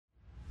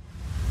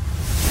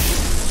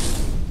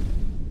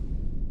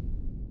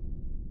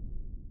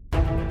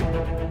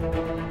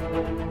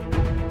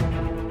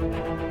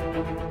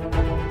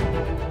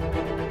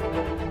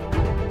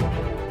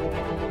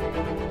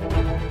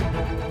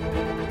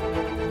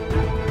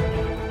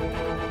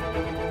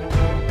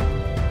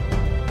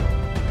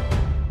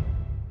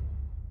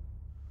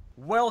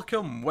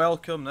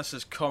welcome. This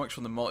is Comics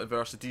from the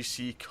Multiverse, the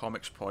DC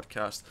Comics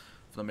podcast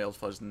from the Mailed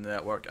Fuzz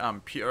Network.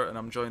 I'm Peter, and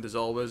I'm joined as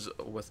always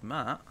with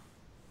Matt.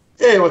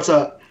 Hey, what's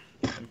up?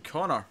 And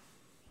Connor.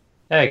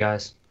 Hey,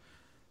 guys.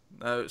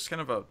 Now, it's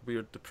kind of a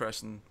weird,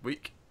 depressing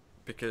week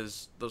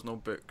because there's no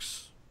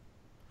books.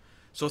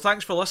 So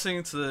thanks for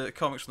listening to the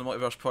Comics from the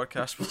Multiverse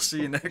podcast. We'll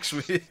see you next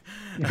week.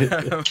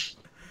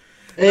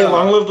 Hey,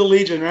 long live the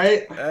Legion,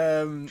 right?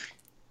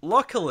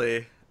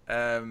 Luckily,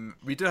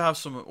 we do have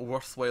some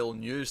worthwhile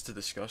news to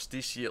discuss.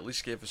 DC at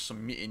least gave us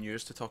some meaty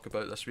news to talk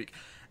about this week.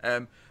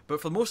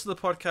 But for most of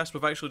the podcast,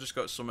 we've actually just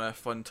got some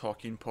fun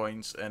talking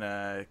points and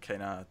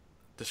kind of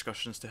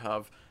discussions to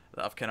have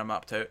that I've kind of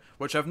mapped out,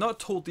 which I've not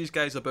told these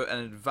guys about in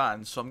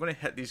advance. So I'm going to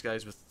hit these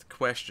guys with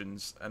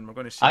questions, and we're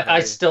going to see. I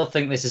still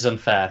think this is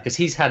unfair because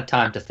he's had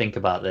time to think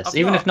about this.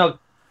 If not.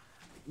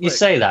 You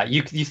say that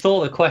you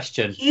thought the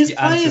question. He's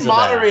playing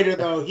moderator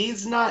though.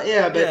 He's not.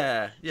 Yeah,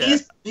 but yeah.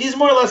 He's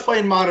more or less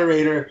playing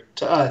moderator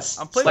to us.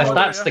 I'm playing So if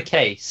moderator. that's the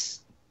case,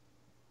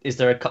 is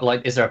there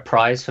a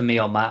prize for me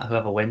or Matt,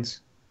 whoever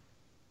wins?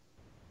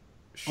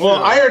 Sure.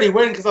 Well, I already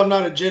win because I'm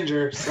not a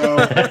ginger.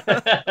 So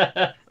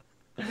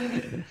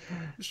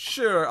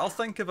Sure, I'll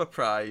think of a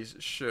prize.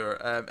 Sure,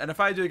 and if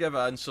I do give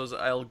answers,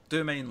 I'll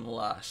do mine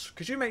last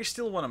because you might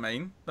steal one of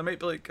mine. There might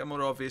be like a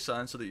more obvious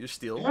answer that you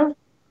steal, yeah.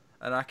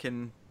 and I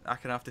can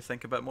have to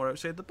think a bit more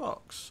outside the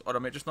box, or I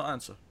might just not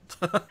answer.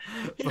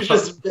 you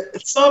just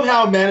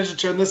somehow managed to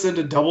turn this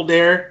into Double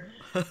Dare.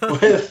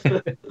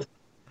 With...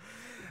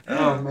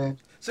 oh man.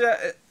 So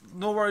yeah,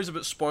 no worries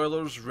about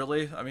spoilers,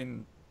 really. I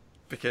mean,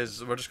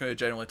 because we're just going to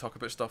generally talk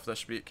about stuff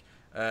this week,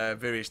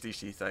 various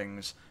DC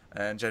things,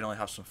 and generally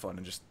have some fun,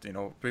 and just, you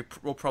know,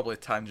 we'll probably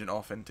tangent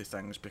off into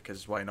things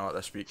because why not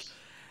this week?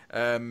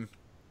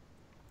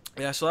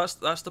 Yeah, so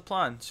that's the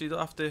plan. So you don't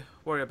have to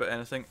worry about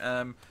anything.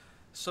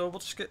 So we'll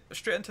just get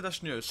straight into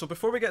this news. So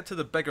before we get to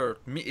the bigger,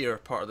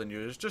 meatier part of the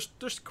news,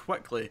 just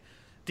quickly,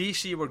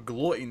 DC were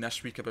gloating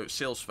this week about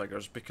sales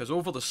figures because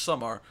over the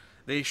summer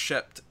they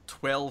shipped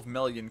 12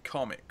 million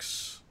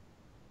comics.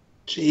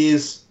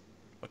 Jeez.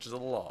 Which is a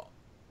lot.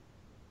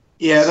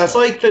 Yeah, that's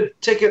like the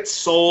tickets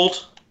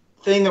sold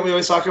thing that we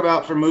always talk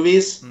about for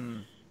movies.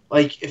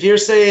 Like, if you're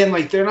saying,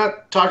 like, they're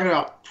not talking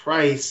about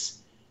price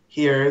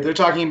here, they're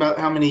talking about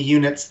how many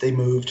units they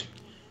moved.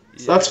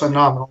 So that's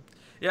phenomenal.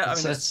 Yeah, I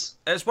mean,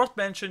 it's worth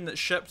mentioning that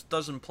shipped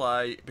does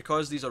imply,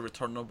 because these are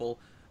returnable,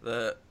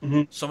 that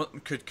some of them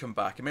could come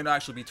back. It may not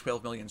actually be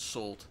 12 million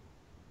sold,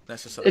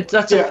 necessarily.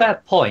 That's a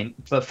fair point,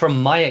 but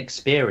from my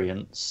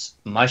experience,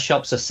 my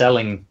shops are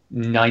selling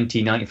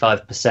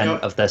 90-95%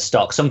 of their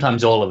stock,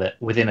 sometimes all of it,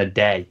 within a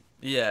day.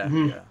 Yeah,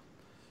 yeah.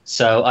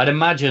 So I'd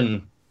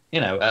imagine,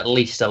 at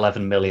least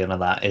 11 million of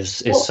that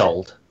is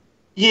sold.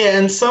 Yeah,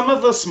 and some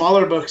of the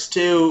smaller books,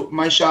 too,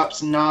 my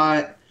shop's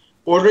not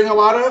ordering a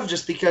lot of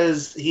just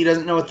because he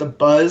doesn't know what the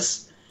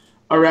buzz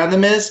around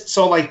them is.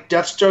 So, like,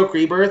 Deathstroke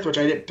Rebirth, which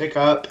I didn't pick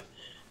up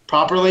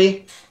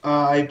properly,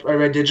 I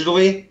read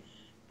digitally,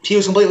 he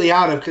was completely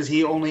out of because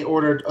he only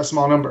ordered a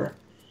small number.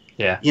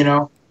 Yeah.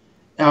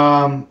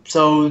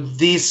 So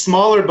these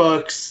smaller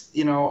books,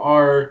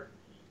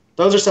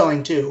 those are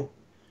selling too.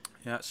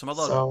 Yeah, some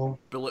other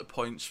bullet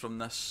points from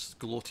this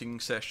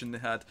gloating session they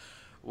had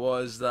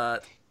was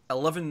that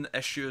 11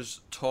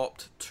 issues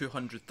topped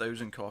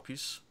 200,000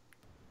 copies.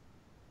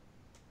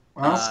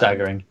 Wow.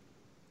 Staggering.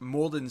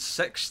 More than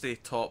 60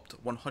 topped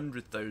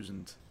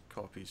 100,000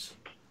 copies.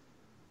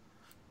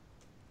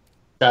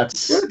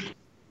 That's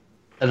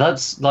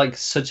like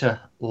such a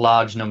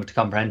large number to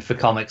comprehend for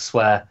comics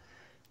where,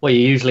 you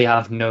usually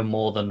have no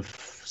more than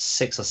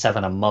 6 or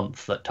 7 a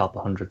month that top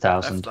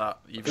 100,000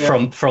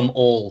 from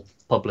all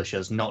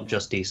publishers, not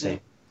just DC.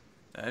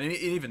 And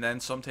even then,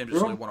 sometimes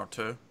it's only 1 or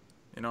 2,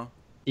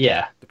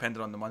 Yeah.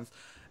 depending on the month.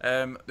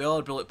 The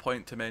other bullet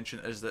point to mention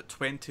is that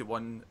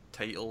 21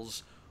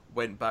 titles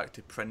went back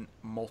to print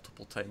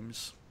multiple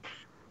times.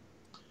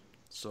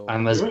 So,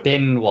 And there's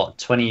been,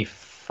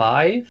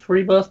 25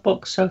 Rebirth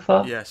books so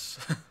far? Yes.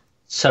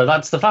 So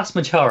that's the vast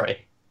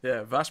majority.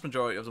 Yeah, vast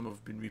majority of them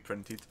have been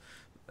reprinted.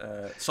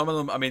 Some of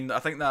them, I mean, I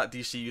think that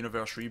DC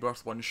Universe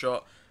Rebirth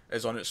one-shot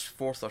is on its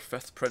 4th or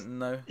 5th printing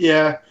now.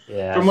 Yeah.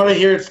 From what I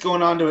hear, it's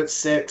going on to its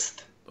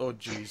 6th. Oh,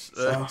 jeez.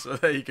 So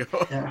there you go.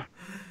 Yeah.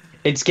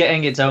 It's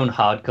getting its own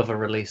hardcover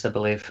release, I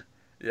believe.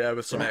 Yeah,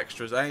 with some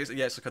extras. I think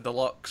it's like a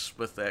deluxe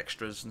with the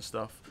extras and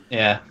stuff.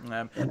 Yeah.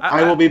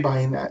 I will be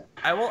buying that.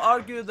 I will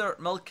argue they're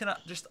milking it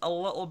just a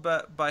little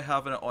bit by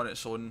having it on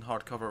its own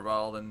hardcover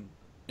rather than,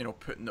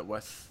 putting it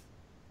with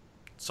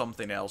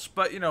something else.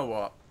 But you know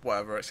what?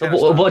 Whatever. It's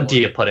what do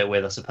you put it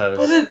with, I suppose?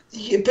 But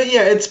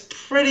yeah, it's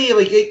pretty,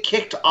 like, it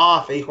kicked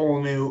off a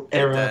whole new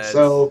era.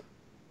 So,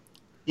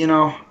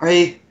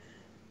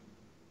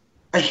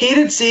 I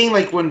hated seeing,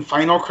 like, when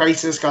Final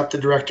Crisis got the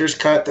director's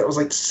cut that was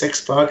like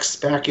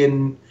 $6 back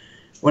in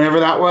whenever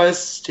that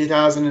was,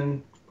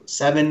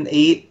 2007,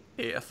 8.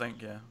 8, I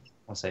think, yeah.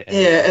 I'll say 8.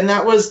 Yeah, and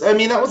that was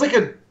like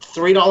a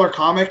 $3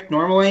 comic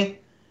normally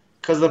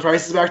because of the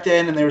prices back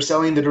then, and they were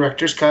selling the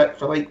director's cut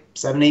for like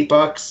 $7,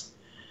 $8.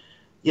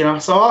 You know,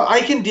 so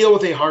I can deal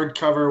with a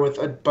hardcover with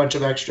a bunch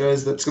of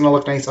extras that's going to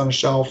look nice on a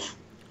shelf.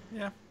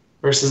 Yeah.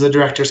 Versus a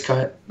director's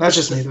cut. That's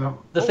just me, though.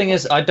 The thing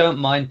is, I don't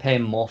mind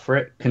paying more for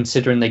it,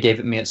 considering they gave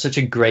it me at such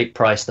a great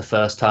price the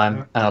first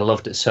time, and I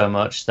loved it so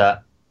much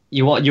that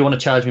you want to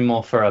charge me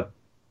more for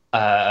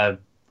a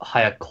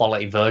higher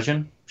quality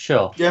version?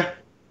 Sure. Yeah.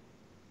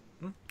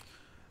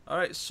 All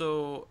right,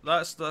 so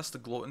that's the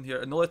gloating here.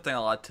 And the only thing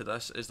I'll add to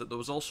this is that there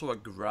was also a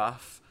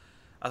graph.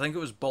 I think it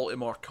was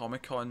Baltimore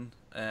Comic Con.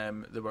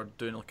 They were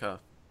doing like I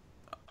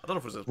don't know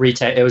if it was a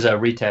retail. It was a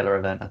retailer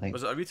event, I think.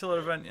 Was it a retailer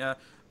event? Yeah,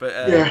 but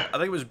yeah. I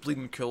think it was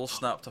Bleeding Cool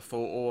snapped a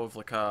photo of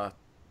like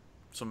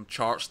some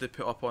charts they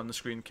put up on the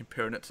screen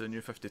comparing it to the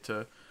New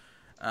 52,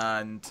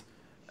 and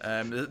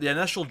the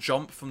initial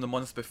jump from the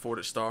month before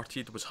it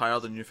started was higher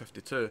than New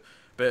 52,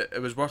 but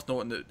it was worth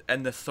noting that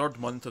in the third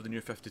month of the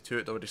New 52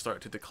 it already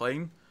started to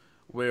decline,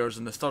 whereas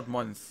in the third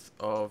month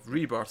of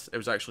Rebirth it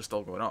was actually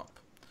still going up.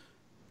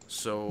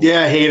 So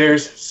yeah,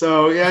 haters.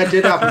 So yeah, it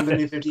did happen in the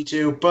New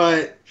 52,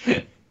 but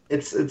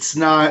it's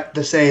not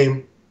the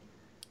same.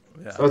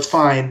 Yeah. So it's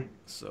fine.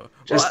 So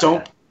just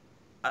don't.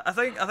 I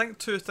think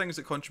two things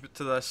that contribute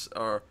to this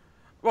are,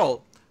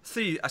 well,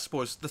 three, I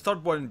suppose. The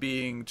third one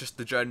being just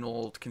the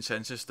general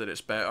consensus that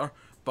it's better.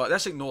 But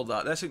let's ignore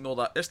that. Let's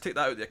take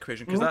that out of the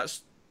equation, because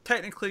that's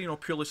technically,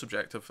 purely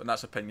subjective, and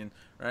that's opinion,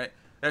 right?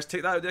 Let's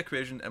take that out of the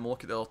equation and we'll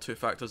look at the other two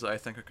factors that I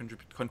think are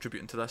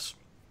contributing to this.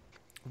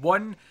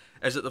 One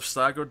is that they've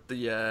staggered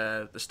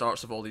the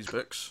starts of all these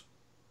books.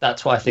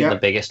 That's what I think the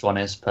biggest one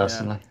is,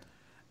 personally. Yeah.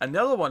 And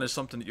the other one is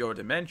something that you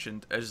already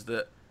mentioned, is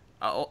that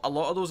a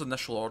lot of those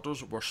initial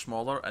orders were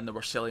smaller and they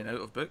were selling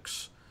out of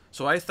books.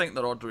 So I think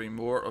they're ordering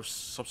more of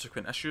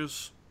subsequent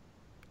issues.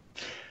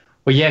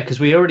 Well, yeah, because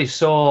we already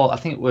saw, I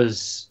think it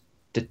was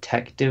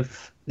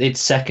Detective, its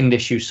second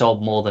issue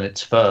sold more than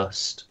its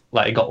first.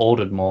 Like, it got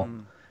ordered more.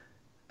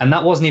 And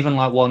that wasn't even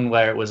like one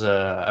where it was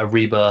a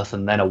rebirth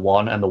and then a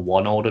one, and the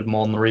one ordered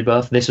more than the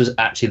rebirth. This was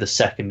actually the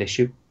second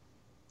issue.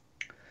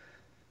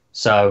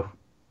 So,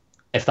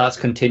 if that's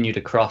continued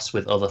across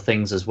with other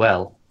things as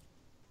well.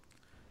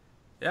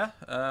 Yeah,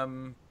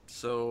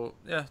 so,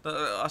 yeah,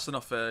 that's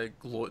enough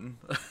gloating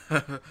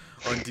on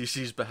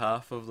DC's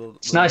behalf.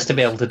 It's nice to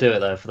be able to do it,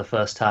 though, for the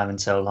first time in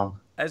so long.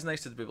 It's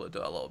nice to be able to do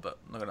it a little bit,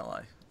 not going to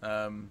lie.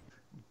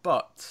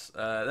 But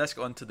let's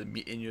get on to the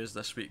meaty news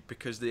this week,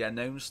 because they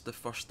announced the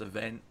first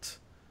event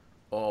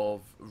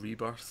of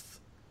Rebirth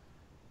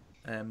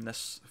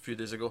this a few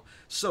days ago.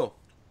 So,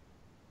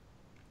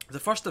 the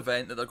first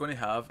event that they're going to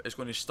have is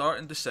going to start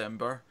in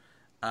December,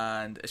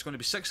 and it's going to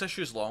be 6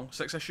 issues long,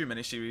 6-issue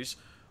miniseries,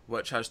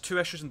 which has 2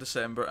 issues in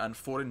December and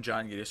 4 in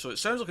January. So it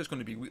sounds like it's going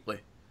to be weekly.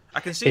 I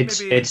can see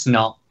it's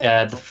not.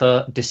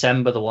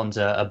 December, the ones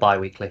are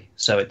bi-weekly,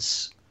 so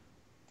it's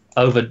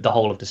over the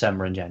whole of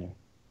December and January.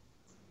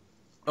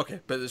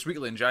 Okay, but it's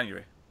weekly in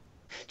January.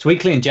 It's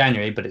weekly in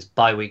January, but it's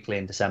bi-weekly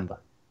in December.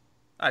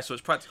 Aye, so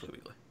it's practically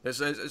weekly.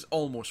 It's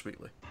almost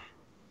weekly.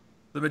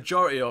 The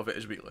majority of it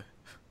is weekly.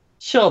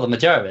 Sure, the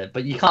majority of it,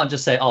 but you can't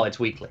just say, oh, it's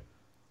weekly.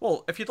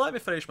 Well, if you'd let me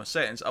finish my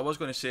sentence, I was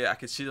going to say I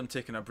could see them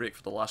taking a break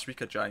for the last week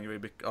of January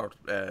or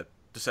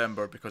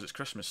December because it's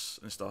Christmas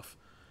and stuff.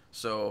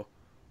 So,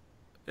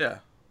 yeah.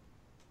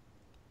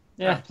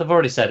 Yeah, they've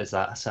already said it's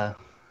that, so...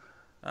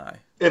 Aye.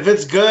 If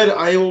it's good,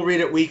 I will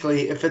read it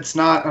weekly. If it's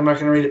not, I'm not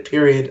going to read it,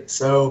 period.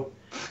 So,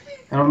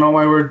 I don't know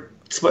why we're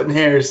splitting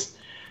hairs.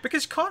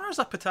 Because Connor's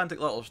a pedantic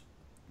little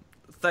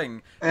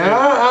thing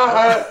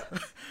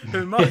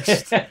who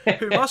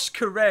must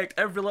correct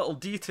every little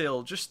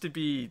detail just to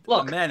be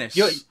a menace.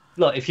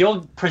 Look, if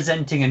you're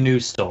presenting a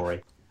news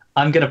story,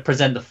 I'm going to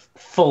present the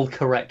full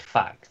correct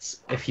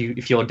facts if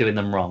you're doing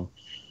them wrong.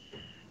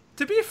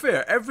 To be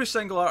fair, every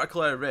single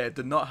article I read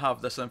did not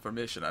have this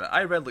information, and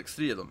I read like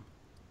 3 of them.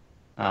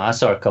 I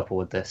saw a couple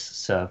with this,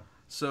 so...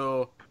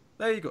 So,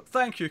 there you go.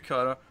 Thank you,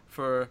 Connor,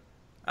 for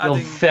You're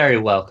very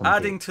welcome.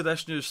 Adding to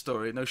this news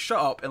story. Now shut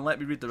up and let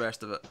me read the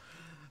rest of it.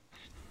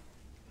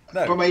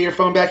 No. Put my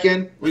earphone back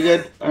in. We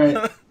good? All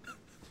right.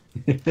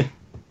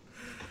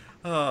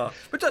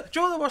 But do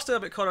you know the worst thing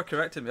about Connor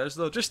correcting me is,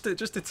 though, just to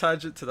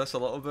tangent to this a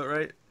little bit,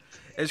 right?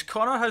 Is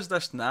Connor has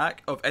this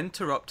knack of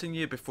interrupting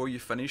you before you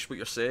finish what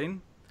you're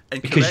saying.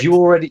 And because you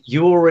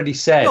already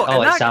said,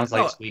 it sounds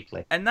like it's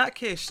weekly. In that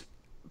case,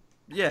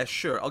 yeah,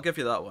 sure, I'll give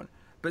you that one.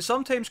 But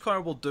sometimes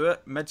Connor will do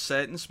it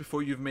mid-sentence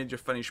before you've made your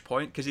finished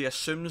point, because he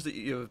assumes that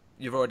you've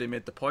already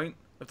made the point,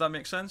 if that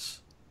makes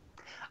sense.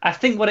 I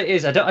think what it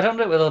is, I don't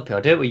do it with other people,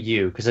 I do it with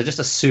you, because I just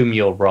assume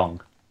you're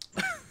wrong.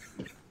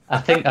 I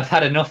think I've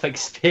had enough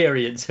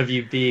experience of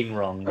you being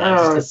wrong.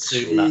 I just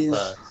assume that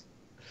first.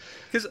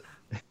 Because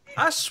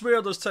I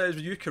swear there's times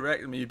when you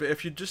corrected me, but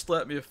if you just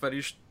let me have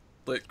finished,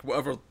 like,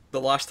 whatever the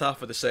last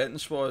half of the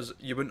sentence was,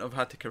 you wouldn't have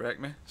had to correct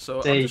me.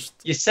 So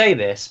you say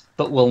this,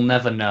 but we'll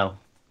never know,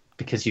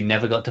 because you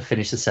never got to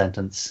finish the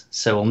sentence.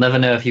 So we'll never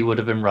know if you would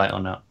have been right or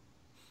not.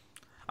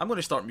 I'm going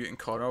to start muting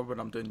Connor when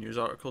I'm doing news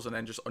articles and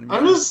then just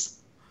unmute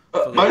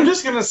I'm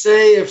just going to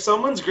say, if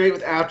someone's great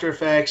with After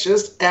Effects,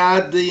 just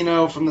add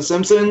the, from The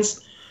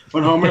Simpsons,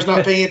 when Homer's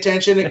not paying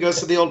attention, it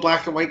goes to the old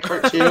black and white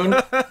cartoon.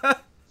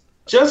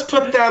 Just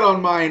put that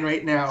on mine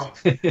right now.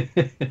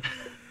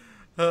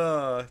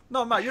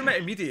 No, Matt, you're meant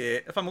to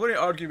mediate. If I'm going to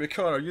argue with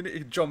Connor, you need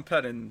to jump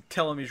in and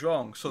tell him he's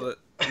wrong so that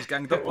he's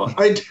ganged up on.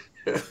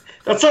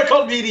 That's not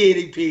called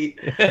mediating, Pete.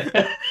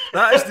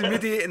 That is the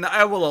mediating that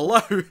I will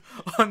allow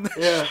on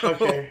the show.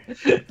 Okay.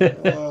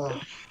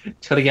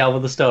 Try to get on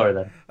with the story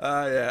then.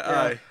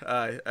 Aye.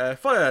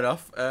 Funny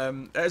enough,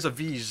 it is a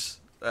V's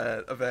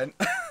event,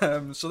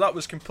 so that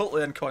was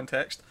completely in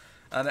context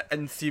and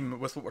in theme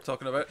with what we're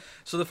talking about.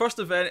 So the first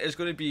event is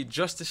going to be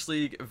Justice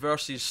League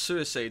versus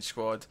Suicide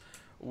Squad,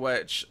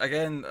 which,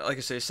 again, like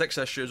I say, 6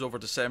 issues over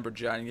December,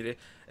 January.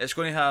 It's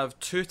going to have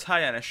 2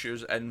 tie-in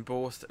issues in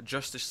both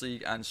Justice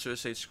League and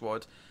Suicide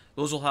Squad.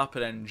 Those will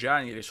happen in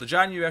January. So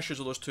January issues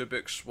of those 2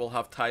 books will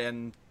have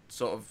tie-in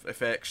sort of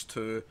effects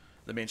to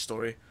the main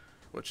story,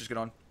 which is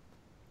going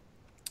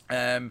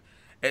on.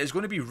 It is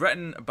going to be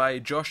written by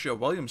Joshua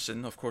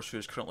Williamson, of course, who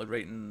is currently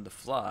writing The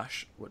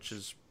Flash, which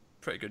is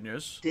pretty good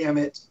news. Damn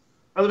it.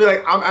 I'll be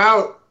like, I'm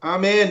out.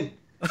 I'm in.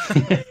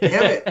 Damn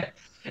it.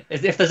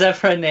 If there's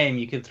ever a name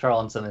you could throw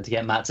on something to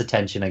get Matt's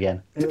attention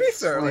again. To be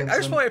fair, I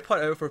just want to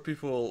point out for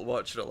people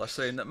watching or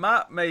listening that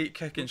Matt might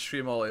kick and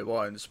stream all he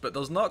wants, but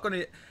there's never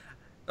going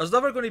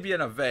to be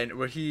an event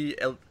where he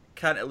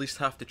can't at least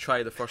have to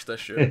try the first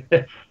issue.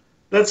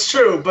 That's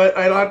true, but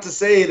I don't have to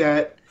say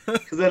that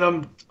because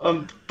then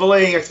I'm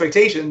belaying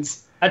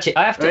expectations. Actually,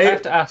 I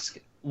have to ask,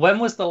 when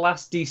was the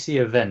last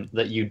DC event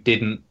that you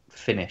didn't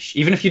finish?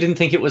 Even if you didn't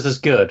think it was as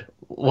good,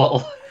 when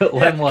was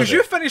it? Because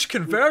you finished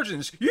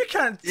Convergence, you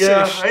can't say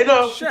I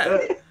know.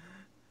 Shit.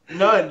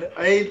 None.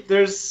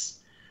 Unless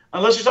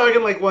you're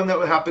talking like one that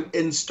would happen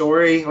in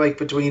story, like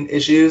between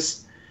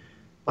issues,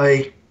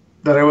 like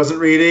that I wasn't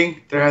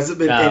reading. There hasn't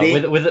been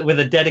any with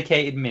a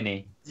dedicated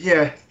mini.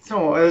 Yeah,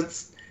 no,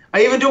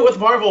 I even do it with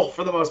Marvel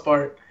for the most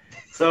part.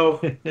 So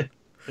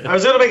I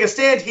was gonna make a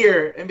stand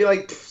here and be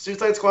like,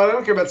 Suicide Squad. I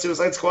don't care about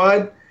Suicide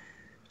Squad.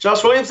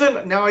 Josh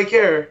Williamson. Now I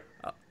care.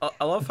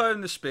 I love how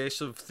in the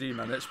space of 3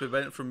 minutes we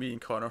went from me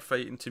and Connor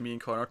fighting to me and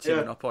Connor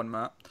teaming up on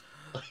Matt.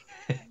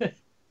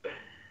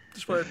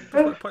 just want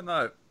to point that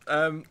out.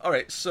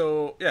 Alright,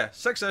 so yeah,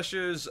 6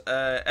 issues.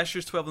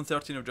 Issues 12 and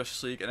 13 of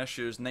Justice League and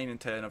issues 9 and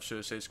 10 of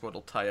Suicide Squad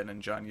will tie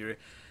in January.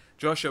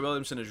 Joshua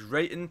Williamson is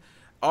writing.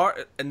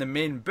 Art in the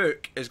main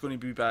book is going to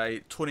be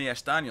by Tony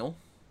S. Daniel.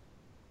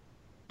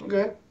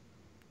 Okay.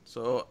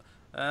 So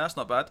that's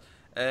not bad.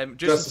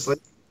 Justice League.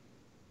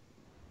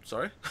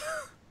 Sorry?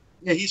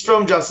 Yeah, he's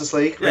from Justice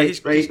League. Yeah,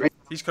 right.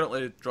 He's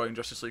currently drawing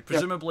Justice League.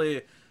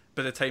 Presumably,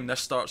 by the time this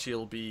starts,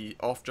 he'll be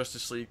off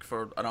Justice League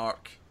for an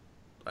arc,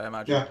 I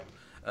imagine.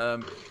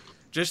 Yeah.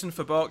 Jason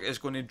Fabok is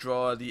going to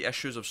draw the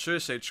issues of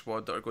Suicide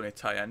Squad that are going to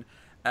tie in.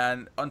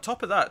 And on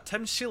top of that,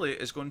 Tim Seeley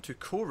is going to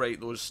co-write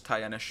those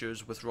tie-in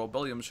issues with Rob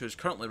Williams, who's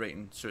currently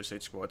writing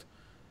Suicide Squad.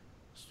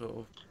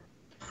 So...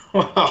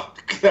 Wow,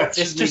 it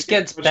just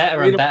gets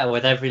better and better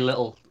with every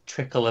little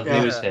trickle of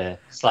news here.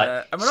 It's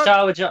like we're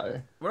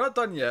not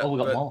done yet. Oh, we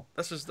got more.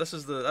 That's just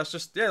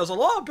there's a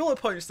lot of bullet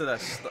points to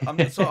this.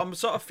 I'm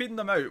sort of feeding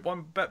them out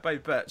one bit by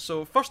bit.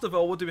 So first of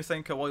all, what do we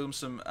think of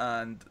Williamson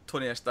and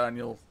Tony S.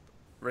 Daniel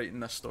writing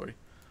this story?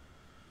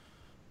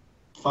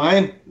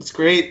 Fine, it's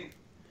great.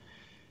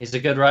 He's a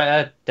good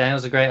writer.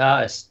 Daniel's a great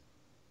artist.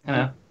 You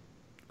know.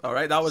 All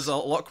right, that was a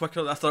lot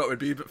quicker than I thought it would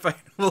be, but fine.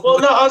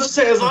 Well, no, I was just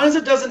saying, as long as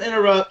it doesn't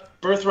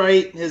interrupt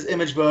Birthright, his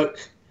image book,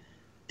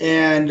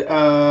 and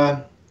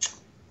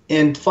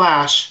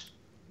Flash,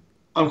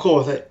 I'm cool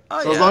with it.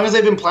 As long as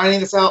they've been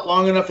planning this out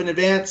long enough in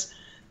advance,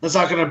 that's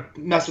not going to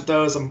mess with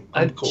those. I'm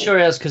cool. Sure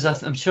he has, because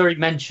I'm sure he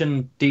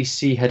mentioned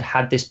DC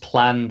had this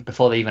planned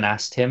before they even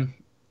asked him.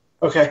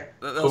 Okay.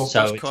 Cool.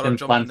 So it's been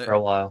planned for a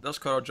while. That's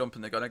Connor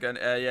jumping the gun again.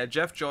 Yeah,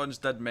 Jeff Johns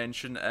did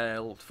mention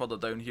further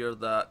down here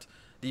that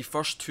the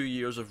first 2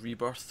 years of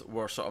Rebirth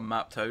were sort of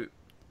mapped out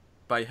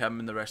by him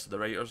and the rest of the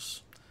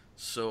writers.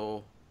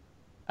 So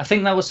I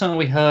think that was something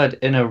we heard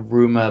in a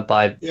rumor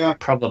by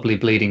probably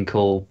Bleeding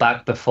Cool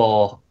back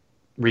before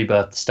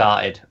Rebirth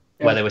started,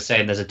 where they were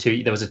saying there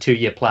was a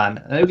 2-year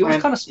plan. And it was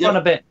kind of spun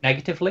a bit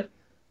negatively,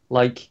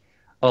 like,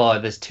 oh,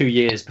 there's 2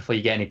 years before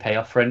you get any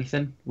payoff for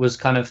anything, was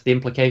kind of the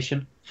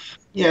implication.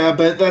 Yeah,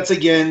 but that's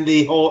again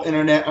the whole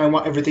internet. I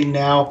want everything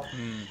now.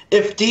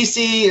 If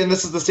DC, and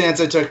this is the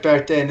stance I took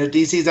back then, if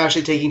DC is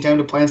actually taking time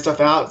to plan stuff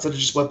out instead of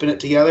just whipping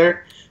it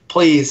together,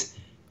 please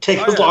take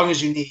as long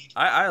as you need.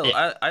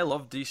 I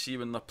love DC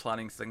when they're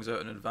planning things out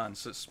in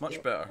advance. It's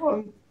much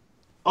better.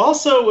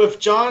 Also, if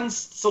John's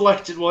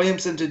selected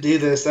Williamson to do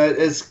this, that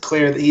is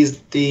clear that he's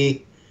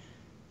the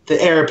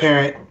heir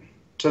apparent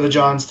to the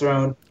John's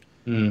throne.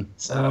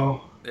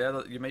 So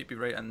yeah, you might be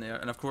right in there.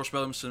 And of course,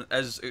 Williamson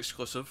is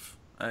exclusive.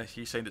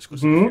 He signed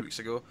exclusive a few weeks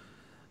ago.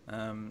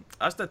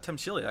 As did Tim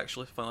Seeley,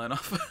 actually, funnily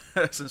enough,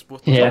 since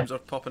both the names are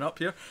popping up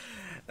here.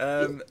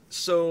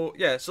 So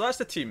that's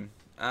the team.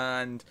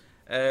 And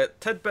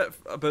tidbit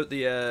about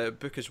the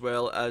book as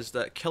well is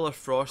that Killer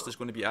Frost is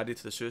going to be added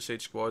to the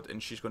Suicide Squad,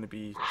 and she's going to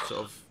be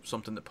sort of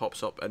something that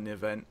pops up in the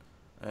event.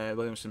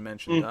 Williamson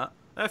mentioned that.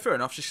 Fair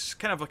enough. She's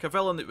kind of like a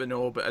villain that we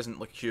know, but isn't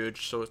like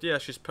huge. So yeah,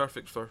 she's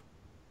perfect for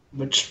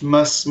which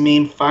must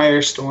mean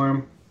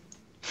Firestorm.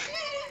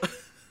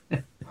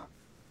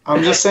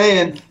 I'm just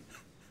saying.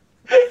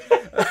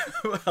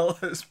 Well,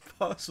 it's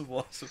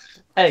possible.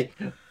 Hey,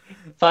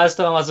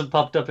 Firestorm hasn't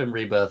popped up in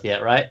Rebirth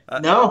yet, right?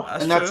 No,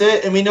 that's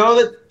it. And we know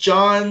that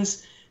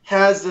Johns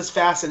has this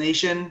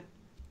fascination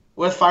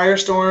with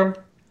Firestorm.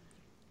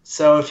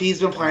 So if he's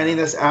been planning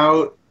this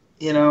out,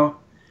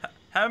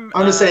 I'm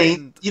just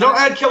saying, you don't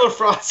add Killer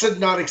Frost and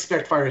not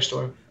expect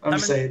Firestorm. I'm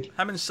just saying.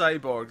 Him and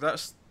Cyborg,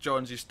 that's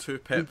Johns' two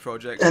pet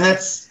projects. And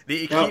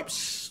he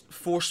keeps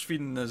force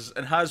feeding us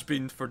and has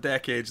been for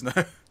decades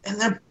now.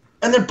 And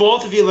they're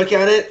both, if you look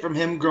at it from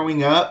him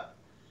growing up,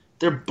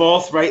 they're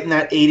both right in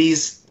that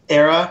 80s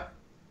era.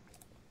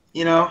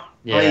 Yeah.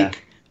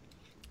 Like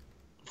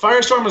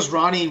Firestorm was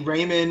Ronnie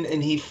Raymond,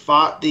 and he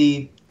fought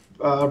the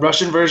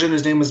Russian version.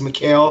 His name was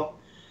Mikhail.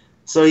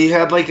 So you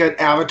had like an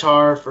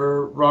avatar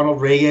for Ronald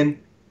Reagan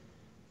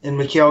and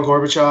Mikhail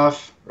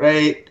Gorbachev,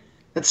 right?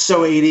 That's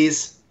so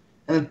 80s.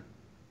 And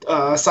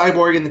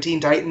Cyborg and the Teen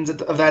Titans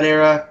of that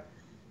era.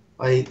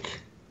 Like,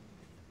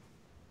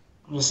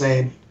 I'm just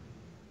saying.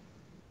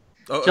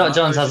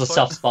 Johns has a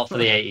soft spot for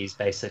the 80s,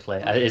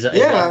 basically. I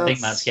think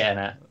that's getting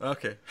it.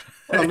 Okay.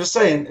 Well, I'm just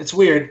saying, it's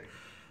weird.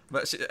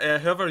 But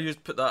whoever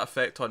put that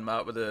effect on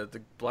Matt with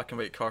the black and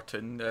white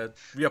cartoon,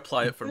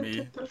 reapply it for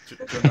me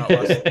during that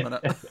last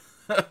minute.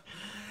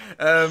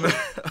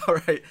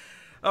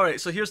 All right.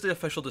 So here's the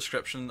official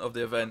description of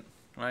the event.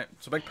 Right,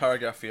 it's a big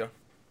paragraph here.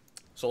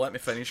 So let me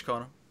finish,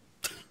 Connor.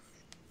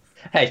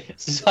 Hey,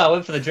 so I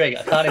went for the drink.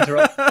 I can't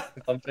interrupt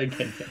if I'm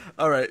drinking.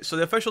 All right. So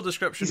the official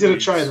description. He's gonna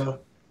try though.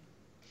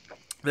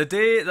 The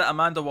day that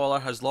Amanda Waller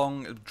has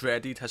long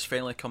dreaded has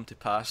finally come to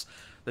pass.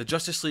 The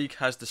Justice League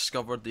has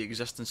discovered the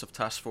existence of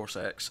Task Force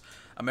X.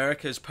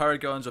 America's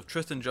paragons of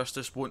truth and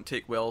justice won't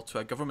take well to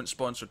a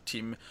government-sponsored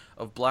team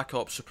of black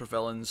ops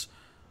supervillains,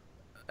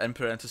 in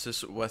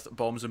parenthesis, with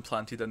bombs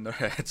implanted in their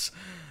heads.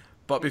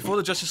 But before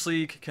the Justice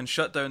League can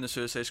shut down the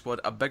Suicide Squad,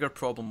 a bigger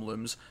problem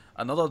looms.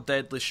 Another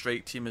deadly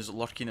strike team is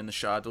lurking in the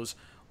shadows,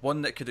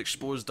 one that could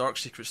expose dark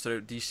secrets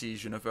throughout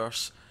DC's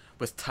universe,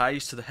 with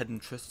ties to the hidden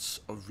truths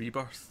of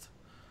Rebirth.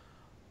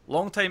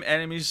 Longtime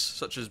enemies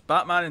such as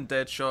Batman and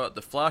Deadshot,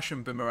 The Flash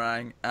and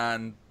Boomerang,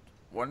 and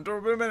Wonder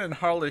Woman and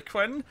Harley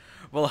Quinn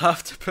will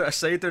have to put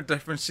aside their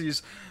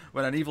differences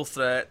when an evil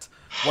threat,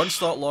 once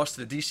thought lost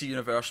to the DC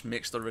universe,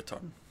 makes their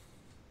return.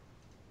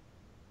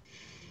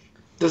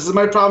 This is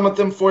my problem with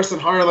them forcing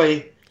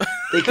Harley.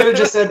 They could have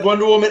just said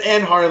Wonder Woman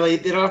and Harley.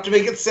 They don't have to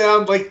make it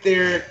sound like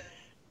they're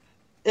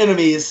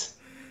enemies.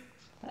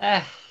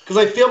 Because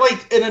I feel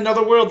like in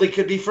another world they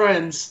could be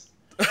friends.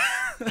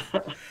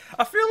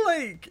 I feel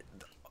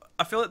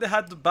like they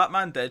had the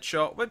Batman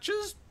Deadshot, which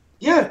is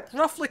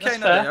roughly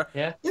kind of there.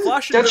 Yeah.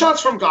 Flash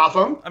Deadshot's from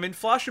Gotham. I mean,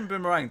 Flash and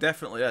Boomerang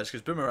definitely is,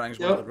 because Boomerang's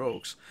one of the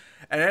rogues.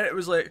 And then it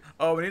was like,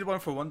 oh, we need one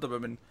for Wonder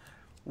Woman.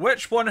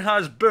 Which one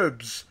has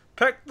boobs?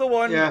 Pick the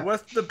one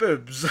with the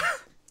boobs.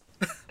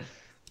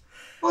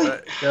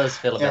 It does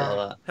feel a bit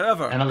like that.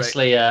 However, and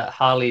obviously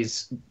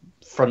Harley's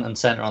front and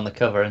center on the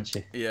cover, isn't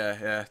she?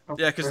 Yeah,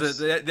 because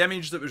the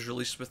image that was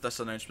released with this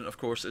announcement, of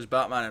course, is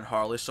Batman and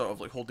Harley sort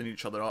of like holding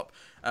each other up,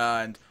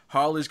 and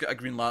Harley's got a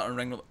Green Lantern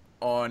ring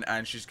on,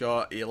 and she's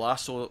got the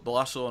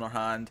lasso in her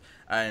hand,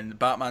 and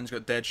Batman's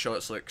got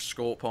Deadshot's like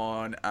scope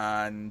on,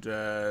 and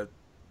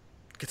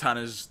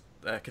Katana's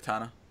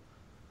katana.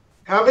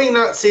 Having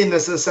not seen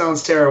this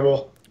sounds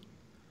terrible.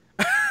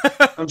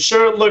 I'm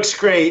sure it looks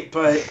great,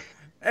 but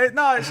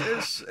no,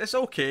 it's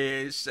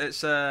okay.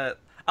 It's I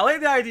like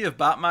the idea of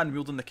Batman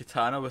wielding the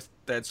katana with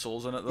dead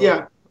souls in it, though.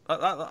 Yeah, I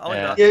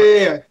like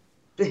that.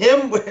 Yeah.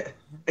 Him,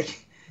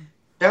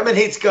 Batman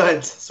hates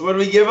guns, so what do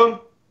we give him?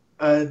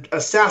 An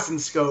assassin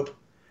scope.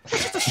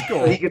 It's just a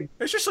scope.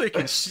 It's just so you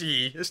can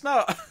see. It's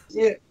not.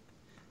 Yeah.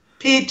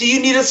 Pete, do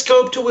you need a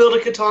scope to wield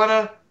a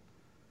katana?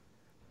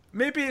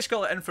 Maybe it's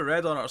got like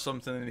infrared on it or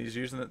something, and he's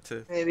using it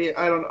to. Maybe,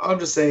 I don't know. I'm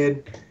just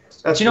saying.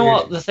 Do you know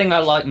what the thing I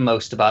like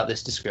most about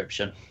this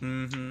description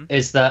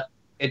is that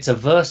it's a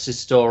versus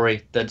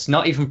story that's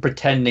not even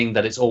pretending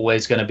that it's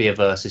always going to be a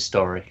versus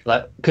story.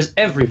 Like, because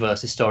every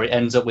versus story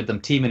ends up with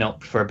them teaming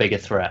up for a bigger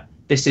threat.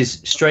 This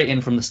is straight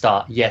in from the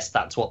start. Yes,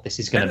 that's what this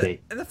is going to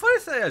be. And the funny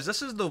thing is,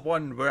 this is the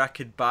one where I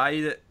could buy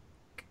it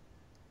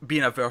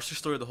being a versus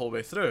story the whole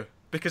way through,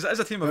 because it is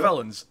a team of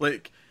villains.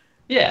 Like,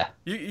 yeah,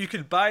 you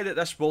could buy that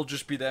this will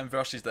just be them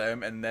versus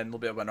them, and then there'll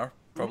be a winner,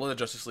 probably the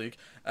Justice League,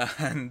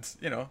 and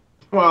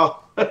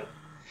Well,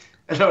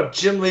 I know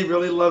Jim Lee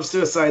really loves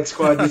Suicide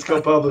Squad. He's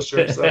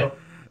co-publisher, so.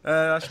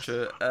 That's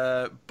true.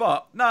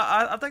 But no,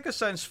 I think it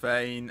sounds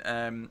fine.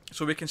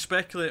 So we can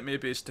speculate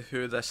maybe as to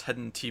who this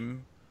hidden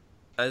team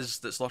is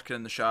that's lurking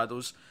in the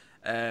shadows.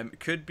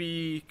 Could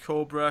be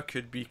Cobra,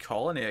 could be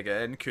Colony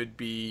again, could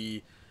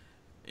be,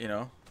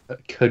 It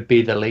could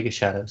be the League of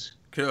Shadows.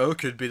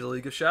 Could be the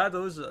League of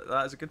Shadows.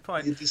 That is a good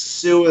point. The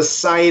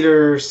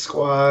Suicider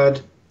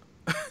Squad.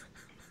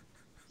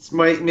 This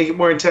might make it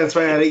more intense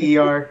by adding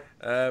ER.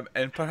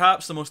 And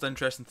perhaps the most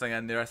interesting thing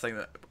in there, I think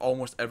that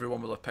almost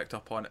everyone will have picked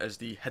up on, is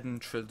the hidden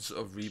truths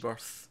of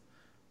Rebirth.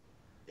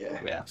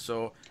 Yeah.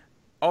 So,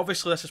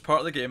 obviously this is part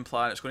of the game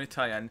plan. It's going to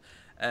tie in.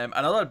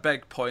 Another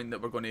big point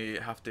that we're going to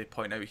have to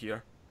point out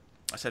here.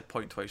 I said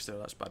point twice there.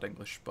 That's bad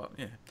English, but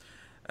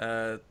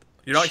yeah.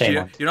 You're not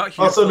here. You're not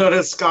here. Also known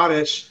as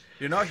Scottish.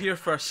 You're not here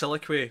for a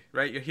soliloquy,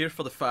 right? You're here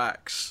for the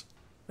facts,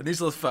 and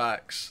these are the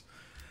facts.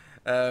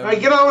 All right,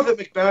 get on with it,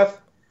 Macbeth.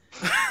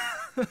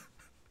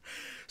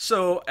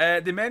 So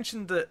they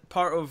mentioned that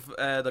part of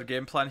their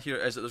game plan here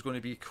is that there's going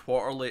to be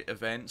quarterly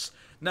events.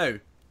 Now,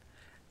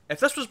 if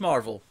this was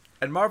Marvel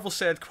and Marvel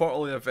said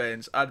quarterly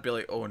events, I'd be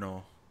like, oh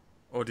no,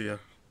 oh dear,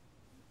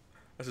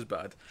 this is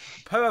bad.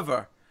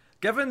 However,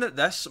 given that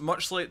this,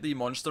 much like the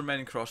Monster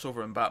Men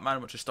crossover in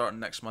Batman, which is starting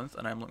next month,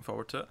 and I'm looking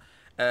forward to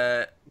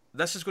it,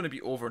 this is going to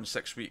be over in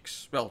 6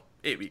 weeks. Well,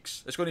 8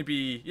 weeks. It's going to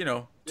be,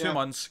 2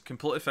 months,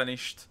 completely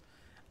finished.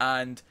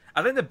 And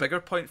I think the bigger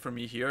point for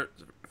me here,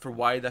 for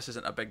why this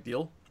isn't a big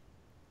deal,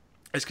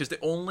 is because the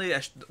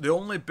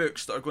only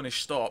books that are going to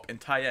stop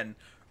and tie in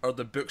are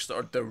the books that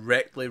are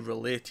directly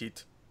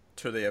related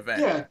to the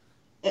event.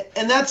 Yeah,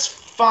 and that's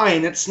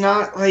fine. It's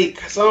not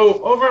like...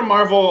 So, over at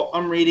Marvel,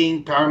 I'm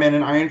reading Power Man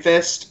and Iron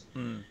Fist.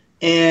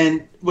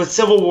 And with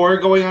Civil War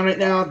going on right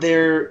now,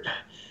 they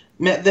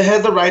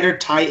had the writer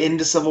tie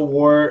into Civil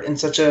War in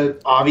such an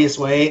obvious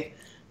way.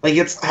 Like,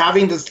 it's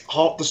having to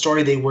halt the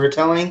story they were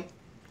telling,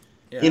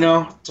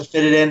 to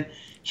fit it in.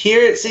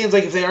 Here, it seems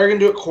like if they are going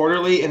to do it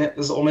quarterly and it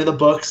is only the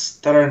books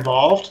that are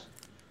involved,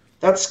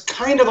 that's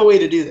kind of the way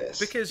to do this.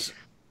 Because,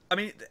 I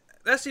mean,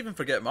 let's even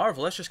forget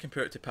Marvel. Let's just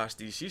compare it to past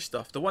DC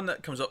stuff. The one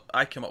that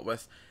I came up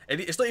with,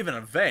 it's not even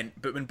an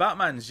event, but when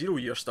Batman Zero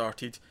Year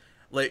started,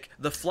 like,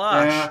 The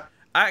Flash,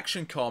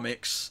 Action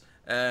Comics,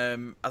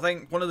 I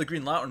think one of the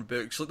Green Lantern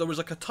books, like, there was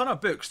like a ton of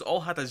books that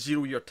all had a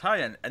 0 year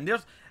tie-in, and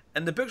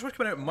the books were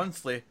coming out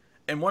monthly,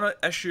 and one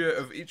issue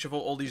of each of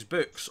all these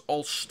books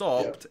all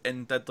stopped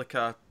and did like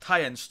a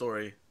tie-in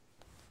story.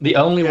 The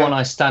only one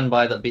I stand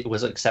by that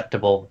was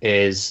acceptable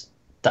is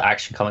the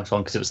Action Comics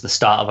one, because it was the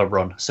start of a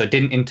run, so it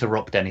didn't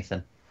interrupt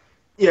anything.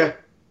 Yeah.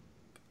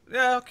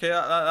 Yeah, okay,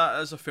 that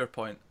is a fair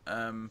point.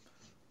 But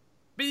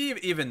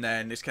even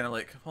then, it's kind of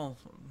like, well,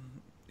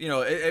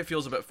 it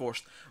feels a bit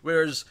forced.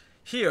 Whereas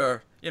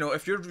here,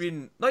 if you're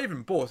reading, not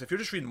even both, if you're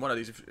just reading one of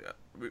these, if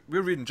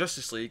we're reading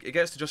Justice League, it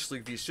gets to Justice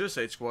League v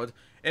Suicide Squad,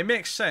 it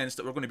makes sense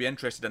that we're going to be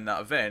interested in that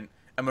event,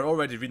 and we're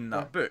already reading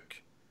that book.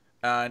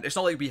 And it's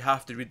not like we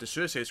have to read the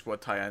Suicide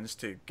Squad tie-ins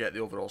to get the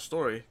overall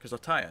story, because they're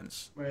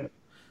tie-ins. Right.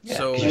 Yeah,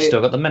 so you've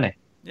still got the mini.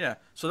 Yeah,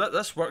 so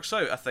this works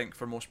out, I think,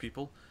 for most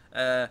people.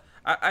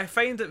 I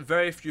find that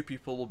very few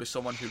people will be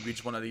someone who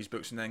reads one of these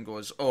books and then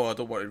goes, oh, I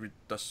don't want to read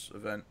this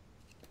event.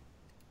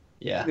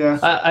 Yeah.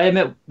 I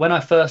admit, when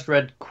I first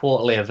read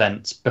quarterly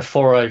events,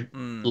 before I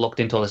looked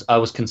into all this, I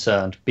was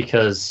concerned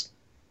because,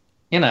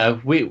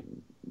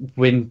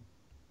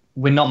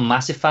 we're not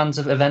massive fans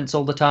of events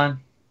all the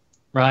time,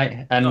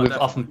 right? And we've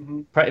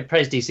often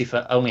praised DC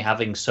for only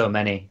having so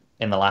many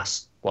in the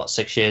last,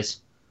 6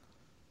 years?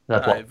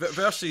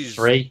 Versus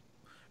 3?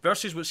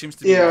 Versus what seems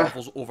to be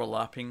Marvel's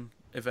overlapping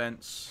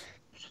events.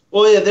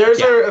 Well,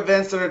 theirs are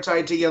events that are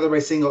tied together by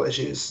single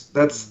issues.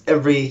 That's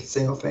every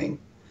single thing.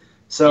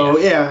 So,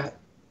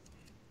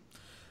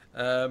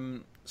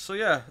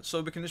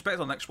 So we can expect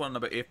the next one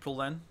about April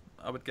then,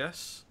 I would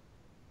guess.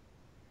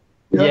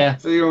 Yeah.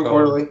 So you're going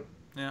quarterly.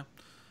 Yeah.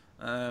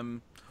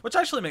 Which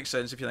actually makes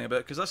sense if you think about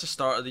it, because that's the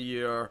start of the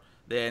year,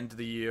 the end of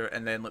the year,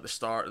 and then like the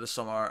start of the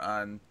summer,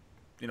 and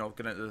going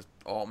into the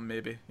autumn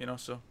maybe,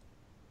 so.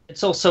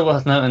 It's also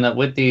worth noting that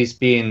with these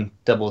being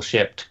double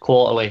shipped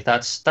quarterly,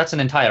 that's an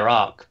entire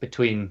arc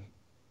between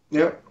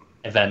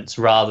events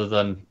rather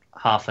than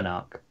half an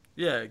arc.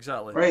 Yeah,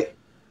 exactly. Right.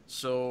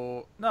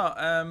 So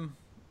no,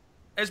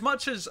 as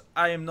much as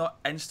I am not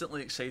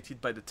instantly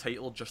excited by the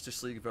title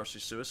Justice League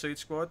versus Suicide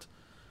Squad,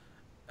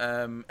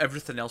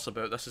 everything else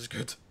about this is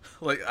good.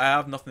 Like, I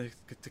have nothing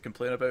to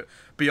complain about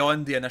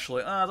beyond the initial,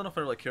 I don't know if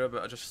I really care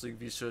about a Justice League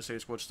v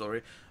Suicide Squad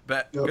story,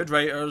 but good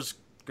writers,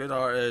 good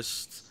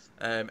artists,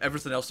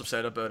 everything else I've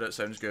said about it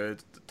sounds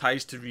good. It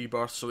ties to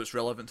Rebirth, so it's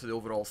relevant to the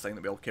overall thing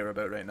that we all care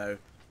about right now.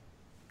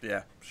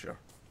 Yeah, sure.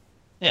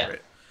 Yeah.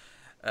 Great.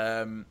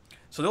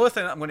 So the only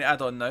thing that I'm going to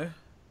add on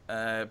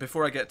now,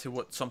 before I get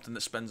to something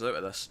that spins out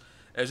of this,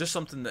 is just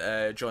something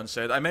that John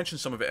said. I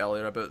mentioned some of it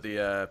earlier about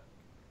the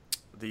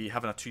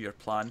having a 2-year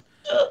plan,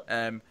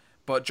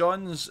 but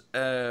John's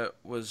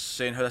was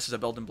saying how this is a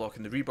building block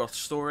in the Rebirth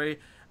story,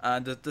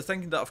 and the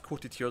thing that I've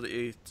quoted here that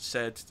he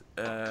said,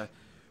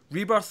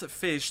 Rebirth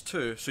Phase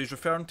 2, so he's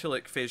referring to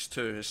like Phase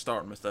 2 is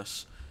starting with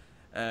this.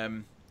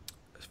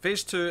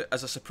 Phase 2,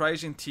 as a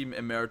surprising team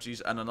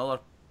emerges and another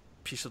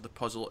piece of the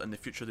puzzle in the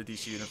future of the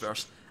DC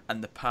Universe,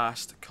 and the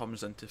past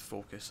comes into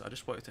focus. I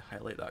just wanted to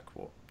highlight that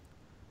quote,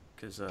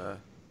 because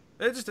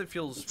it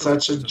feels...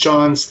 Such a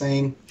John's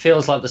thing.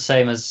 Feels like the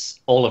same as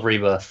all of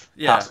Rebirth.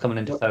 Past coming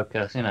into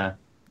focus,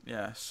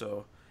 Yeah,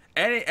 so...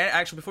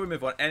 Actually, before we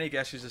move on, any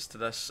guesses as to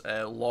this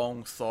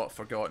long-thought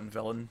forgotten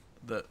villain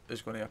that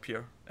is going to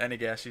appear? Any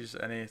guesses?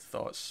 Any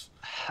thoughts?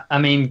 I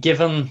mean,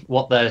 given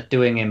what they're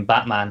doing in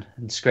Batman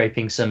and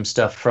scraping some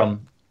stuff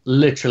from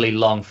literally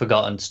long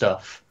forgotten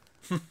stuff,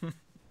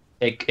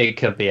 It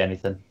could be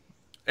anything.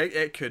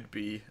 It could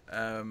be.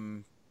 I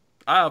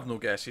have no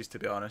guesses, to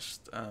be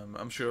honest.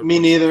 I'm sure. Me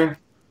neither.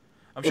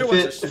 I'm sure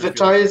if it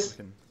ties.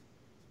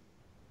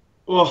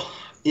 Well,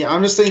 yeah,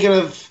 I'm just thinking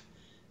of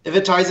if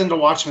it ties into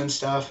Watchmen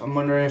stuff. I'm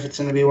wondering if it's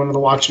going to be one of the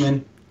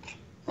Watchmen.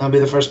 That'll be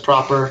the first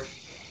proper.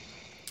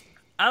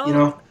 I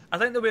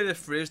think the way they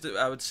phrased it,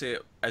 I would say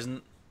it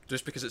isn't,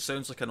 just because it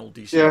sounds like an old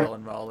DC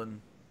villain rather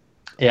than.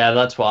 Yeah,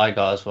 that's what I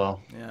got as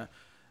well. Yeah,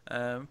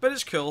 but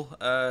it's cool.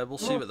 We'll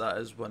see what that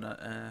is when it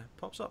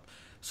pops up.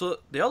 So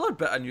the other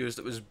bit of news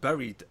that was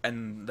buried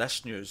in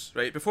this news,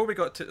 right? Before we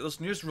got to,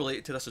 there's news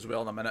related to this as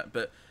well in a minute,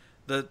 but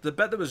the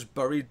bit that was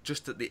buried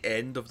just at the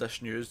end of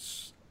this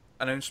news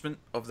announcement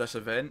of this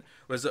event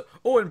was that,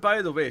 oh, and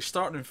by the way,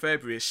 starting in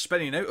February,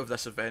 spinning out of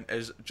this event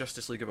is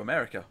Justice League of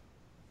America.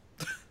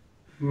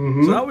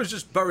 Mm-hmm. So that was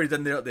just buried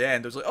in there at the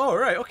end. It was like, oh,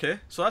 right, okay,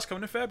 so that's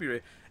coming in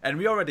February. And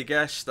we already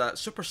guessed that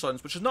Super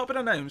Sons, which has not been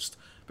announced,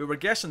 but we're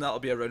guessing that'll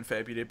be around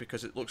February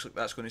because it looks like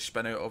that's going to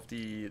spin out of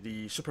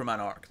the Superman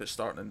arc that's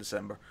starting in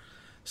December.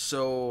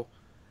 So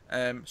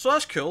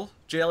that's cool.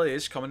 JLA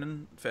is coming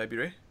in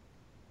February.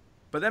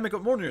 But then we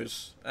got more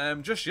news.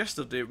 Just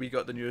yesterday we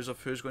got the news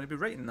of who's going to be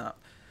writing that.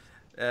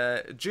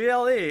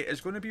 JLA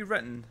is going to be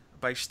written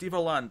by Steve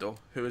Orlando,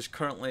 who is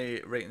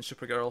currently writing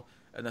Supergirl,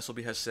 and this will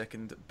be his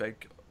second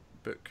big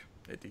book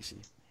at DC.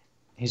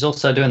 He's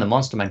also doing the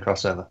Monster Man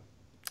crossover.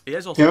 He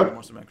is also doing the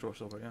Monster Man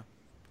crossover, yeah.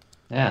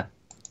 Yeah.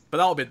 But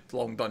that'll be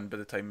long done by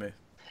the time we...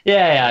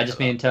 Yeah, I just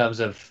mean in terms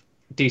of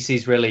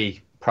DC's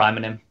really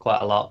priming him quite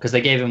a lot, because they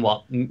gave him,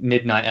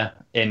 Midnighter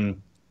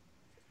in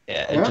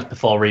just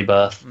before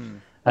Rebirth.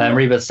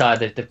 Rebirth side,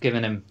 they've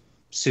given him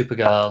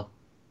Supergirl,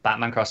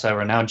 Batman crossover,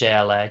 and now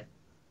JLA.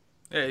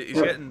 Yeah,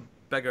 he's getting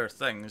bigger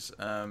things.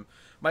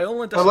 My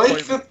only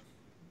disappointment...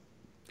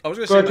 I was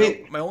going to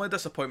say, my only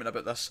disappointment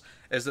about this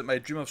is that my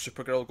dream of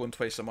Supergirl going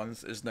twice a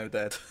month is now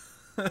dead.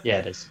 Yeah,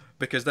 it is.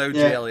 Because now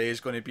JLA is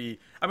going to be...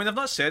 I mean, I've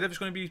not said if it's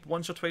going to be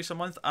once or twice a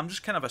month. I'm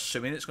just kind of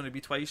assuming it's going to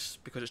be twice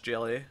because it's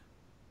JLA.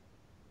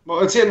 Well,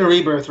 it's getting a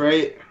Rebirth,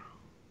 right?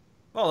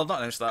 Well, I've not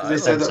announced that. They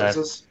said that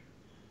was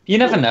You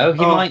never know.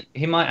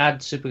 He might add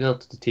Supergirl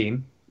to the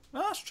team.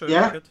 Oh, that's true.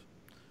 Yeah. I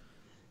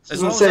was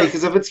going to say,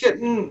 because if it's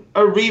getting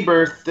a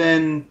Rebirth,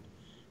 then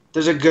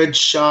there's a good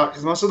shot.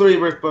 Because most of the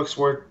Rebirth books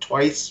were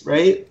twice,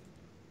 right?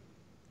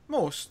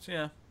 Most,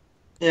 yeah.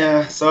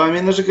 Yeah, so I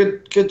mean, there's a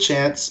good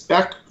chance.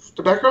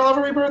 Did Batgirl have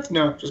a Rebirth?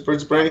 No, just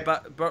Birds of Prey.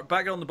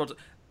 Batgirl and the Birds.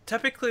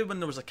 Typically, when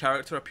there was a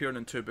character appearing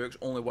in two books,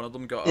 only one of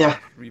them got a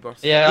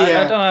rebirth. Yeah,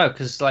 I don't know,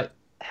 because like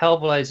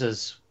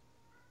Hellblazer's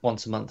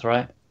once a month,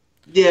 right?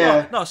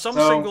 Yeah. No, some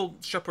single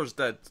shippers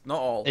did, not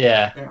all.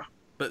 Yeah.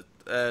 But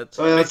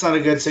so that's not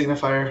a good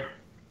signifier.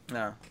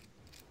 No.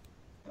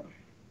 No,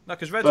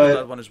 because Red Hood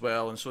had one as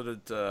well, and so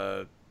did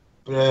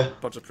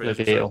Birds of Prey.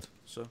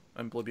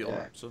 And Blue Beetle.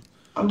 Yeah. So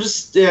I'm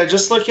just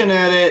looking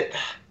at it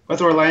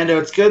with Orlando.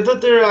 It's good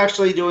that they're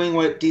actually doing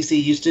what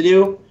DC used to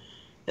do,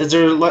 is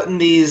they're letting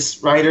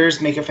these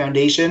writers make a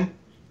foundation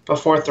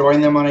before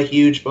throwing them on a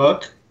huge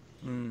book.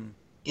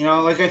 You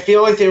know, like I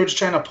feel like they were just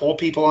trying to pull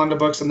people onto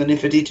books in the New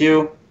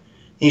 52.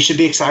 You should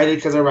be excited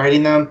because they're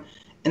writing them,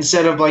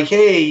 instead of like,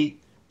 hey,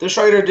 this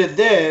writer did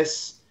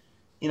this,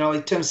 you know,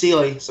 like Tim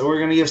Seeley, so we're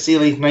going to give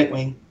Seeley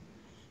Nightwing.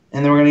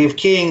 And then we're going to give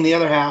King the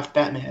other half,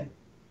 Batman,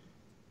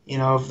 you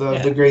know, of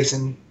the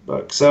Grayson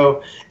book.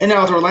 So, and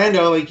now with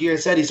Orlando, like you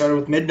guys said, he started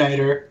with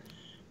Midnighter,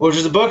 which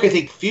is a book I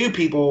think few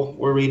people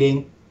were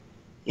reading.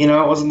 You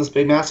know, it wasn't this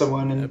big, massive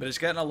one. And but it's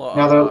getting a lot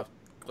of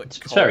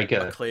it's very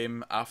good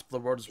acclaim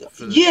afterwards.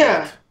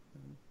 Yeah,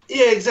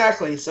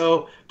 exactly.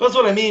 So that's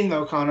what I mean,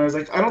 though, Connor. Is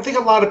like I don't think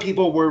a lot of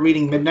people were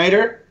reading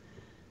Midnighter.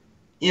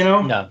 You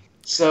know. No.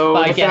 So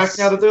the fact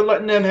now that they're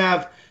letting them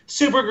have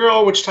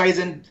Supergirl, which ties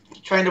in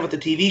kind of with the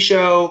TV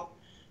show,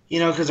 you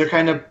know, because they're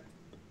kind of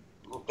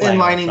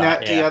inlining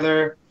that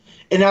together,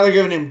 and now they're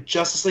giving him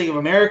Justice League of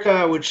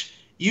America, which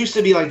used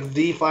to be like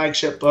the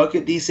flagship book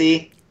at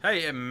DC.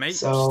 Hey, it might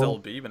still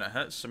be when it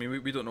hits. I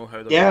mean, we don't know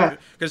how they're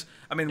because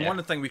I mean,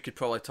 one thing we could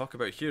probably talk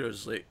about here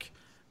is like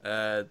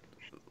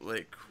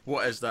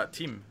what is that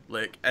team?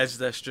 Like, is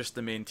this just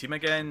the main team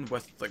again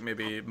with like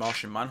maybe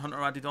Martian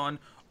Manhunter added on,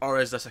 or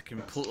is this a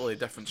completely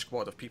different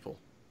squad of people?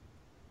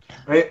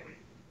 Right.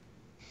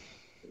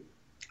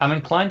 I'm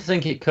inclined to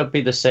think it could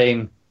be the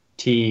same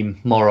team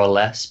more or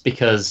less,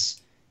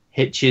 because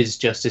Hitch's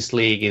Justice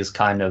League is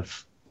kind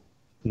of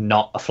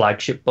not a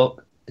flagship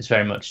book. It's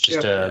very much just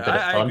a bit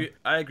of fun.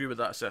 I agree with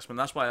that assessment.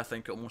 That's why I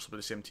think it'll mostly be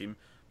the same team.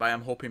 But I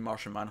am hoping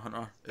Martian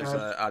Manhunter is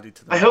added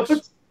to the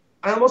mix.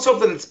 I almost hope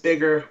that it's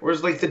bigger.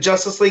 Whereas like the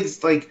Justice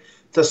League's like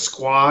the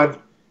squad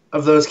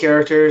of those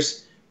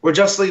characters, where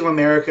Justice League of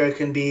America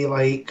can be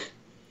like,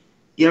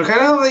 you know, kind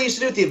of how they used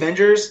to do with the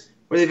Avengers,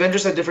 where the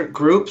Avengers had different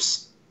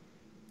groups.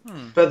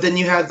 But then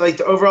you had like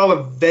the overall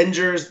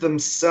Avengers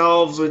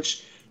themselves,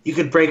 which you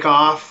could break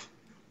off.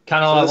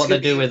 Kind of like what they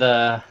do with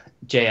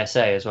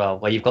JSA as well,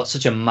 where you've got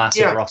such a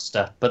massive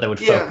roster, but they would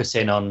focus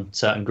in on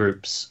certain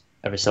groups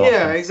every so often.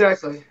 Yeah,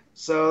 exactly.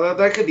 So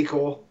that could be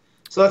cool.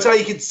 So that's how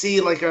you could see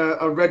like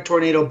a Red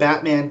Tornado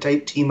Batman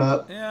type team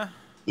up. Yeah.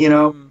 You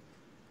know?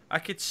 I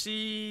could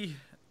see.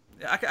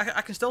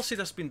 I can still see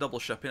this being double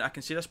shipping. I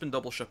can see this being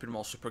double shipping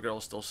while Supergirl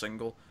is still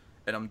single,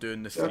 and I'm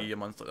doing the 3 a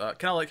month like that.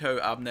 Kind of like how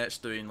Abnet's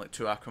doing like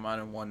 2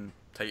 Aquaman and 1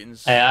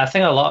 Titans. I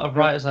think a lot of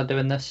writers are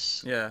doing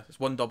this. Yeah, it's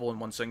 1 double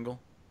and 1 single.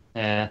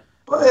 Yeah.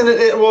 Well, and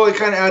it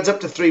kind of adds up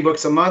to 3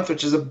 books a month,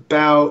 which is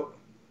about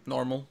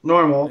normal.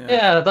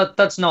 Yeah,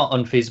 that's not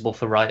unfeasible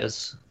for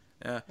writers.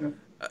 Yeah.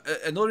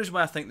 And the reason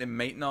why I think they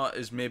might not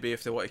is maybe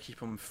if they want to keep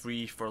them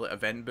free for like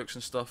event books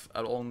and stuff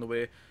along the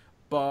way.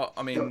 But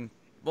I mean,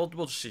 we'll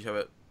just see how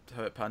it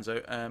pans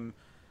out.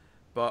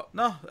 But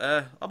no,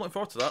 I'm looking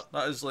forward to that.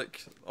 That is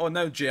like,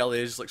 now JLA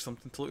is like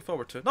something to look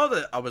forward to. Not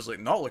that I was like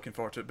not looking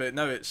forward to it, but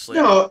now it's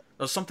like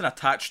there's something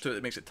attached to it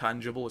that makes it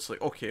tangible. It's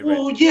like, okay, right.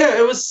 Well, yeah,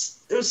 it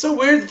was so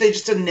weird that they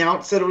just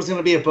announced that it was going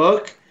to be a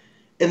book,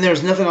 and there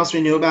was nothing else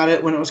we knew about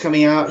it when it was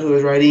coming out, who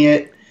was writing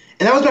it,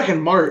 and that was back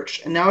in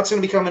March, and now it's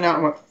going to be coming out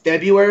in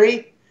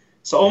February,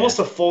 so almost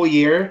a full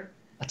year.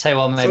 I tell you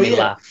what made me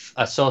laugh.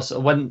 I saw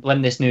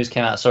when this news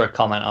came out, I saw a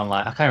comment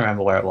online. I can't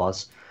remember where it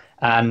was.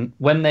 And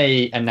when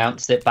they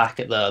announced it back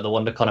at the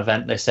WonderCon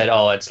event, they said,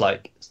 it's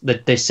like...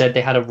 They said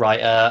they had a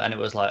writer, and it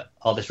was like,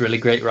 this really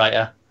great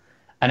writer.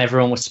 And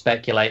everyone was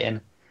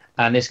speculating.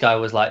 And this guy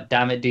was like,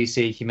 damn it,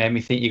 DC, you made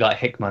me think you got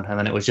Hickman. And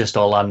then it was just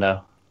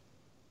Orlando.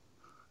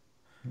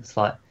 It's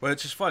like... Well,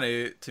 it's just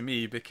funny to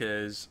me,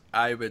 because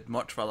I would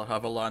much rather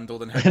have Orlando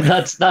than Hickman.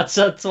 that's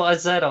what I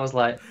said. I was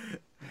like,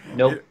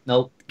 nope,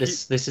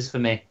 this is for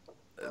me.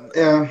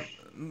 Yeah.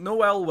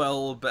 No ill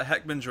will, but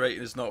Hickman's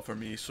writing is not for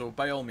me, so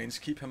by all means,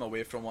 keep him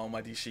away from all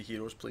my DC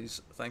heroes,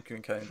 please. Thank you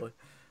and kindly.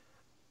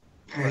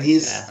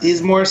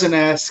 He's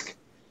Morrison-esque.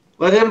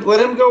 Let him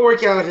go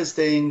work out his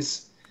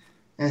things,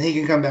 and he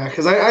can come back.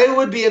 Because I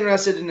would be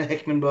interested in a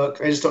Hickman book.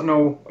 I just don't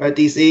know at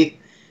DC.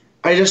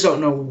 I just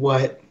don't know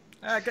what.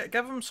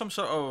 Give him some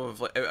sort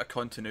of like out of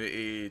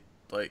continuity,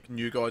 like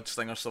New Gods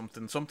thing or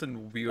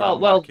something weird.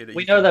 Well,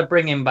 we know they're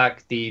bringing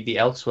back the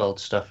Elseworld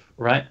stuff,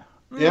 right?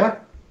 Yeah.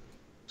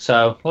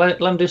 So let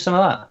them do some of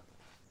that.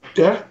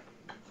 Yeah.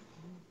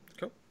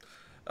 Cool.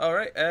 All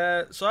right.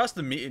 So that's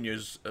the meaty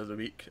news of the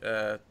week,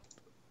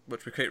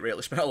 which we quite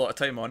rightly spent a lot of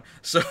time on.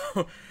 So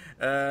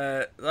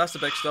that's the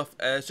big stuff.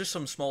 It's just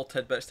some small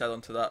tidbits to add on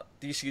to that.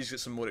 DC's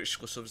got some more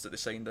exclusives that they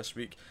signed this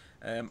week.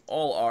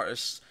 All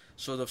artists.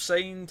 So they've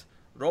signed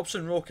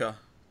Robson Roca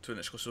to an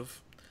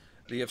exclusive.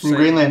 They have from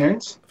Green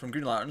Lanterns. From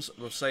Green Lanterns.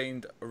 They've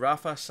signed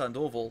Rafa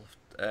Sandoval,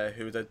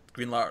 who did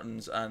Green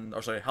Lanterns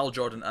Hal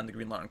Jordan and the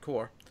Green Lantern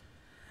Corps.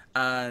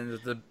 And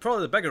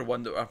probably the bigger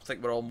one that I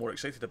think we're all more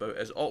excited about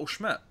is Otto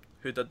Schmidt,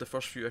 who did the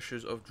first few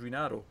issues of Green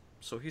Arrow.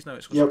 So he's now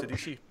exclusive to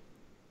DC.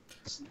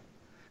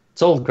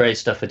 It's all great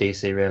stuff for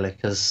DC, really,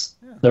 because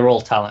they're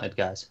all talented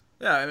guys.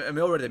 Yeah, and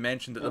we already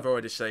mentioned that they've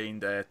already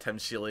signed Tim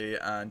Seeley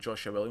and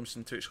Joshua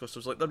Williamson to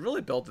exclusives. Like, they're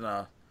really building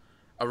a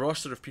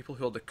roster of people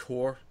who are the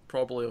core,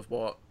 probably, of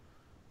what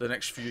the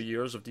next few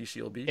years of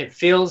DC will be. It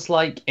feels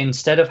like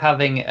instead of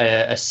having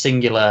a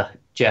singular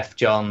Jeff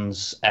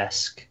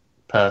Johns-esque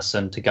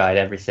person to guide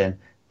everything,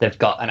 they've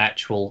got an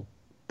actual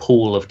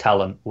pool of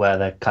talent where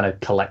they're kind of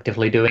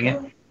collectively doing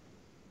it.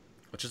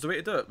 Which is the way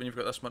to do it when you've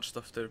got this much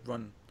stuff to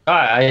run.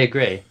 I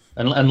agree.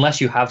 Unless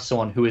you have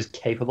someone who is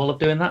capable of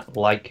doing that,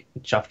 like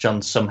Jeff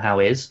Johns somehow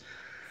is.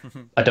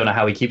 I don't know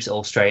how he keeps it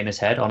all straight in his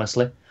head,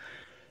 honestly.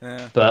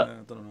 Yeah, but I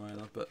don't know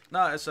either. But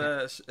no,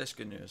 it's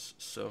good news.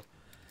 So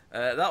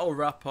that'll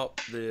wrap up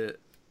the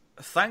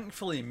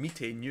thankfully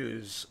meaty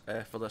news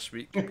for this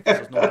week, because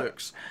there's no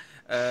books.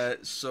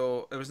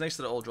 So it was nice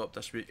that it all dropped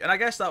this week, and I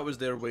guess that was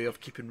their way of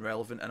keeping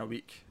relevant in a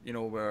week,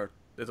 where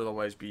they'd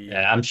otherwise be.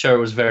 Yeah, I'm sure it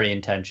was very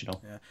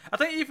intentional. Yeah, I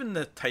think even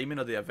the timing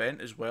of the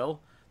event as well,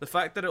 the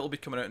fact that it'll be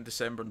coming out in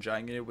December and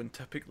January when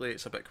typically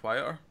it's a bit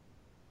quieter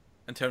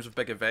in terms of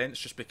big events,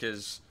 just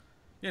because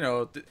they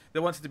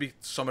want it to be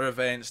summer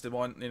events. They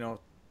want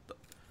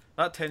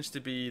that tends to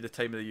be the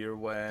time of the year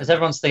when because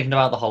everyone's thinking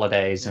about the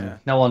holidays and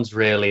no one's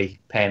really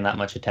paying that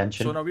much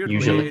attention. So in a weird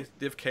way,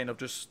 they've kind of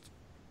just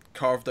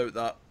carved out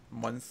that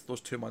those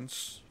 2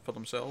 months for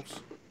themselves.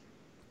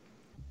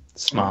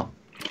 Smart.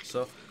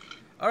 So,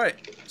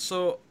 alright,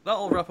 so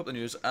that'll wrap up the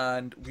news,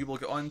 and we will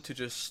get on to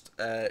just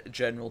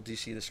general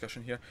DC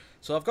discussion here.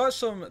 So I've got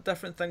some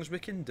different things we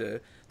can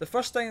do. The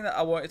first thing that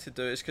I wanted to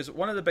do is, because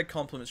one of the big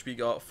compliments we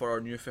got for our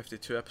New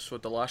 52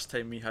 episode, the last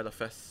time we had a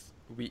 5th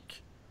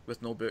week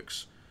with no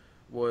books,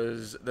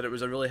 was that it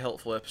was a really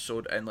helpful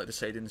episode in like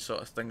deciding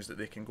sort of things that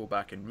they can go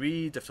back and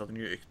read if they're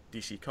new to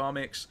DC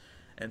Comics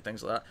and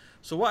things like that.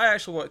 So what I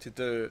actually wanted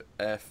to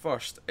do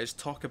first is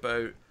talk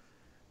about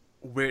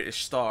where to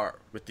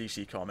start with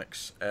DC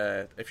Comics.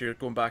 If you're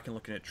going back and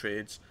looking at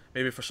trades,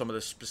 maybe for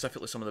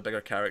specifically some of the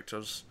bigger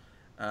characters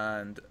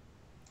and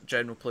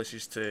general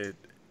places to,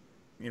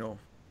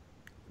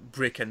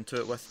 break into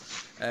it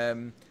with.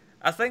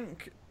 I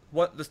think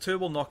what the two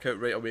we'll knock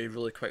out right away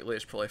really quickly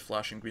is probably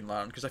Flash and Green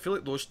Lantern, because I feel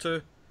like those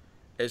two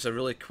is a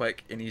really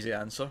quick and easy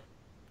answer,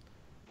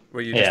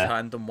 where you just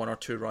hand them 1 or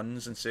 2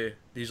 runs and say,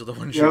 these are the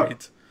ones you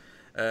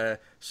read.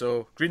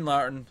 So Green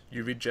Lantern,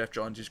 you read Jeff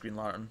Johns' Green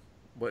Lantern,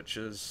 which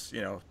is,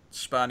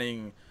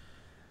 spanning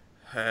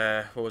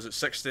what was it,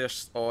 60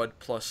 odd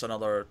plus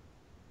another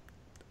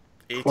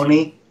 80?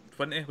 20.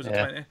 20? Was it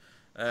Yeah. 20?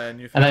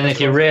 And then if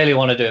you really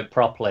want to do it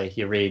properly,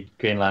 you read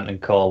Green Lantern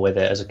Corps with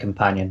it as a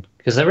companion,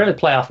 because they really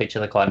play off each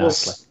other quite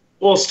nicely.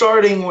 Well,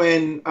 starting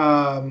when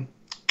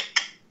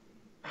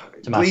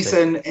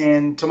Gleason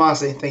and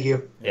Tomasi, thank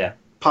you,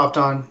 popped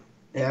on.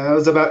 Yeah, that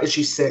was about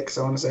issue 6,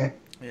 I want to say.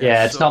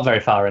 Yeah, it's not very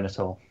far in at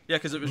all. Yeah,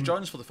 because it was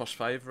John's for the first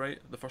 5, right?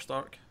 The first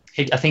arc?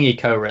 I think he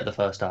co-wrote the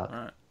first arc.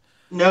 Right.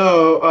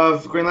 No,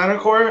 of Green Lantern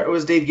Corps, it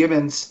was Dave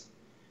Gibbons.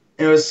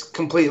 It was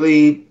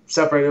completely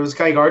separate. It was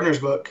Guy Gardner's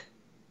book.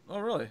 Oh,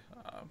 really?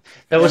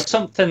 There was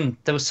something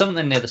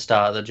near the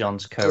start that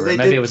John's co-wrote.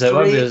 Maybe it was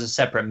a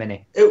separate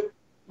mini. You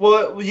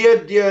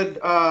had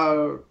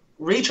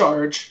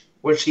Recharge,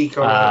 which he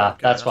co-wrote.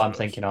 That's what I'm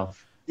thinking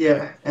of.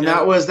 Yeah, and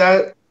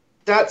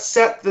that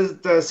set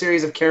the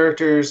series of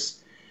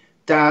characters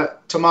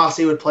that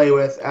Tomasi would play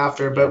with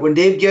after. But when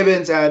Dave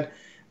Gibbons had,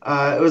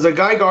 it was a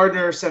Guy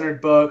Gardner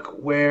centered book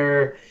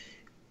where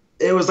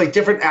it was like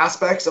different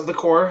aspects of the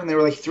Corps, and they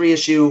were like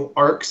 3-issue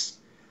arcs.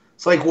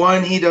 So like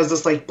one, he does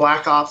this like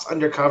Black Ops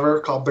undercover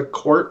called the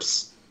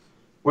Corpse,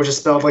 which is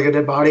spelled like a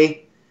dead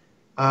body,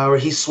 where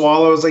he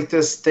swallows like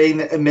this thing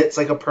that emits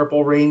like a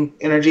purple ring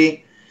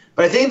energy.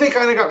 But I think they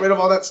kind of got rid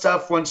of all that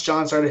stuff once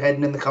John started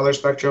heading in the color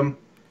spectrum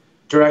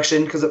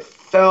direction, because it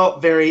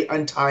felt very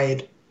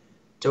untied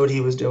to what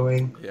he was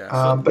doing.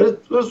 Yeah, but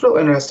it was real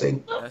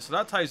interesting. Yeah, so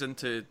that ties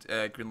into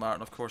Green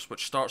Lantern, of course,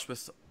 which starts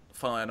with,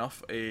 funnily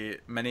enough, a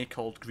mini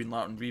called Green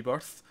Lantern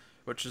Rebirth,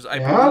 which is, I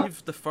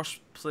believe, the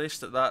first place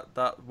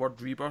that word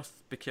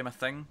rebirth became a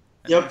thing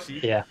in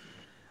DC. Yeah.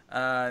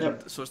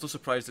 And so it's no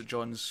surprise that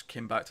John's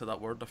came back to that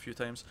word a few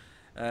times.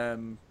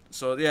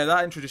 So yeah,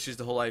 that introduces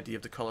the whole idea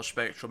of the colour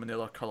spectrum and the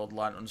other coloured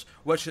lanterns,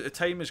 which at the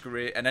time is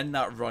great, and in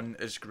that run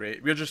is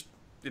great. We're just,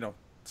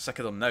 sick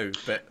of them now.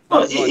 But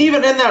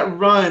even in that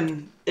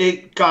run,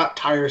 it got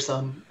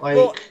tiresome.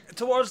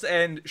 Towards the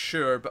end,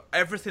 sure, but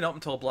everything up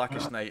until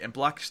Blackest Night, and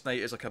Blackest Night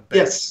is like a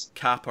big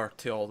capper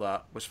to all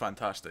that, was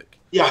fantastic.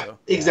 Yeah, so,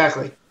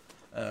 exactly.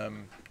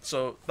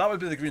 So that would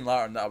be the Green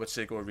Lantern that I would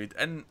say go read.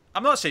 And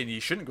I'm not saying you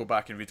shouldn't go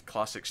back and read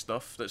classic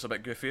stuff that's a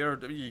bit goofier.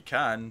 You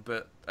can,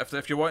 but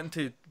if you're wanting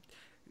to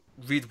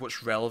read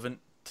what's relevant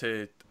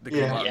to the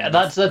Green Lantern. Yeah,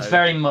 that's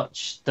very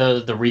much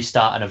the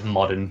restarting of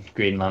modern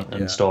Green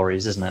Lantern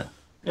stories, isn't it?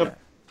 Yep.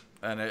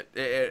 And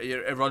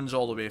it runs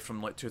all the way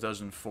from like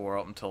 2004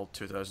 up until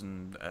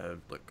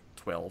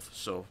 2012.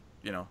 So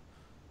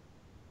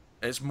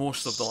it's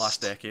most of the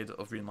last decade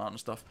of Green Lantern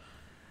stuff.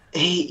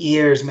 8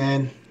 years,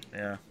 man.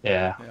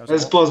 Yeah.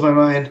 This blows my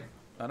mind.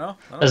 I know.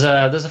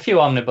 There's a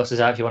few omnibuses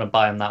out if you want to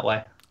buy them that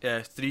way.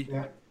 Yeah, 3.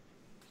 Yeah.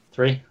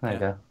 3? There you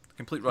go.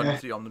 Complete run of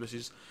 3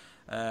 omnibuses.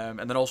 And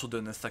then also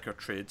doing the thicker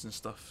trades and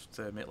stuff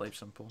to make life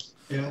simple.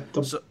 Yeah,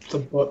 the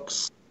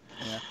books.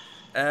 Yeah.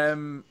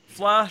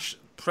 Flash,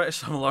 pretty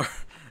similar.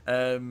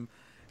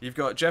 You've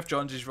got Jeff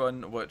Johns'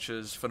 run, which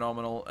is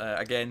phenomenal.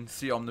 Again,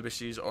 3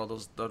 omnibuses, or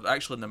they're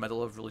actually in the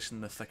middle of releasing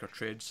the thicker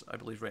trades, I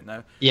believe, right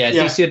now. Yeah,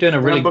 DC are doing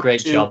a really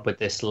great job with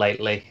this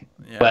lately,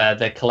 where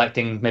they're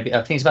collecting I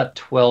think it's about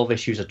 12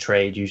 issues a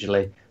trade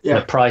usually.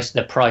 Yeah.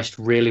 They're priced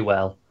really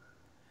well,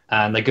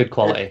 and they're good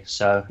quality. Yeah.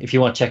 So if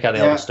you want to check out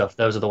the older stuff,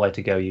 those are the way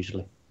to go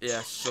usually.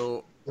 Yeah,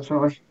 so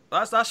definitely.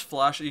 That's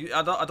Flash.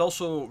 I'd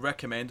also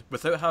recommend,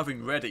 without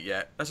having read it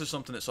yet, this is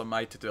something that's on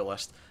my to-do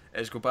list,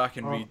 is go back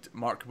and read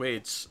Mark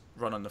Waid's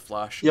run on the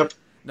Flash. Yep.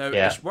 Now,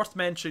 it's worth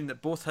mentioning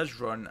that both his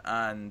run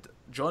and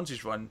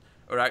Johns' run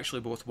are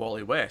actually both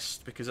Wally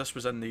West, because this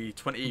was in the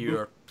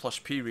 20-year plus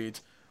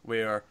period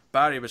where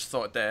Barry was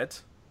thought dead,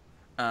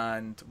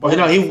 and...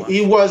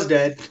 he was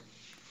dead.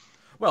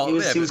 Well,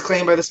 he was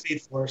claimed by the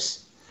Speed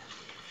Force.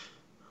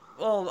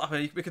 Well, I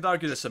mean, we could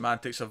argue the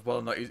semantics of whether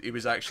or not he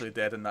was actually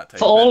dead in that time.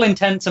 For all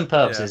intents and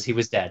purposes, he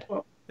was dead.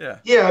 Well,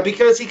 yeah,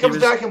 because he comes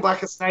back in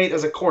Blackest Night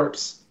as a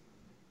corpse.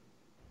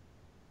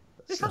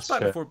 He comes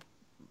back before...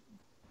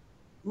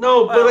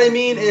 No, but what I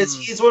mean is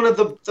he's one of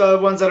the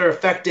ones that are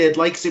affected,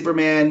 like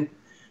Superman,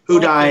 who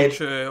died.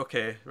 True,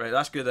 okay. Right,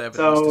 that's good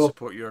evidence to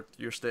support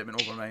your statement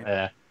over mine.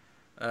 Yeah.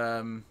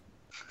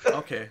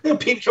 Okay.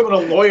 Becoming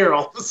a lawyer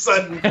all of a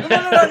sudden.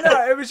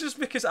 No. It was just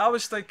because I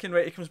was thinking,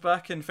 right, he comes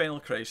back in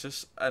Final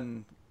Crisis,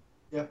 and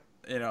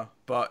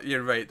but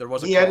you're right, there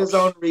was a He had his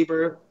own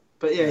rebirth,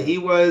 but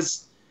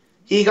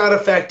he got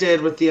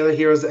affected with the other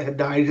heroes that had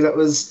died,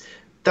 because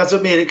that's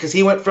what made it, because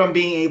he went from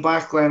being a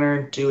Black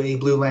Lantern to a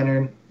Blue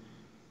Lantern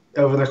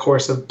over the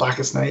course of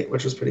Blackest Night,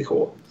 which was pretty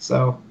cool.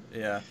 So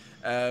yeah.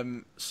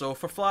 So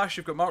for Flash,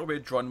 you've got Mark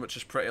Waid's run, which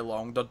is pretty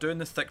long. They're doing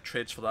the thick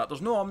trades for that.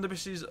 There's no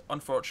omnibuses,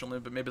 unfortunately,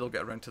 but maybe they'll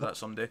get around to that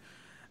someday.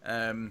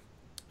 And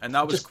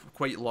that was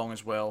quite long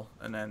as well.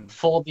 And then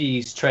for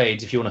these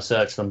trades, if you want to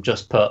search them,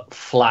 just put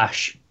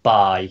Flash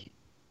by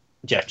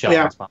Jeff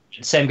Johns. Yeah.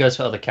 Same goes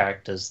for other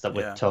characters that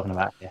we're talking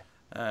about here.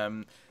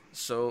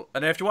 So,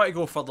 and if you want to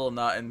go further than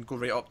that and go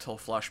right up till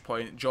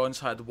Flashpoint, Johns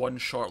had one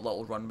short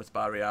little run with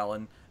Barry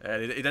Allen.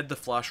 He did the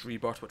Flash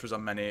Rebirth, which was a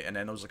mini, and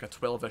then there was like a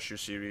 12-issue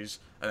series,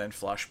 and then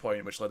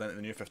Flashpoint, which led into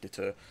the New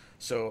 52.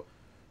 So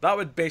that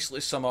would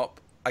basically sum up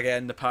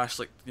again, the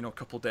past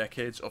couple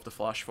decades of the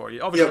Flash for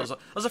you. Obviously,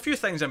 there's a few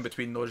things in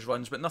between those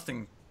runs, but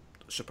nothing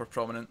super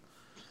prominent.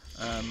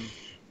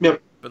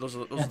 Yep. But those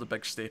are the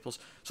big staples.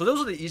 So those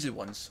are the easy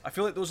ones. I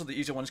feel like those are the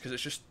easy ones because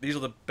it's just these are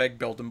the big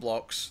building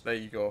blocks. There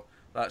you go.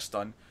 That's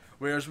done.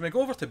 Whereas when we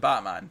go over to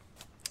Batman,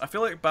 I feel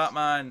like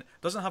Batman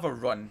doesn't have a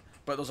run,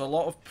 but there's a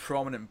lot of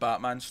prominent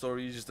Batman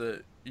stories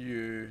that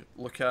you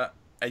look at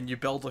and you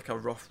build like a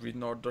rough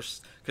reading order.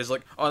 Because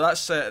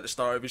that's set at the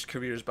start of his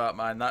career as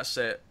Batman. That's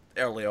set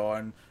early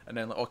on, and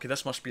then okay,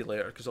 this must be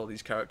later because all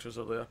these characters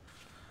are there.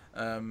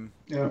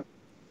 Yeah.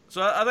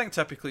 So I think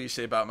typically you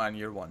say Batman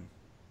year one.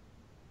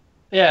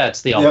 Yeah,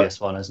 it's the obvious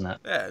one, isn't it?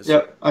 Yeah.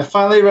 Yep. I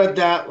finally read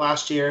that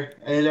last year.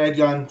 I'd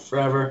gone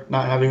forever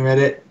not having read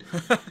it.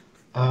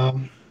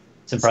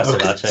 It's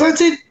impressive, actually. So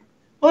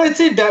I'd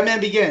say Batman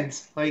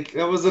Begins. Like,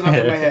 that was enough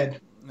in my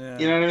head. Yeah.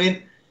 You know what I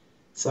mean?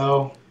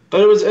 So,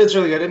 but it's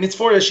really good. I mean, it's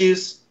 4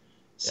 issues,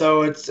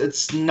 so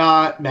it's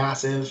not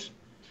massive.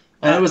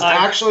 And it was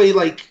actually,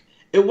 like,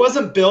 it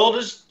wasn't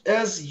billed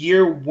as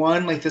year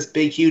one, like this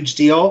big, huge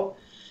deal.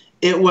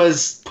 It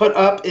was put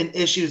up in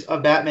issues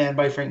of Batman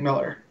by Frank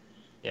Miller.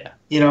 Yeah.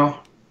 You know?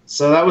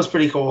 So that was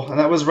pretty cool. And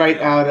that was right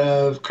out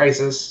of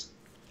Crisis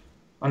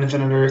on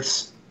Infinite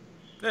Earths.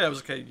 Yeah, it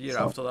was like a year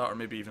after that, or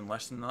maybe even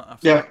less than that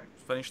after it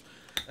finished.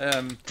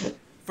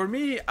 For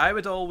me,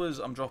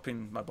 I'm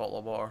dropping my bottle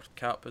of water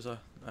cap as a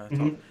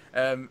talk.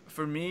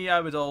 For me,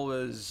 I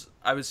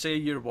would say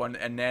year one,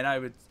 and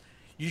then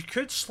you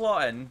could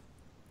slot in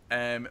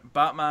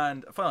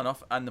Batman, fun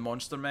enough, and the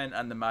Monster Men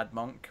and the Mad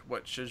Monk,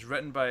 which is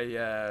written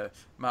by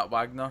Matt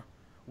Wagner,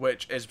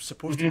 which is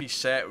supposed to be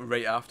set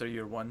right after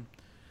year one.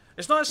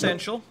 It's not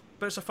essential,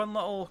 but it's a fun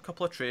little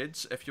couple of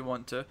trades if you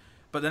want to.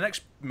 But the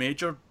next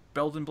major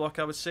building block,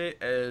 I would say,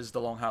 is The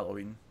Long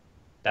Halloween.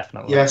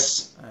 Definitely.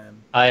 Yes.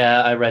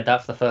 I read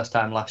that for the first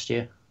time last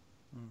year.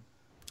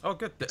 Oh,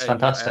 good. It's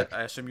fantastic.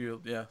 I assume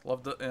you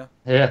loved it.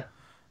 Yeah.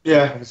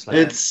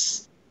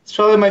 It's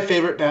probably my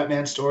favorite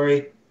Batman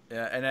story.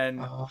 Yeah, and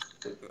then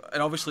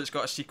and obviously it's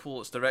got a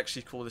sequel. It's a direct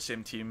sequel of the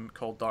same team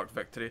called Dark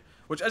Victory,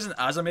 which isn't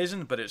as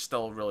amazing, but it's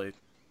still really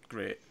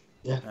great.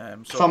 Yeah. So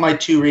it's on my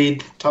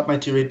top my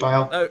to read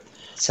pile. Now,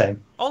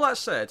 same. All that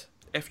said,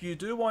 if you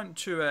do want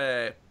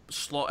to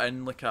slot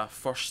in like a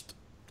first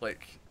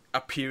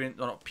appearance,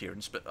 or not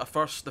appearance, but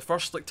the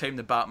first time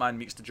the Batman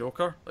meets the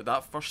Joker, like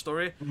that first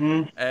story.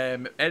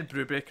 Ed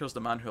Brubaker's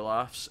The Man Who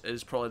Laughs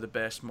is probably the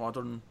best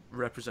modern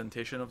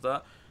representation of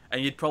that,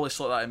 and you'd probably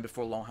slot that in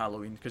before Long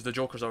Halloween because the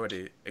Joker's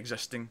already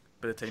existing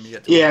by the time you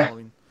get to Long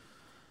Halloween.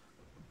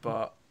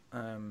 But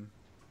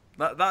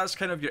that's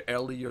kind of your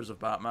early years of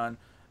Batman.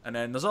 And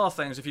then there's other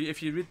things.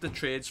 If you read the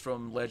trades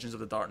from Legends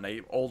of the Dark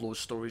Knight, all those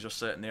stories are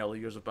set in the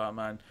early years of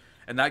Batman,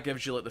 and that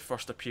gives you like the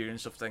first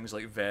appearance of things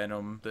like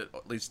Venom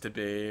that leads to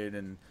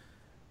Bane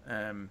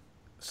and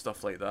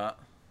stuff like that.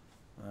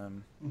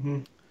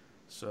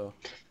 So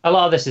a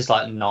lot of this is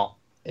like not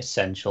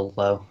essential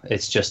though.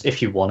 It's just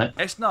if you want it.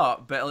 It's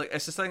not, but like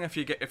it's the thing if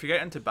you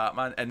get into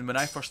Batman. And when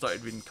I first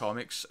started reading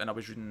comics and I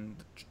was reading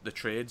the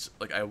trades,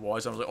 like I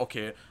was like,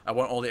 okay, I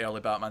want all the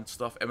early Batman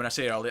stuff. And when I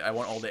say early, I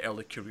want all the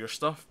early career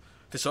stuff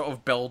to sort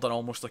of build an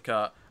almost like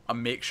a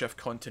makeshift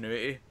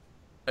continuity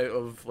out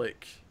of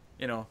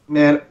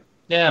Man,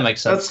 yeah, it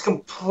makes sense. That's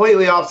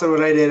completely opposite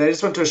what I did. I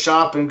just went to a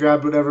shop and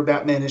grabbed whatever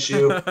Batman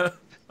issue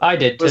I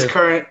did too. was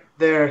current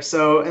there.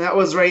 So, and that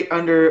was right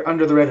under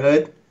the Red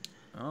Hood.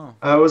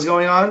 Was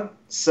going on.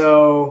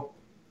 So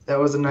that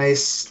was a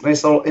nice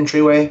little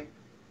entryway.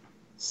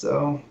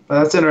 So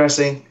that's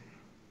interesting.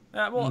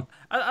 Yeah, well,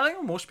 I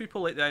think most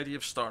people like the idea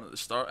of starting at the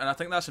start, and I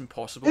think that's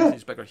impossible with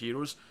these bigger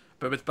heroes.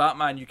 But with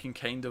Batman, you can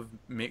kind of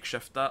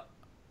makeshift that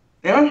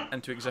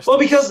into existence. Well,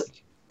 because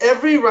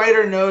every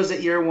writer knows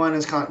that year one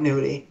is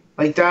continuity.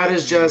 Like, that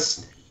is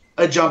just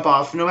a jump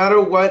off. No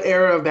matter what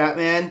era of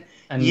Batman,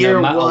 and year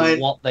no matter one...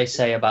 what they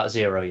say about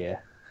Zero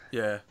Year.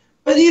 Yeah.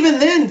 But even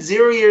then,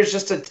 0 Year is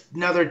just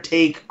another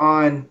take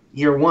on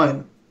year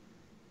one.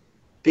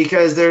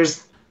 Because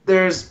there's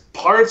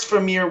parts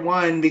from year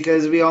one,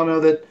 because we all know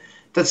that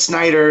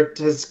Snyder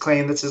has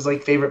claimed that's his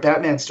favorite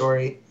Batman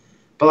story.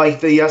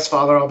 But the Yes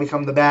Father, I'll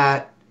become the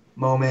Bat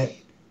moment.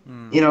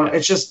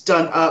 It's just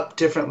done up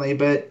differently.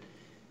 But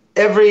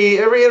every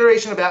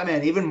iteration of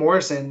Batman, even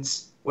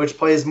Morrison's, which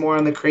plays more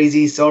on the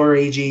crazy Silver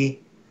Agey,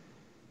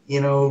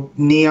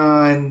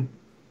 neon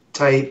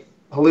type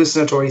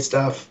hallucinatory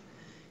stuff,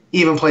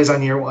 even plays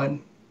on year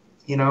one.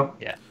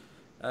 Yeah.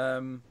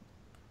 So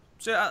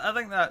I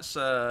think that's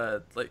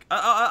I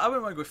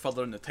wouldn't want to go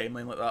further in the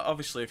timeline like that.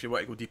 Obviously, if you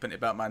want to go deep into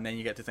Batman, then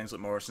you get to things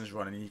like Morrison's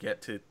run, and you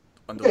get to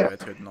Under the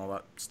Red Hood and all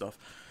that stuff.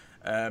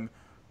 I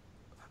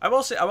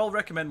will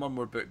recommend one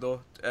more book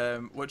though,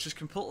 which is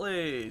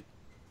completely.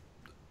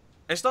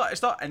 It's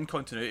not in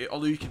continuity,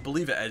 although you could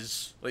believe it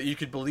is. Like, you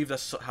could believe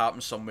this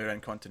happens somewhere in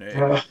continuity.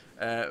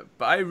 But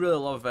I really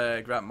love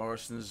Grant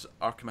Morrison's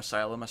Arkham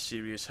Asylum, a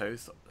serious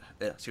house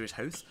on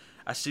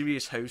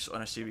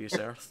a serious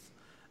earth.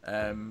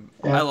 I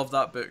love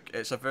that book.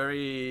 It's a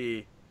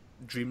very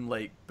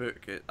dreamlike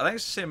book. I think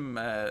it's the same.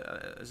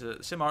 Is it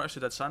the same artist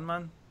who did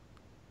Sandman?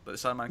 But the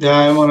Sandman. Yeah,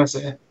 I want to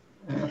say.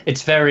 Yeah.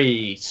 It's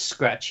very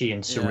scratchy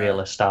and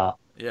surrealist art.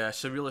 Yeah,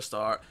 surrealist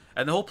art.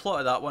 And the whole plot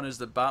of that one is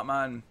that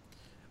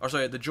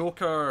the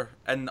Joker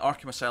in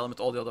Arkham Asylum with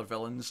all the other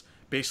villains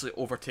basically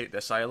overtake the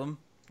asylum.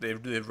 They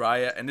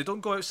riot, and they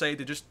don't go outside,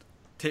 they just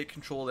take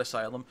control of the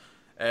asylum.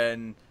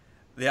 And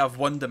they have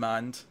one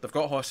demand. They've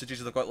got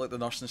hostages, they've got like the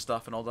nurse and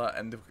stuff and all that,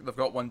 and they've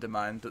got one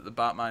demand, that the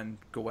Batman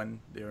go in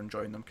there and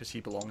join them because he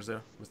belongs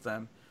there with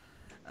them.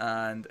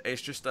 And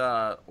it's just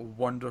a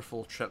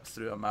wonderful trip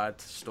through a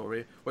mad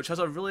story, which has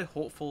a really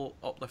hopeful,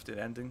 uplifting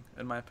ending,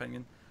 in my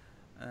opinion.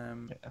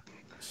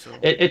 So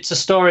it's a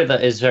story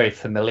that is very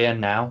familiar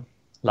now,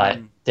 like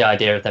the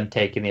idea of them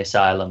taking the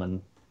asylum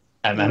and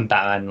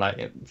Batman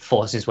like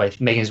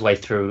making his way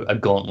through a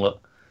gauntlet.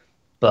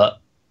 But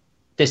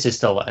this is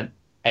still an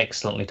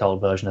excellently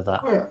told version of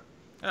that. Oh, yeah.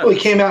 Well, he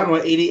came out in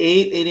what,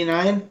 88,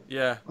 89?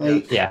 Yeah.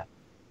 Yeah.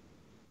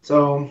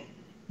 So,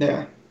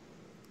 yeah.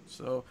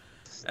 So,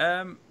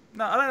 I think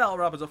that'll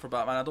wrap us up for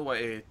Batman. I don't want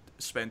to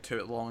spend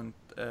too long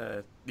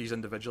on these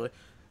individually.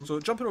 So,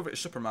 jumping over to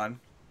Superman.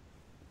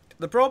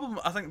 The problem,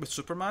 I think, with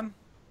Superman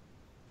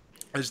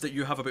is that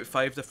you have about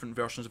 5 different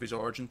versions of his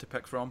origin to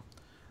pick from.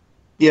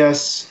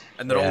 Yes.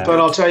 And they're all good. But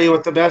I'll tell you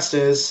what the best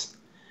is.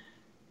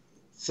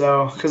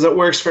 So, because it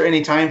works for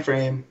any time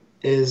frame,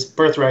 is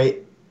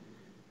Birthright.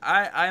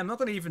 I am not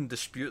going to even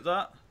dispute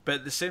that, but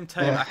at the same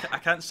time, I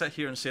can't sit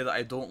here and say that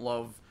I don't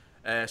love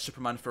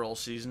Superman for All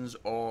Seasons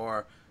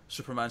or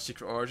Superman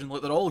Secret Origin.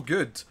 Like, they're all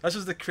good. This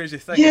is the crazy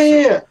thing.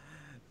 Yeah.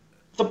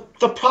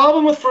 The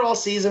problem with For All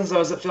Seasons,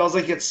 though, is it feels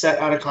like it's set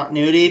out of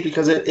continuity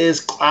because it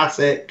is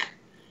classic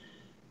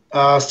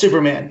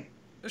Superman.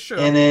 Sure.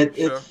 And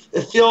it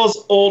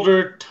feels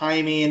older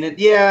timey, and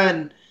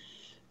and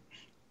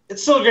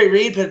it's still a great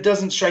read, but it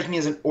doesn't strike me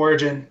as an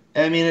origin.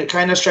 I mean, it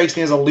kind of strikes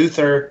me as a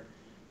Luthor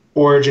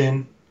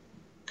origin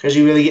because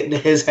you really get into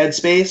his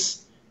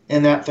headspace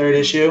in that 3rd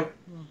issue.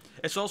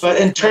 It's also, but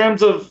in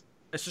terms of,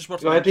 it's just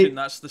worth mentioning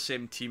that's the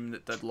same team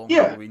that did Long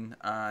Halloween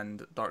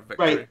and Dark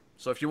Victory. Right.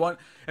 So if you like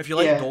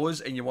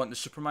those and you want the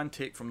Superman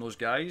take from those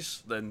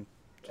guys, then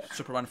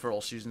Superman for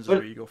All Seasons is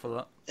where you go for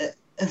that.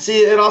 And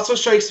see, it also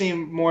strikes me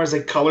more as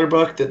a color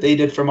book that they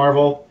did for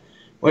Marvel.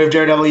 We have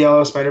Daredevil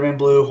yellow, Spider-Man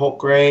blue, Hulk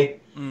gray.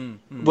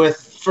 With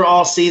For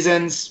All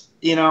Seasons,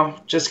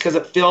 just because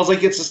it feels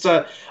like it's just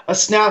a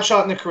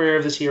snapshot in the career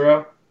of this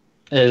hero.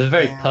 Yeah, they're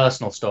very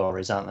personal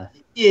stories, aren't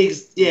they?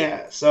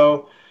 Yeah.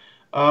 So,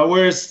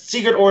 whereas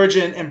Secret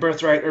Origin and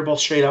Birthright are both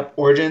straight up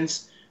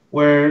origins,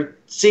 where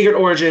Secret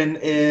Origin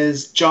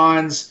is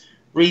John's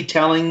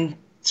retelling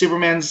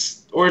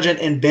Superman's origin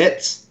in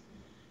bits.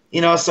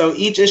 So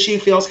each issue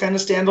feels kind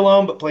of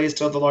standalone, but plays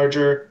to the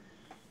larger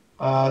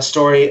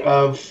story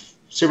of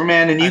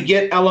Superman, and you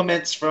get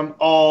elements from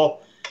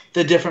all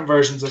the different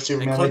versions of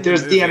Superman. Like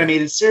there's the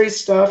animated series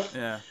stuff.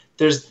 Yeah.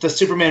 There's the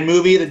Superman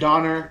movie, the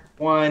Donner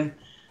one,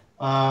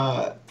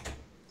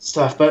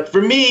 stuff. But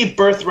for me,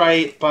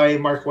 Birthright by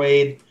Mark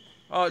Waid,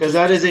 because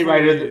that is a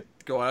writer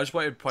that... Go on, I just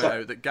wanted to point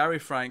out that Gary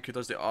Frank, who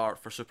does the art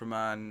for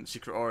Superman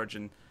Secret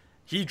Origin,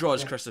 he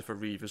draws Christopher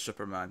Reeve as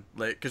Superman.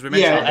 Like, because we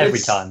mentioned every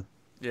time.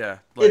 Yeah.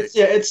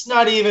 It's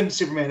not even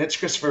Superman, it's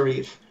Christopher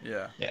Reeve.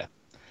 Yeah.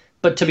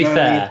 But to be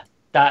fair,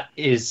 that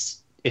is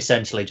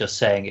essentially just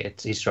saying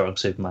he's drawing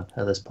Superman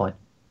at this point.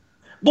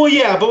 Well,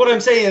 yeah, but what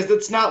I'm saying is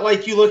it's not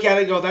like you look at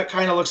it and go, that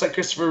kind of looks like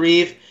Christopher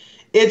Reeve.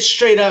 It's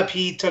straight up,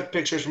 he took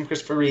pictures from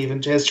Christopher Reeve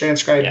and has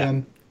transcribed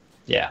them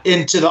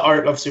into the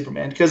art of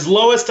Superman. Because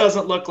Lois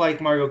doesn't look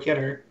like Margot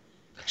Kidder.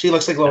 She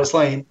looks like Lois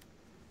Lane.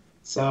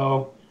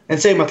 So,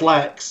 and same with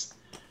Lex.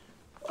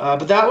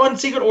 But that one,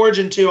 Secret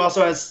Origin, too,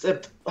 also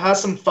has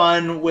some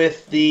fun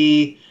with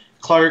the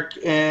Clark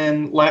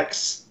and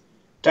Lex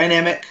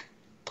dynamic.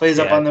 Plays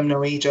up on them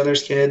knowing each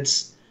other's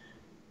kids.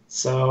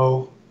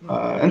 So,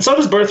 and so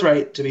does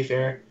Birthright, to be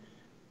fair.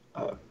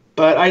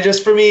 But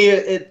for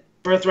me,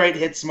 Birthright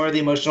hits more of the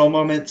emotional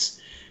moments,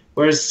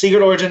 whereas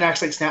Secret Origin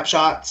acts like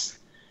snapshots.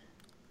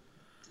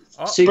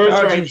 Secret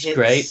Origin's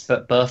great,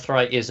 but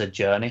Birthright is a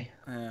journey.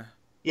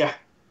 Yeah.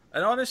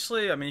 And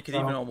honestly, I mean, you could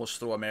even almost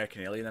throw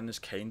American Alien in as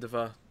kind of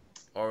a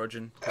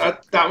origin.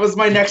 That was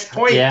my next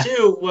point,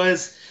 too,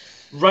 was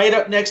right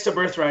up next to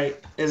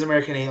Birthright is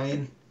American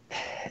Alien.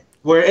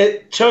 Where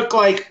it took,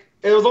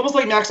 it was almost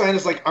like Max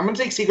Landis, I'm going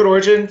to take Secret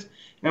Origin, and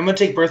I'm going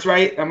to take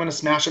Birthright, and I'm going to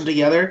smash them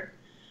together.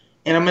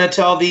 And I'm going to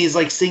tell these,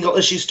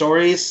 single-issue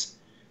stories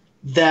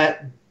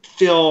that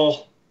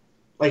feel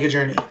like a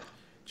journey. Do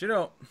you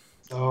know...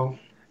 So...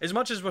 As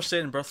much as we're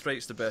saying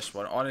Birthright's the best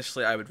one,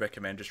 honestly, I would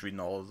recommend just reading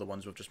all of the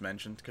ones we've just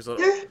mentioned, because they're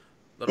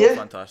all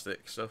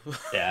fantastic. So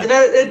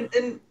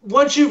And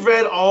once you've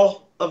read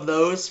all of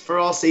those, For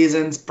All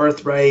Seasons,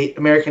 Birthright,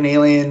 American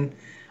Alien,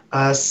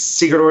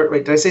 Secret Origin...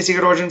 Wait, did I say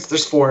Secret Origins?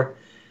 There's 4.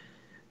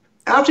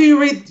 After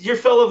you read your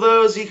fill of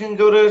those, you can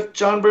go to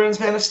John Byrne's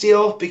Man of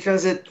Steel,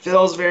 because it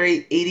feels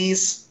very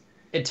 80s.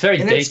 It's very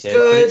dated,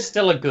 but it's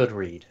still a good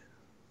read.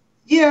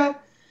 Yeah.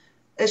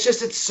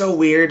 It's so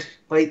weird,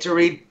 to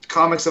read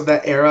comics of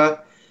that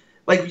era.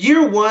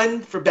 Year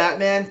one for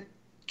Batman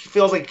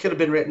feels like it could have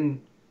been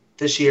written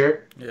this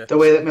year. Yeah. The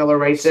way that Miller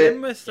writes it.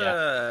 Same with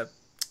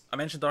I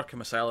mentioned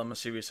Arkham Asylum, A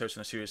Serious House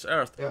on a Serious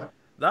Earth. Yeah.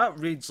 That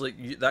reads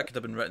like that could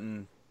have been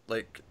written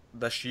like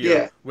this year.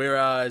 Yeah.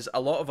 Whereas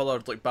a lot of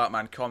other like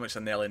Batman comics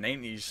in the early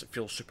 90s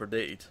feel super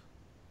dated.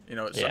 You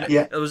know,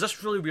 Yeah. It was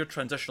this really weird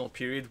transitional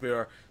period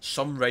where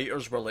some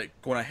writers were like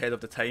going ahead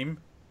of the time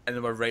and they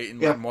were writing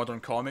like modern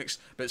comics,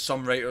 but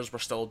some writers were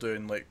still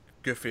doing like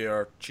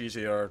goofier,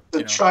 cheesier.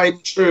 The tried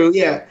and true,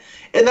 yeah.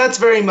 And that's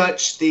very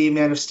much the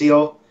Man of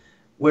Steel.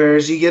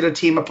 Whereas you get a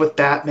team up with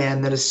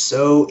Batman that is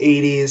so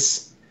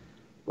 80s,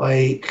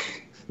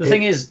 like... The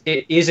thing is,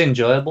 it is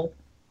enjoyable,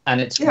 and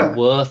it's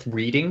worth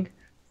reading,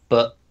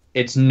 but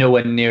it's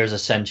nowhere near as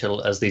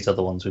essential as these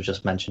other ones we've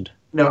just mentioned.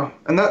 No,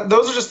 and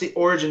those are just the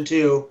origin,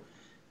 too.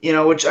 You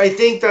know, which I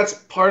think that's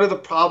part of the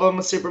problem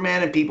with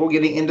Superman and people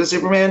getting into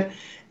Superman,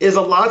 is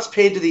a lot's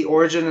paid to the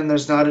origin and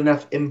there's not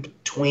enough in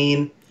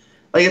between.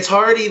 Like, it's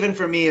hard even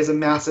for me as a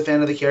massive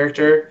fan of the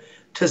character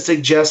to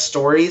suggest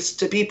stories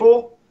to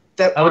people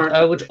that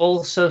I would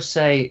also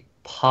say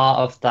part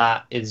of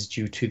that is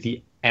due to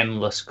the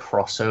endless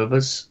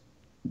crossovers,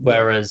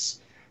 whereas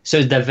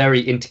so they're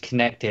very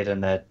interconnected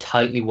and they're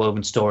tightly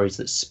woven stories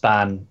that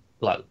span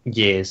like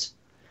years,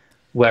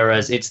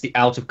 whereas it's the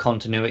out of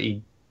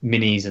continuity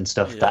minis and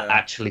stuff that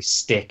actually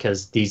stick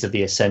as these are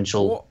the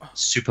essential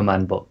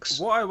Superman books.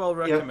 What I will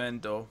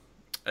recommend though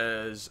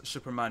is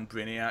Superman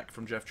Brainiac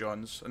from Geoff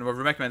Johns, and we're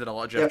recommending a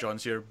lot of Geoff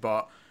Johns here,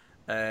 but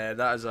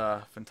that is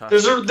a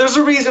fantastic. There's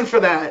a reason for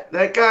that.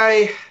 That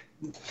guy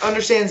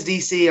understands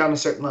DC on a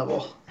certain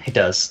level. He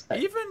does.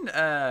 Even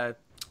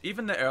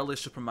the early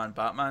Superman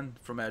Batman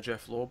from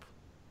Jeff Loeb.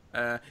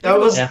 That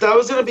was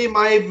going to be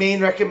my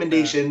main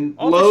recommendation.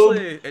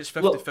 Obviously, it's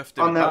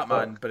 50-50 on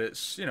Batman, but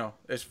it's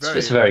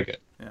it's very good.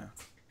 Yeah.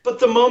 But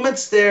the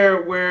moments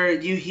there where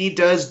he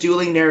does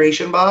dueling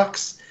narration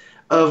box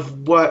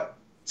of what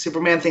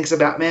Superman thinks of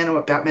Batman and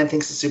what Batman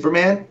thinks of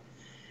Superman,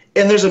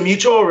 and there's a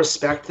mutual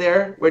respect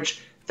there,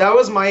 which that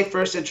was my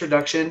first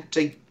introduction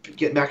to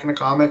getting back into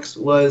comics,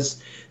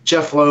 was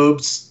Jeff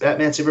Loeb's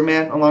Batman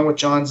Superman along with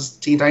John's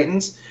Teen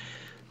Titans.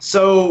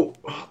 So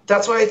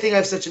that's why I think I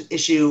have such an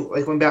issue,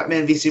 like when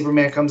Batman v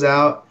Superman comes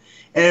out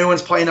and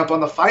everyone's playing up on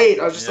the fight.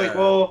 I was just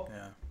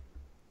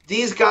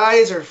these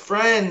guys are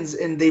friends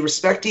and they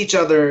respect each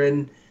other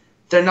and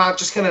they're not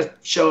just going to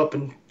show up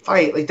and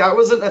fight. Like, that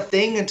wasn't a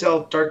thing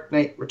until Dark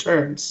Knight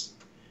Returns,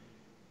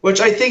 which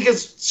I think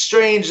is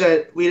strange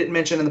that we didn't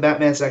mention in the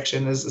Batman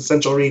section as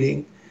essential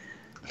reading.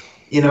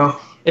 You know?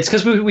 It's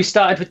because we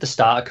started with the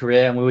starter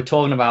career and we were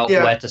talking about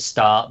where to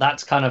start.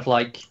 That's kind of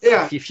like,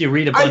 if you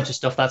read a bunch of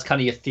stuff, that's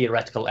kind of your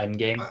theoretical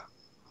endgame.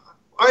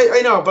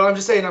 I know, but I'm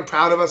just saying I'm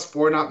proud of us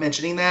for not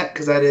mentioning that,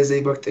 because that is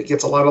a book that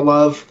gets a lot of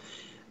love,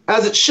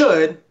 as it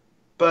should,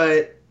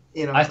 but,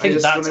 you know. I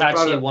think that's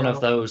actually one of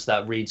those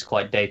that reads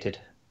quite dated.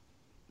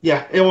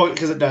 Yeah, it will,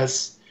 because it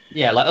does.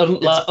 Yeah,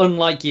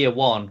 unlike Year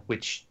One,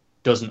 which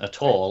doesn't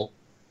at all,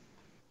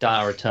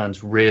 Dark Knight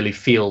Returns really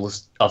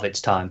feels of its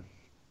time.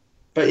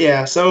 But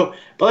yeah, but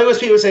like what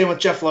Pete was saying with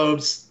Jeff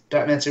Loeb's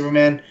Batman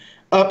Superman,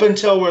 up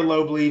until where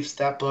Loeb leaves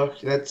that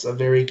book, that's a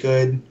very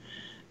good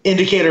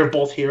indicator of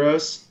both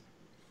heroes.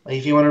 Like,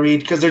 if you want to read,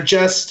 because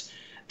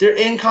they're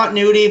in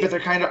continuity, but they're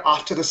kind of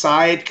off to the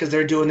side because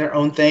they're doing their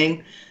own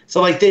thing.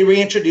 So, like, they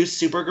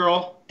reintroduced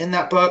Supergirl in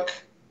that book,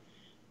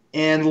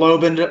 and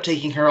Loeb ended up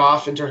taking her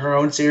off into her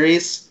own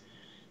series,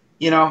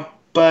 you know,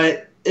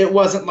 but it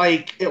wasn't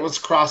like it was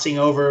crossing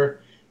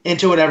over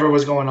into whatever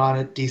was going on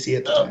at DC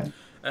at the time.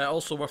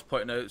 Also worth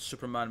pointing out,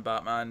 Superman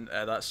Batman,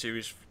 that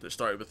series that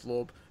started with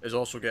Loeb, is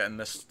also getting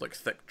this like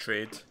thick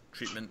trade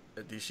treatment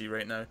at DC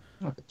right now.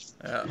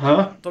 Don't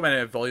know how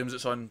many volumes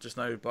it's on just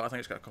now, but I think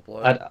it's got a couple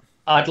of.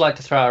 I'd like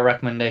to throw out a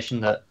recommendation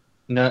that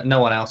no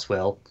one else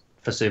will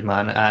for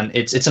Superman, and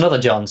it's another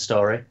John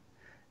story.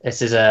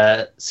 This is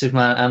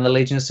Superman and the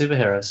Legion of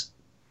Superheroes.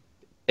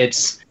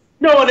 It's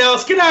no one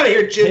else. Get out of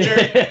here,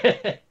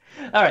 Ginger.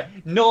 All right.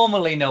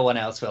 Normally, no one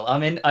else will.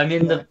 I'm in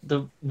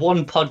the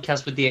one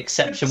podcast with the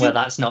exception where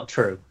that's not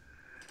true.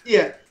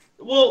 Yeah.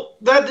 Well,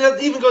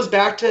 that even goes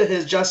back to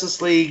his Justice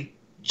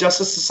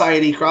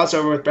Society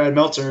crossover with Brad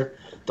Meltzer,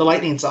 the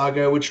Lightning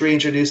Saga, which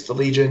reintroduced the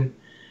Legion.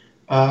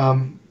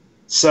 But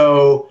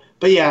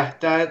yeah,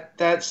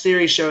 that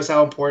series shows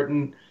how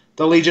important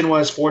the Legion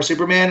was for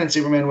Superman, and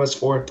Superman was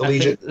for the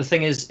Legion. The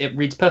thing is, it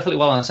reads perfectly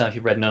well on its own if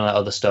you've read none of that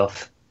other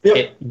stuff. Yep.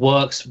 It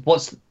works.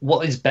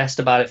 What is best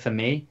about it for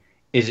me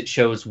is it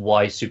shows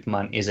why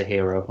Superman is a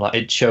hero. Like,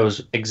 it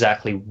shows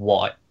exactly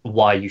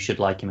why you should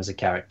like him as a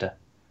character,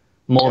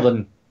 more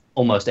than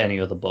almost any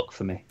other book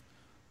for me.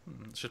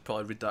 Should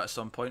probably read that at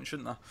some point,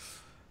 shouldn't I?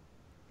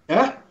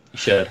 Yeah, you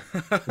should.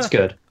 It's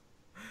good.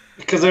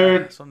 Because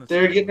they're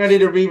getting ready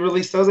to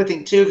re-release those, I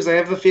think, too. Because I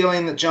have the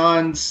feeling that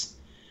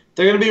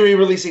they're going to be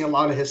re-releasing a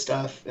lot of his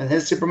stuff, and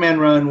his Superman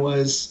run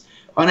was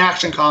on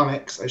Action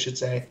Comics, I should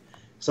say,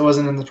 so it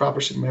wasn't in the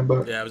proper Superman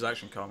book. Yeah, it was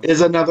Action Comics.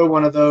 Is another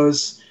one of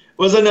those.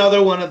 Was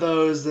another one of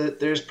those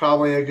that there's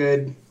probably a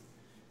good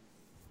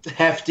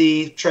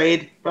hefty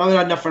trade. Probably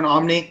not enough for an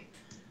Omni,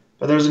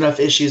 but there's enough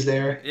issues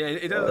there. Yeah,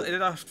 he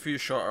did a few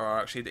shorter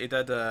arcs. He did,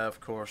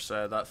 of course,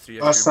 that 3-issue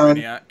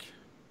Brainiac.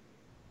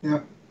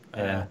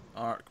 Yeah.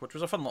 Arc, which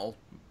was a fun little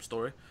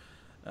story.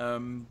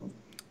 Alright,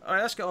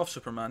 let's get off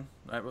Superman.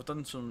 Right, we've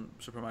done some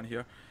Superman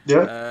here.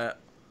 Yeah.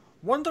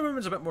 Wonder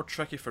Woman's a bit more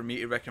tricky for me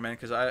to recommend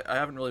because I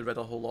haven't really read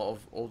a whole lot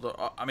of older.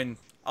 I mean,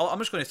 I'm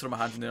just going to throw my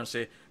hands in there and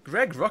say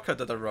Greg Rucka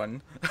did a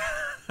run.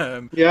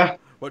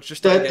 Which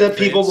just that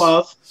people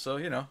love. So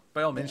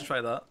by all means,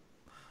 try that.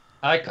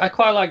 I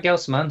quite like Gail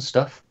Simone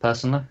stuff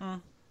personally.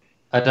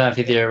 I don't know if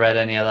you've read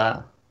any of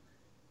that.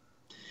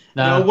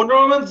 No, Wonder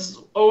Woman's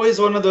always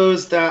one of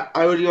those that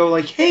I would go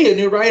like, "Hey, a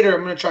new writer,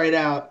 I'm going to try it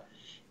out."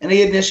 And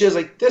initially I was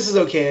like, "This is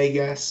okay, I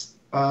guess."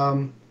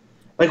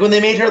 Like when they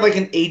made her like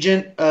an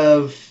agent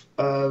of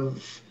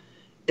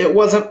it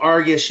wasn't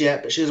Argus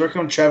yet, but she was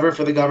working with Trevor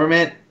for the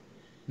government,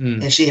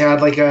 and she had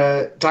like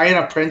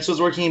Diana Prince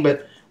was working,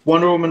 but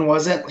Wonder Woman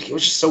wasn't. Like it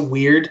was just so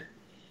weird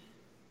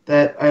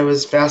that I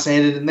was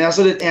fascinated. And they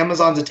also did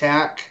Amazon's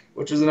Attack,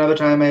 which was another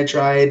time I had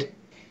tried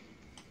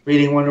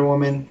reading Wonder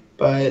Woman,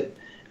 but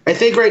I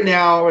think right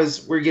now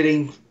as we're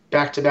getting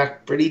back to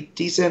back pretty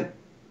decent.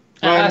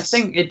 I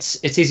think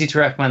it's easy to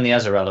recommend the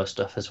Azzarello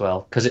stuff as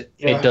well because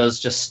it does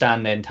just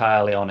stand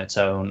entirely on its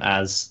own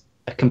as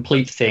a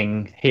complete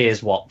thing.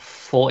 Here's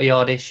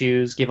 40-odd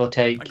issues, give or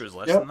take. I think it was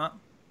less than that.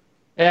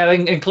 Yeah,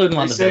 including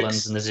like the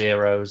villains and the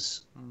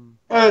zeros.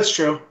 That's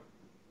true.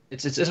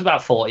 It's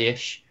about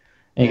 40-ish.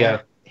 And you go,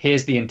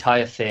 here's the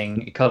entire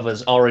thing. It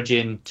covers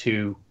origin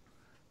to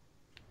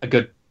a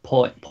good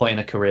point in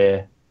a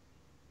career.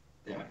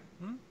 Yeah.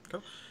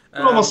 Cool. It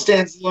almost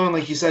stands alone,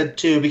 like you said,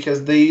 too,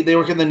 because they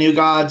work in the New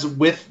Gods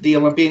with the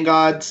Olympian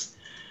gods.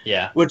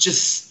 Yeah. Which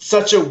is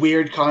such a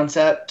weird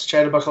concept to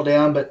try to buckle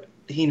down, but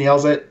he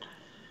nails it.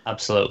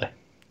 Absolutely.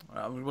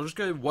 We're just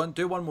going to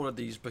do one more of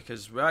these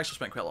because we actually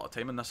spent quite a lot of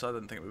time on this. So I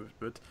didn't think we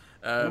would.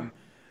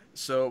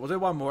 So we'll do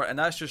one more, and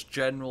that's just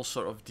general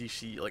sort of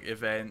DC like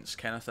events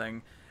kind of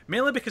thing.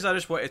 Mainly because I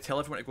just want to tell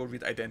everyone to go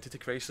read Identity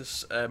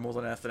Crisis more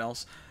than anything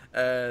else.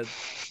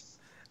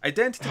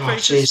 Identity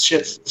Crisis.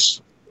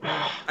 Shit.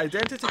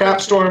 Identity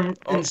Crapstorm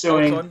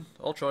ensuing.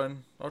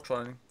 Ultron.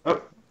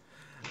 Oh.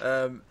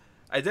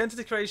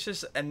 Identity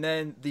Crisis, and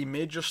then the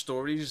major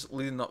stories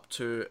leading up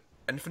to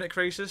Infinite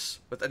Crisis,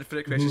 with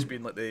Infinite Crisis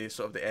being like the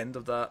sort of the end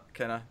of that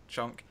kind of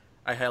chunk.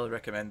 I highly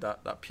recommend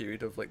that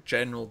period of like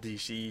general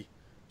DC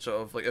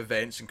sort of like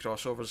events and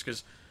crossovers,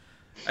 because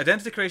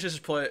Identity Crisis is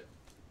probably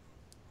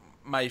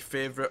my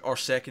favorite or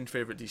second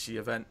favorite DC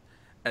event,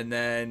 and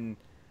then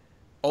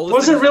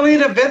was it really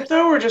an event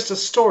though, or just a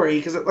story?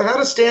 Because it had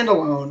a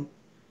standalone,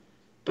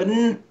 but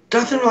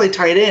nothing really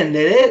tied in,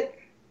 did it?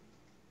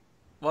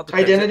 Well,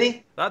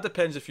 Identity? That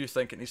depends if you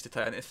think it needs to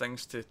tie into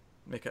things to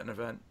make it an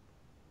event.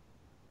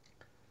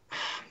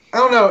 I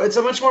don't know. It's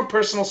a much more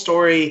personal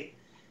story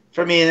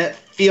for me, and it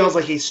feels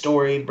like a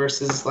story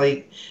versus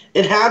like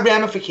it had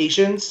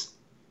ramifications,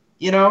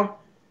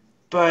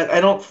 but I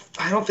don't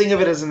think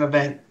of it as an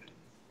event.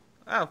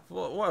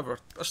 Well, whatever.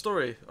 A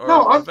story or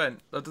an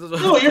event.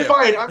 No, you're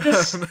fine. I'm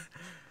just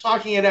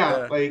talking it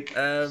out. Like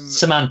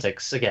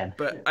semantics again.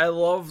 But I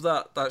love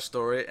that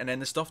story, and then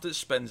the stuff that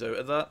spins out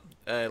of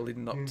that,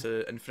 leading up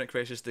to Infinite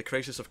Crisis, the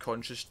Crisis of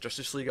Conscious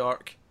Justice League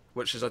arc,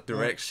 which is a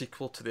direct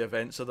sequel to the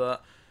events of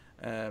that.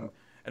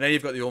 And then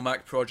you've got the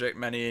OMAC Project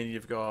mini, and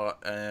you've got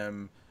I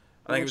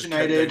think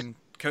it was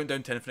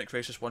Countdown to Infinite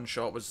Crisis one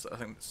shot was I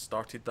think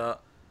started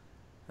that.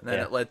 And then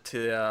it led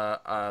to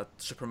a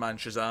Superman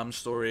Shazam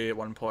story at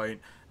one point,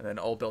 and then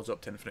it all builds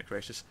up to Infinite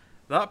Crisis.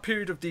 That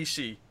period of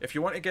DC, if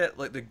you want to get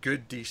like the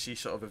good DC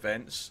sort of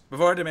events, we've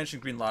already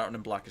mentioned Green Lantern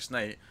and Blackest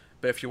Night,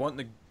 but if you want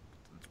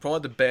probably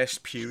the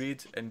best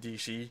period in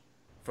DC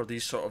for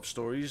these sort of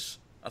stories,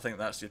 I think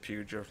that's the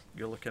period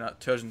you're looking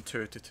at,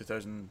 2002 to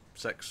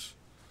 2006.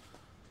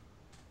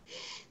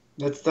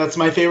 That's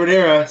my favorite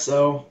era,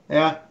 so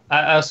yeah.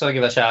 I also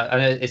give it a shout. I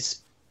know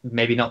it's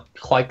maybe not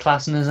quite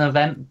classing as an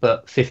event,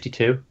 but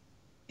 52.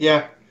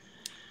 Yeah.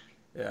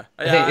 Yeah.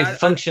 I think it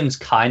functions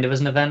kind of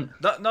as an event.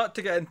 Not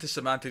to get into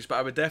semantics, but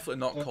I would definitely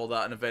not call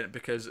that an event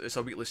because it's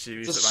a weekly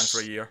series that ran for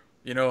a year.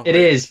 It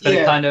is, but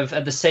it kind of,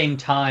 at the same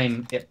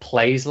time, it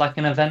plays like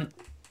an event.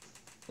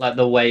 Like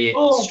the way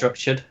it's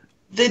structured.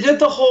 They did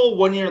the whole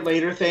 1 year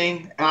later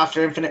thing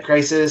after Infinite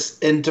Crisis,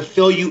 and to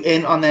fill you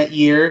in on that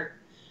year,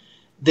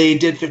 they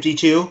did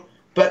 52.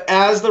 But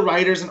as the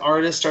writers and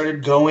artists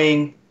started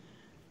going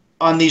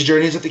on these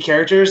journeys with the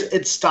characters,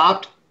 it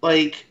stopped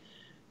like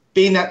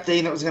being that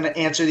thing that was going to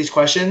answer these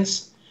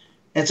questions,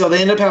 and so they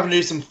ended up having to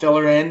do some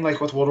filler in,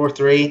 like with World War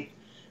III,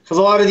 because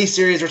a lot of these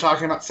series were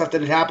talking about stuff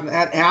that hadn't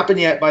happened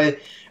yet. By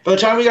the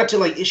time we got to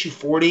like issue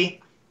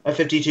 40 of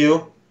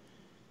 52,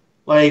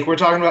 like we're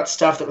talking about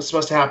stuff that was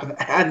supposed to happen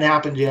that hadn't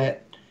happened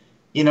yet,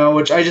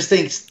 which I just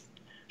think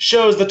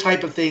shows the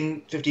type of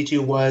thing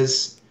 52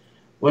 was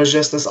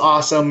just this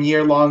awesome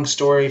year-long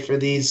story for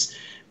these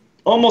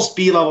almost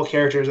B-level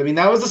characters. I mean,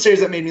 that was the series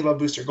that made me love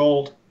Booster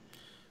Gold.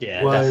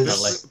 Yeah, was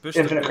definitely. Booster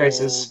Infinite Gold,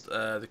 Crisis.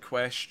 The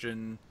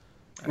Question.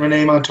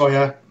 Renee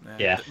Montoya.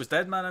 Yeah. Was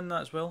Deadman in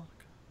that as well?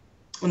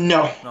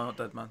 No. No, not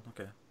Deadman.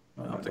 Okay.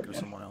 I'm thinking of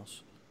someone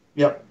else.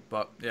 Yep.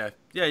 But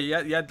you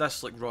had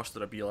this like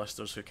roster of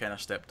B-listers who kind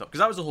of stepped up, because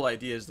that was the whole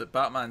idea, is that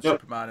Batman,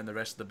 Superman, and the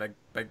rest of the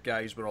big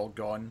guys were all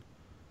gone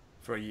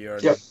for a year.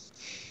 And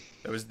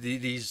it was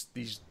these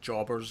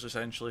jobbers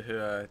essentially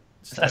who.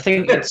 I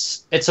think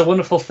it's a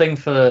wonderful thing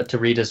to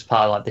read as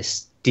part of like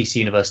this DC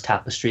Universe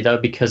tapestry, though,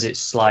 because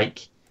it's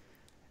like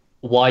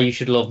why you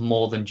should love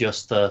more than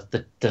just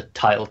the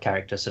title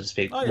character, so to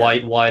speak. Oh,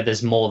 yeah. Why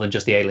there's more than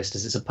just the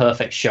A-listers. It's a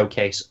perfect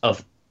showcase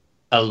of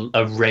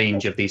a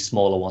range of these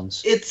smaller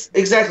ones. It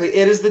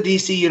is the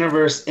DC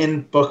Universe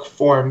in book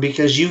form,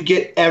 because you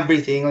get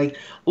everything. Like,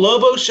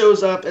 Lobo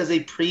shows up as a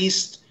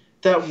priest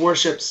that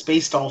worships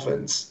space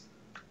dolphins.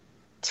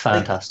 It's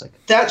fantastic.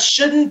 Like, that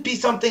shouldn't be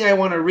something I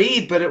want to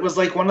read, but it was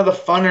like one of the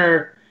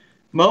funner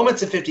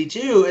moments of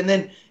 52. And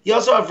then you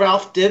also have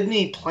Ralph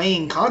Dibny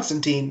playing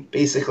Constantine,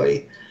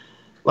 basically.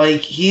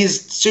 Like,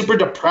 he's super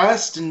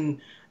depressed and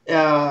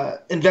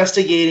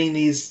investigating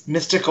these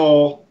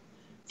mystical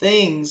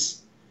things,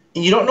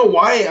 and you don't know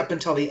why up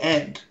until the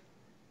end.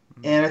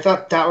 And I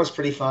thought that was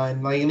pretty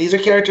fun. Like, and these are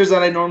characters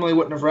that I normally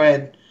wouldn't have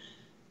read,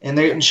 and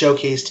they're getting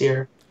showcased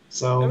here.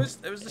 So it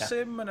was the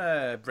same when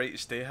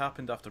Brightest Day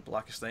happened after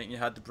Blackest Night, and you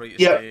had the Brightest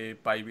Day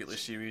bi-weekly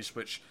series,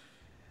 which,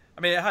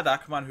 I mean, it had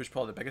Aquaman, who's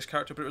probably the biggest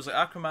character, but it was like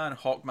Aquaman,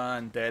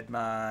 Hawkman,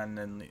 Deadman,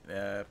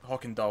 and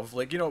Hawk and Dove.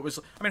 Like, you know, it was,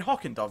 I mean,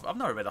 Hawk and Dove, I've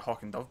never read a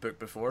Hawk and Dove book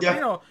before, but,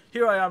 you know,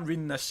 here I am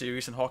reading this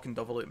series, and Hawk and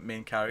Dove are like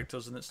main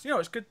characters, and it's, you know,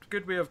 it's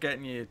good way of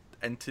getting you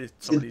into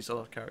some of these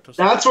other characters.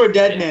 That's where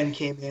Deadman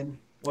came in.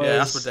 Yeah,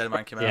 that's where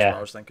Deadman came in, that's what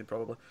I was thinking,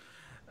 probably.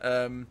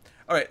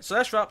 Alright, so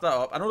let's wrap that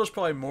up. I know there's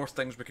probably more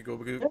things we could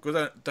go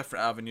down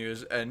different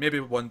avenues, and maybe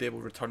one day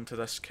we'll return to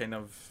this kind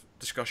of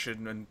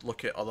discussion and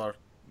look at other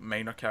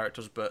minor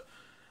characters, but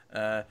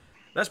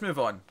let's move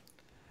on.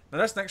 Now,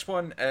 this next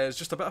one is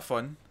just a bit of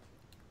fun.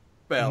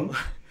 Well,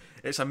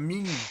 it's a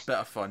mean bit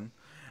of fun.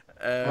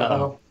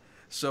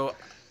 So,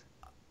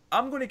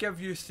 I'm going to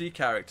give you 3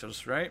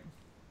 characters, right?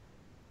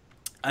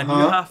 And you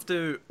have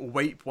to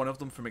wipe one of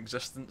them from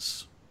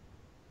existence.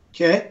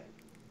 Okay.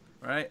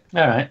 Right?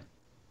 Alright.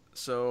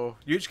 So,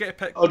 you each get to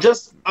pick.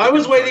 I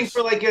was waiting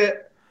for like an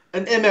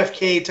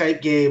MFK type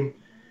game.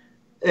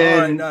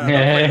 And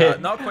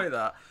not quite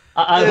that.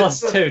 I was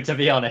too, to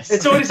be honest.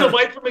 It's always a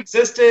wipe from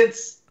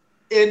existence,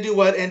 and do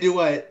what.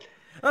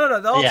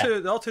 No.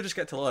 The all two just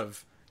get to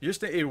live. You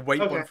just need to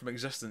wipe one from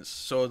existence,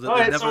 so that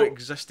they never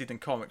existed in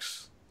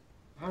comics.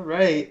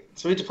 Alright.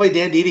 So we have to play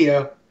Dan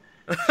Didio.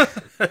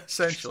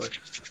 Essentially.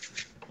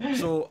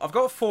 So I've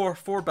got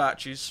four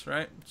batches,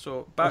 right?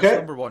 So batch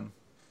number 1.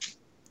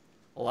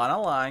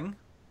 Lana Lang.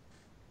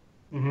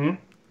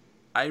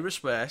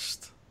 Iris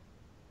West.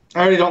 I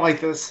already don't like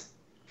this.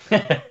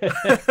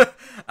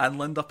 And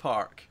Linda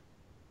Park.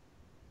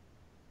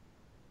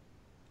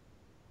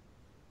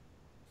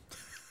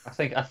 I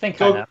think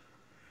I know.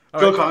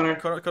 Go, Connor.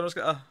 Connor's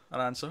got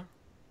an answer.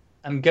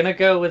 I'm gonna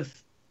go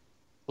with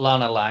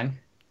Lana Lang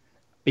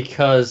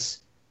because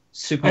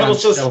Superman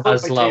still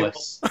has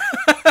Lois.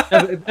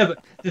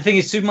 But the thing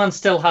is, Superman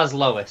still has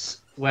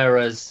Lois,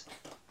 whereas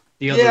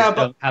the others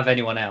don't have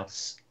anyone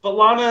else. But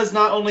Lana is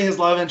not only his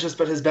love interest,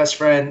 but his best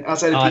friend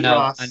outside of Pete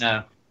Ross. I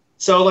know.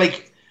 So,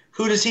 like,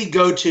 who does he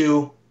go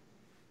to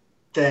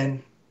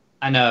then?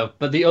 I know,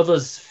 but the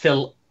others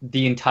fill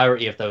the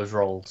entirety of those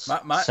roles.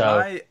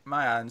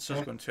 My answer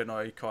is going to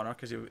annoy Connor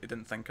because he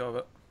didn't think of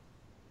it.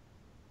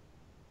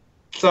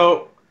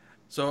 So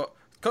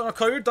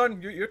Connor, you're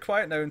done. You're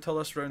quiet now until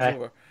this round's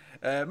over.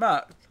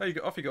 Matt,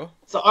 off you go.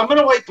 So I'm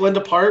gonna wipe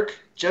Linda Park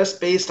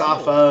just based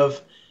off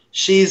of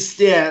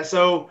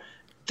So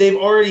they've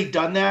already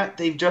done that.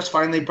 They've just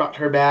finally brought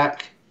her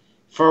back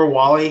for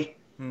Wally.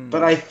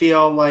 But I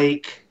feel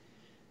like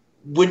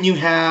when you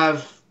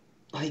have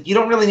you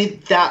don't really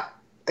need that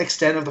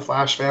extent of the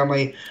Flash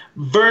family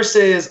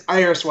versus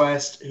Iris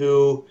West,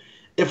 who,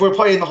 if we're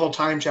playing the whole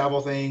time travel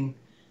thing,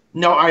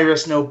 no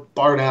Iris, no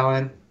Bart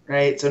Allen,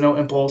 right? So no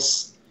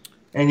Impulse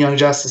and Young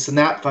Justice and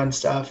that fun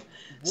stuff.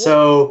 What?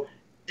 So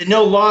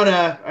no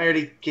Lana. I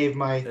already gave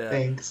my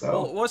thing.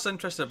 So well, what's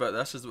interesting about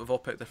this is that we've all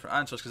picked different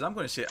answers, because I'm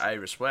going to say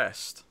Iris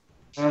West.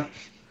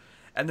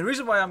 And the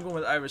reason why I'm going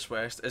with Iris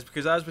West is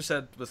because, as we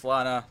said with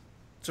Lana,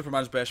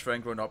 Superman's best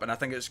friend growing up, and I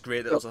think it's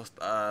great that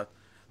there's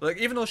like,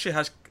 even though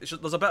there's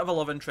a bit of a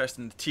love interest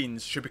in the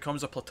teens, she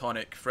becomes a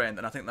platonic friend,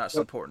 and I think that's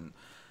important.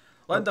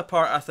 Linda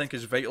Park, I think,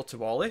 is vital to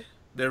Wally.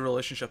 Their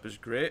relationship is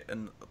great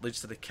and leads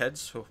to the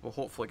kids, who we'll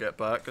hopefully get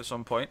back at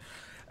some point.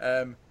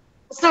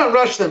 Let's not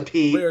rush them,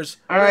 Pete.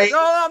 All right.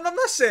 No, I'm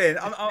not saying.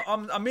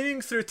 I'm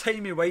meaning through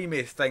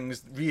timey-wimey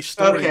things,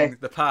 restoring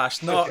the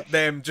past, not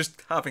them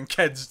just having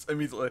kids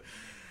immediately.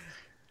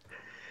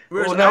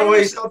 Whereas now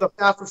he's still the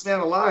fastest man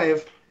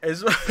alive.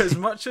 As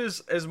much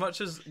as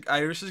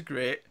Iris is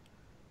great,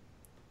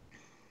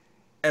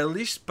 at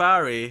least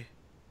Barry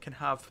can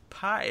have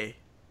Patty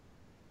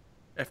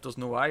if there's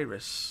no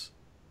Iris.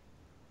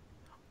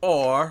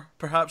 Or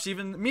perhaps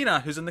even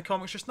Mina, who's in the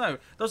comics just now.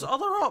 There's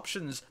other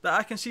options that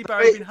I can see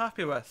Barry being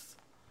happy with.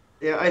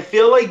 Yeah, I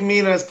feel like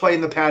Mina is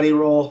playing the Patty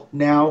role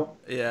now.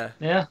 Yeah.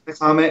 Yeah. The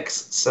comics,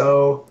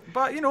 so.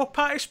 But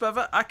Patty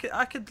Spivot,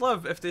 I could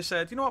live if they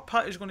said,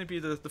 Patty's going to be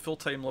the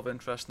full-time love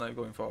interest now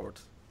going forward.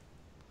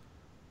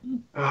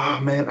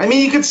 Oh man, I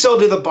mean, you could still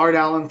do the Bart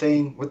Allen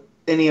thing with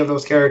any of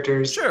those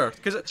characters. Sure,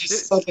 because it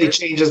just suddenly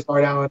changes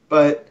Bart Allen,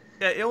 but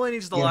yeah, he only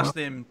needs the last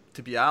name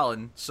to be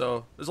Allen.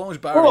 So as long as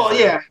Barry's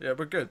there, yeah,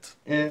 we're good.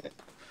 Yeah.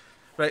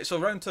 Right, so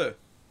round 2.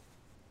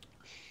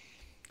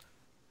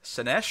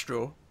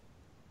 Sinestro.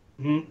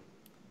 Mm-hmm.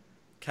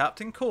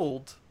 Captain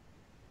Cold.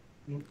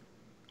 Mm-hmm.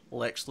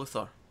 Lex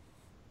Luthor.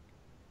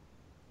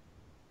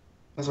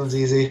 This one's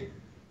easy.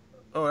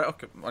 All right,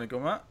 okay. Want to go,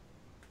 Matt?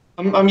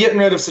 I'm getting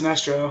rid of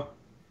Sinestro.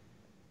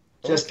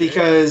 Just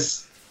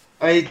because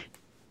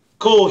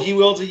cool, he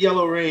wields a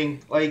yellow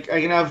ring. Like, I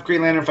can have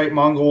Green Lantern fight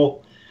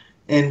Mongol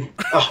and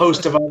a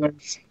host of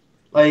others.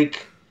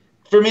 Like,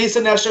 for me,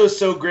 Sinestro is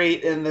so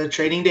great in the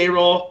Training Day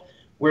role,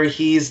 where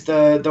he's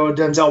the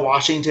Denzel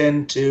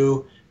Washington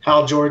to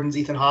Hal Jordan's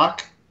Ethan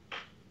Hawke.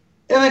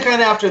 And then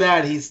kind of after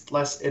that, he's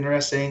less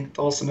interesting,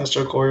 the whole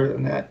Sinestro core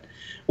than that.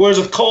 Whereas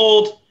with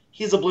Cold,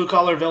 he's a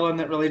blue-collar villain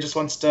that really just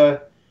wants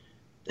to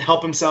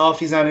help himself.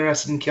 He's not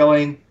interested in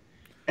killing.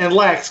 And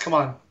Lex, come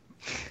on.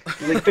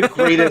 He's like the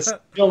greatest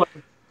villain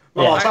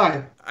of all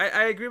time.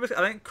 I agree with.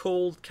 I think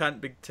Cold can't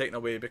be taken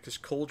away because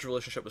Cold's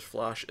relationship with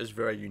Flash is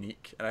very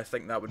unique, and I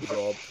think that would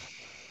rob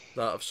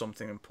that of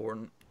something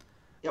important.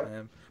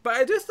 Yep. But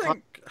I do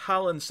think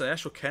Hal and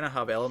Sinestro kind of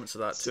have elements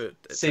of that too.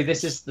 See,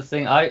 this is the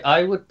thing.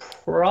 I would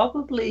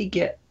probably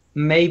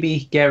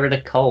maybe get rid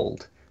of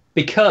Cold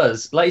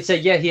because, like you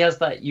said, yeah, he has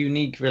that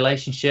unique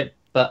relationship,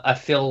 but I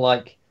feel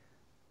like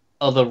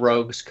other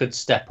rogues could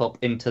step up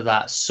into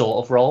that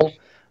sort of role.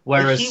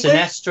 Whereas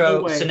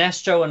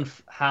Sinestro and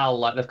Hal,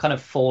 like, they've kind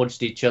of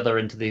forged each other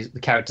into the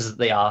characters that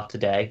they are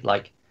today,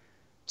 like,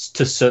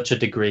 to such a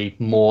degree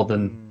more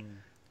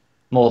than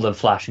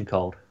Flash and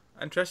Cold.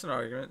 Interesting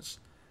arguments.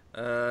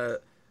 So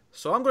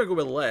I'm going to go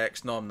with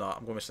Lex. No, I'm not.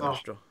 I'm going with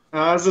Sinestro.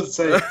 I was going to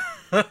say.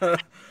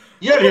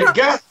 You have your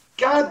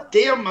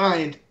goddamn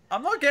mind.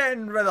 I'm not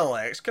getting rid of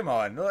Lex. Come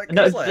on. Like,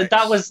 no, Lex.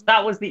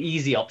 that was the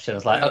easy option.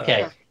 It's like,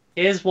 okay,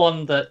 here's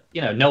one that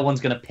no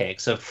one's going to pick,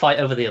 so fight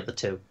over the other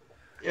two.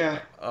 Yeah.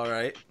 All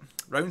right.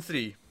 Round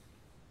 3.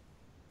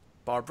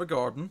 Barbara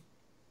Gordon.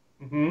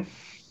 Mm-hmm. I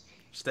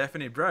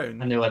Stephanie Brown.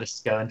 knew where this is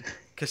going.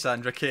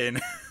 Cassandra Cain.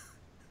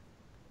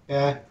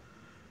 Yeah.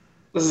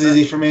 This is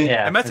easy for me.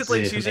 Yeah,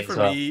 admittedly, it's easy for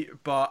me,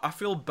 but I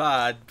feel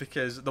bad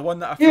because the one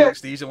that I feel like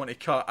is the easy one to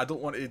cut, I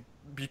don't want to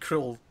be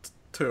cruel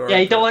to her. Yeah,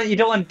 you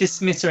don't want to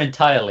dismiss her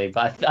entirely,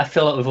 but I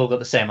feel like we've all got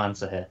the same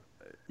answer here.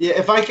 Yeah,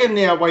 if I can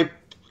wipe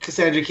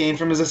Cassandra Cain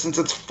from existence,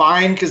 it's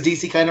fine because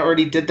DC kind of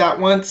already did that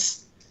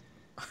once.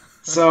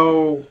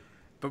 So,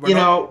 but we're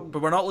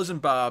not losing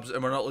Babs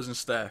and we're not losing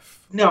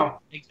Steph. No,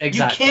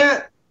 exactly.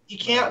 You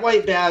can't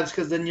wipe Babs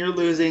because then you're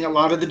losing a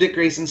lot of the Dick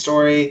Grayson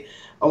story,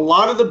 a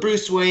lot of the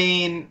Bruce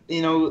Wayne.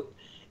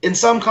 In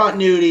some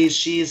continuities,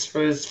 she's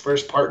his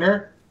first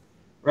partner,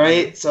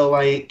 right? So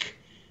like,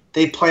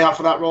 they play off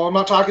of that role. I'm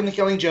not talking The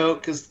Killing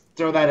Joke because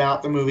throw that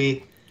out the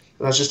movie.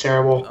 That's just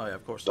terrible. Oh yeah,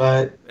 of course.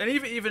 But and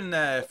even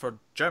for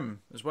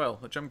Jim as well,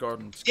 Jim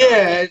Gordon.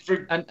 Yeah,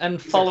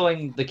 and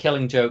following The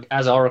Killing Joke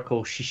as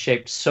Oracle, she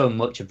shaped so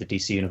much of the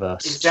DC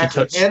universe.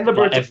 Exactly, and the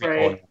Birds of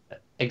Prey.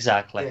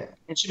 Exactly. Yeah.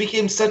 And she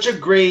became such a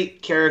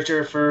great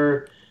character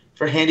for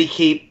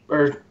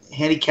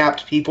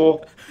handicapped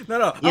people.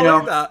 No,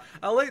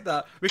 I like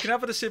that. We can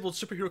have a disabled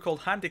superhero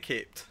called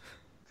Handicapped.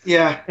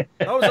 Yeah.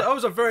 That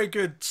was a very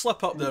good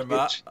slip up there,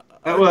 Matt.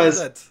 That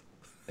was.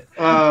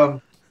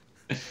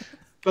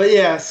 But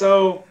yeah,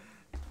 so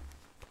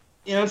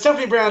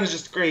Stephanie Brown is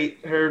just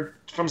great. Her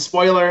from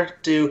spoiler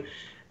to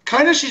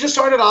she just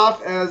started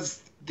off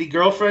as the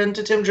girlfriend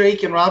to Tim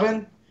Drake and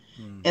Robin,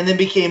 and then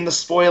became the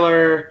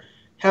spoiler.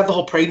 Had the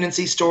whole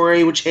pregnancy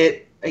story, which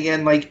hit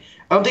again. Like,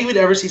 I don't think we'd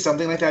ever see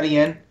something like that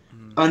again.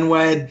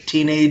 Unwed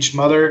teenage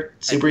mother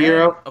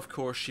superhero. And then, of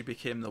course, she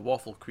became the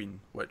Waffle Queen,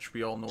 which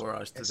we all know her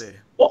as today.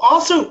 Well,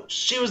 also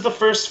she was the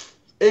first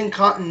in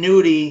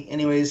continuity,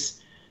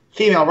 anyways,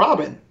 female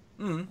Robin.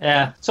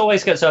 Yeah, it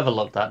always gets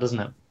overlooked, that, doesn't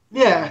it?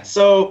 Yeah,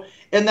 so,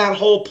 and that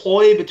whole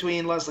ploy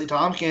between Leslie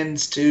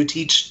Tompkins to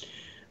teach,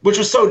 which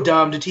was so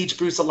dumb, to teach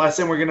Bruce a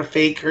lesson, we're going to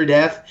fake her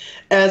death,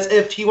 as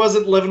if he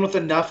wasn't living with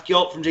enough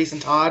guilt from Jason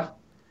Todd.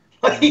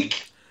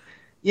 Like,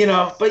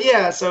 but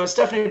yeah, so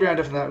Stephanie Brown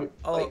definitely.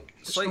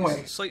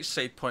 Slight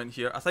side point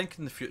here. I think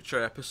in the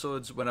future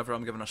episodes, whenever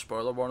I'm giving a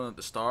spoiler warning at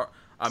the start,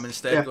 I'm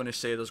instead going to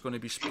say there's going to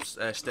be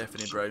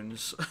Stephanie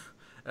Browns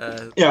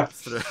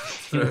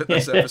throughout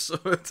this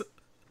episode.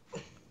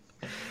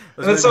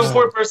 And then some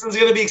poor person's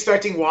going to be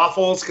expecting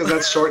waffles because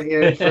that's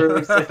shorthand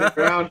for Stephanie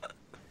Brown.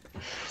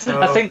 So.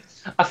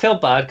 I feel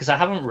bad because I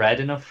haven't read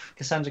enough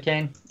Cassandra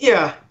Cain.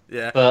 Yeah.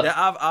 Yeah, but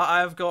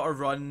I've got a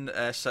run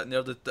sitting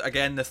there.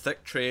 The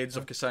thick trades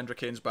of Cassandra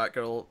Cain's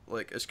Batgirl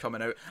is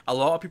coming out. A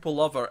lot of people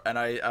love her, and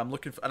I'm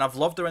looking and I've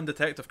loved her in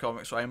Detective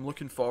Comics, so I'm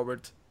looking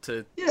forward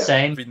to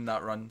reading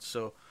that run.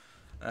 So,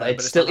 but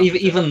it's still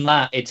even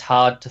that it's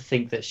hard to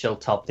think that she'll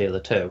top the other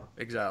two.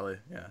 Exactly.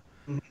 Yeah.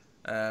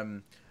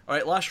 All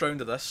right, last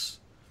round of this.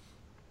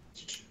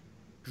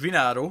 Green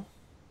Arrow,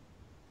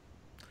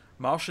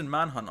 Martian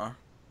Manhunter,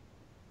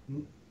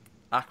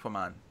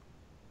 Aquaman.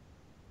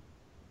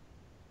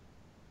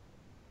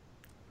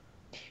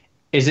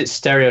 Is it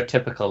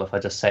stereotypical if I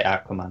just say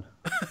Aquaman?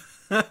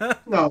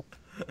 No.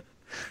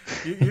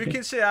 You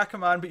can say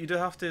Aquaman, but you do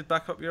have to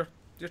back up your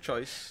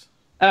choice.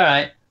 All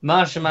right,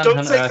 Martian Manhunter.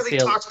 Don't say because he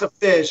talks to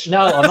fish.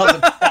 No, I'm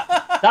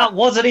not. That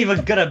wasn't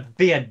even gonna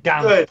be a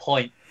damn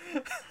point.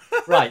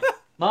 Right,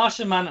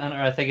 Martian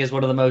Manhunter, I think, is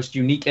one of the most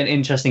unique and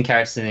interesting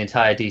characters in the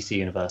entire DC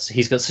universe.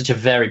 He's got such a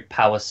varied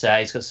power set.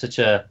 He's got such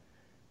a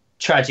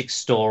tragic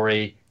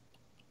story.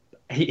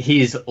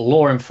 He's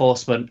law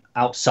enforcement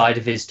outside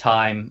of his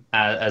time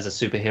as a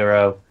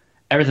superhero.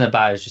 Everything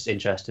about it is just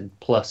interesting.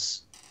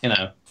 Plus,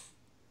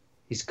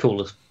 he's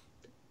cool as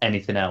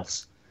anything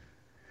else.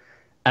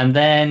 And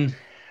then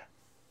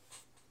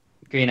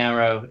Green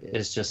Arrow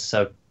is just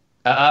so...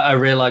 I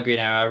really like Green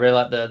Arrow. I really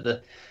like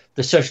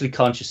the socially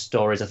conscious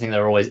stories. I think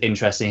they're always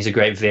interesting. He's a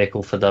great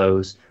vehicle for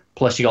those.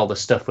 Plus, you got all the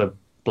stuff with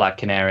Black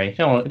Canary. You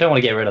don't want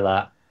to get rid of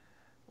that.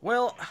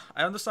 Well,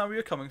 I understand where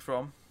you're coming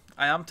from.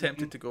 I am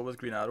tempted to go with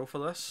Green Arrow for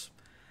this.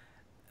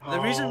 The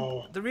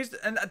reason,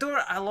 and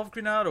I love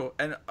Green Arrow,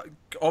 and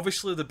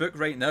obviously the book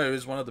right now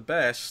is one of the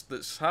best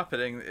that's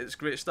happening. It's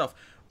great stuff,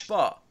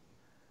 but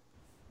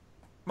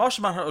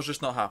Martian Manhunter's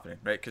just not happening,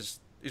 right? Because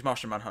he's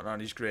Martian Manhunter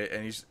and he's great,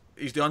 and he's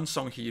the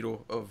unsung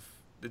hero of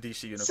the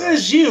DC universe.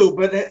 Says you,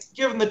 but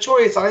given the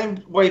choice,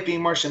 I'm wiping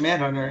Martian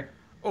Manhunter.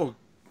 Oh,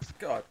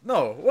 God,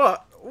 no!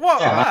 What?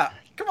 Matt?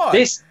 Come on!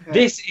 This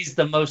is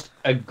the most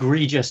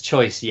egregious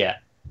choice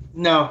yet.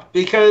 No,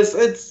 because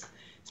it's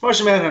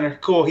Martian Manhunter.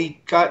 Cool,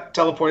 he got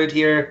teleported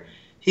here.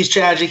 He's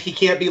tragic. He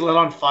can't be lit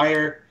on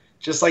fire,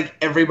 just like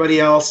everybody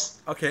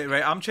else. Okay,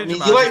 right. I'm changing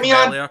my you me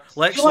earlier.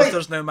 Lex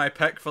Luthor's now my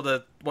pick for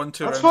the 1-2 rounds.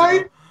 That's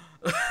fine.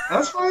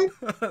 That's fine.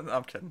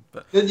 I'm kidding,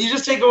 but you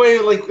just take away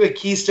like the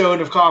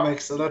keystone of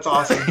comics, so that's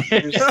awesome.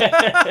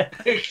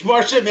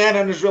 Martian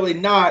Manhunter's really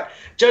not,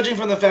 judging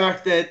from the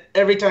fact that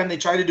every time they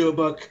try to do a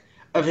book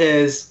of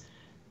his,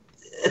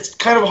 it's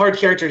kind of a hard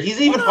character. He's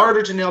even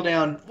harder to nail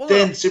down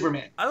than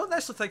Superman. I don't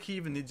necessarily think he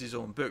even needs his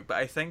own book, but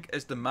I think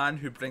as the man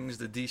who brings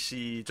the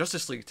DC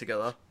Justice League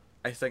together,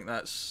 I think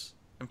that's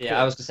important.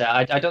 Yeah, I was going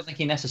to say, I don't think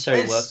he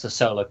necessarily works as a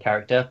solo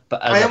character,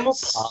 but as a part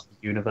of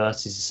the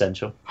universe, he's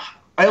essential.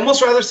 I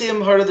almost rather see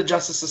him part of the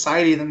Justice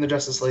Society than the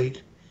Justice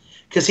League,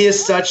 because he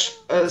is such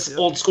an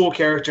old school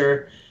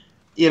character.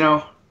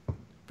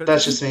 But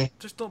that's just me.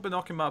 Just don't be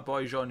knocking my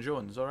boy John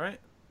Jones, all right?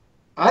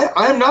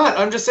 I'm not.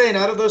 I'm just saying,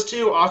 out of those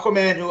two,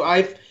 Aquaman, who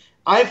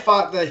I've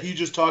thought that he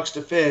just talks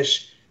to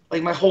fish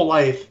like my whole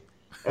life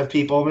of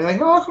people. Be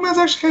like, oh, Aquaman's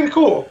actually kind of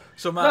cool.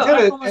 So Matt,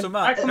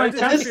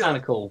 Aquaman's kind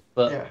of cool.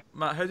 But yeah.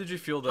 Matt, how did you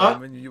feel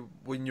then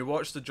when you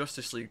watched the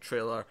Justice League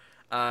trailer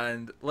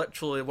and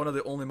literally one of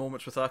the only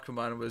moments with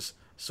Aquaman was,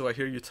 "So I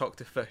hear you talk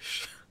to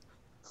fish."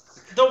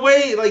 The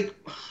way,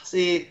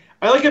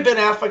 I like a Ben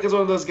Affleck as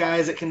one of those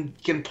guys that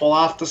can pull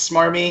off the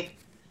smarmy,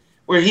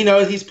 where he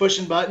knows he's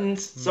pushing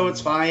buttons, so it's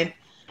fine.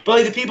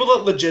 But the people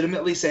that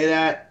legitimately say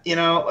that,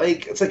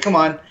 it's like, come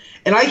on.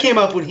 And I came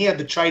up when he had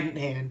the trident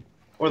hand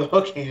or the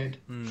hook hand.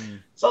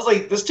 So I was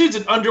like, this dude's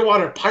an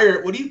underwater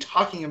pirate. What are you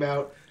talking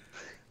about?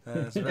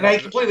 And I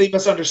completely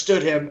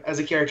misunderstood him as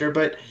a character.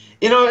 But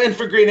and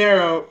for Green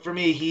Arrow, for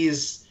me,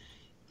 he's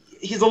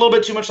a little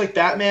bit too much like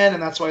Batman,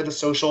 and that's why the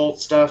social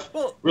stuff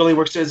really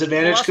works to his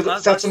advantage, because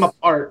it sets him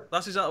apart.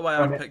 That's exactly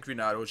why I picked Green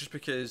Arrow, just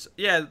because,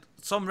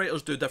 some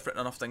writers do different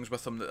enough things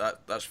with him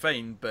that's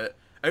fine, but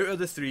out of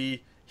the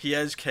three, he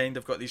is kind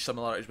of got these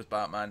similarities with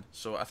Batman,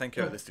 so I think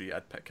out of the three,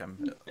 I'd pick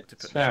him.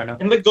 Fair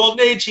enough. In the Golden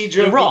Age, he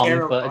drove You're wrong, the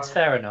Arrow but it's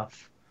fair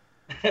enough.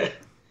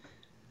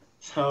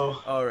 So.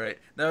 All right.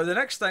 Now, the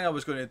next thing I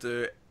was going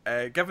to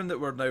do, given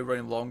that we're now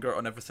running longer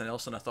on everything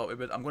else than I thought we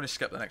would, I'm going to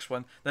skip the next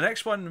one. The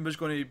next one was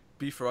going to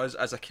be for us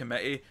as a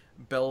committee,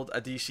 build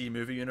a DC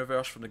movie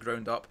universe from the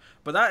ground up,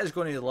 but that is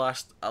going to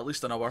last at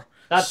least an hour.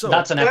 That's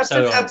an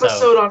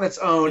episode on its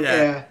own.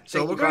 Yeah.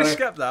 So we're going to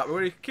skip that. We're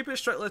going to keep it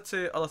strictly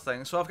to other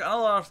things. So I've got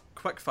another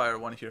quick fire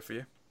one here for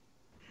you.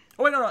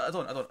 Oh wait, no, I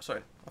don't.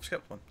 Sorry, I've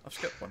skipped one.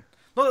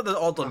 Not that they're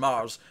all on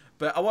Mars,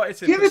 but I wanted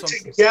to get put it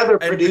something together, in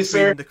producer.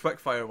 between the quick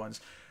fire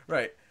ones.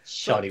 Right.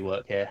 Shoddy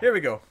work here. Here we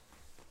go.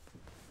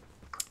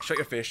 Shut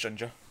your face,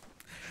 Ginger.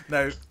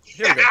 Now,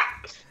 here we go.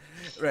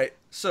 Right,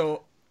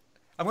 so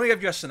I'm going to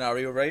give you a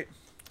scenario, right?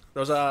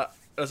 There's an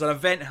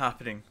event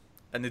happening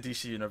in the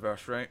DC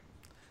universe, right?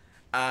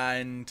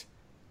 And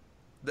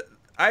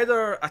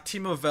either a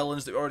team of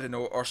villains that we already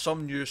know or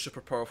some new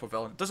super powerful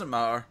villain, it doesn't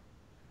matter,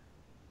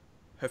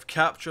 have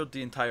captured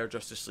the entire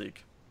Justice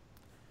League.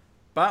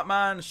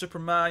 Batman,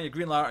 Superman, your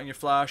Green Lantern, your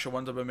Flash, your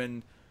Wonder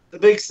Woman. The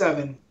Big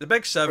Seven. The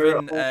Big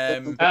Seven.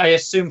 I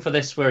assume for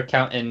this we're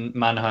counting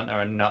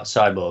Manhunter and not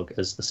Cyborg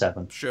as the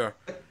seven. Sure.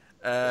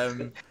 I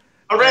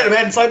ran him,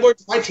 man.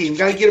 Cyborg's my team.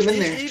 Gotta get him in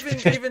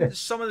there. Even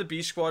some of the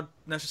B Squad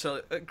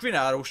necessarily. Green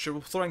Arrow, sure.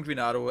 We'll throw in Green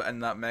Arrow in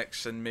that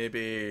mix and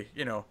maybe,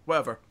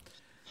 whatever.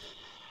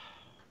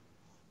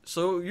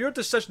 So your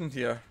decision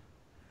here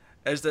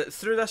is that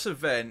through this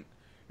event,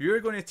 you're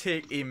going to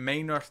take a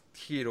minor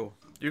hero.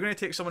 You're going to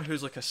take someone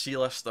who's like a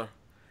C-lister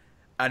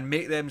and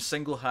make them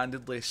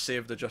single-handedly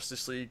save the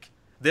Justice League,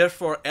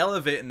 therefore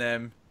elevating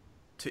them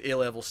to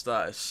A-level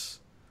status.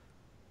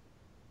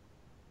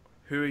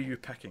 Who are you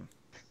picking?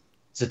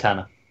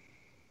 Zatanna.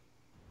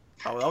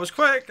 Oh, that was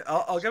quick.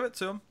 I'll give it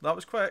to him. That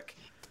was quick.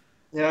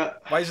 Yeah.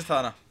 Why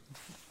Zatanna?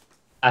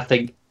 I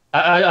think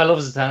I love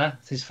Zatanna.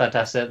 She's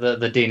fantastic.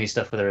 The Dini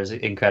stuff with her is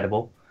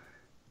incredible.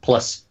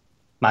 Plus,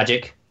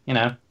 magic. You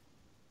know,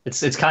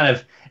 it's kind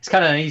of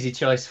an easy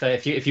choice for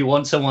if you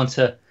want someone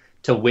to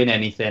win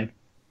anything,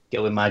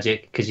 go with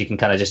magic, because you can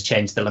kind of just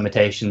change the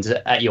limitations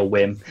at your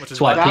whim.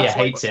 That's why Peter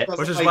hates it.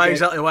 Which is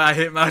exactly why I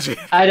hate magic.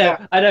 I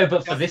know,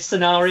 but for this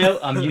scenario,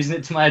 I'm using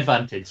it to my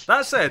advantage.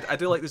 That said, I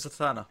do like the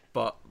Zatanna,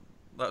 but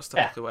that's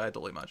typically why I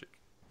don't like magic.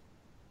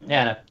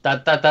 Yeah,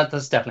 no,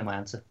 that's definitely my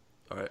answer.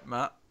 All right,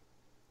 Matt.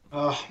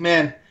 Oh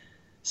man,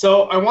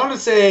 so I want to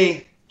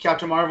say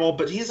Captain Marvel,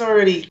 but he's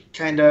already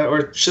kind of,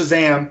 or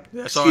Shazam.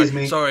 Yeah, excuse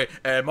me. Sorry,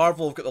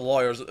 Marvel have got the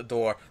lawyers at the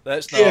door.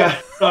 That's not.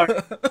 Yeah,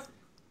 sorry.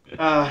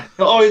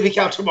 He'll always be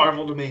Captain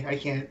Marvel to me. I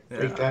can't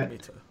take that. Me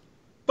too.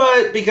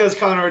 But because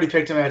Connor already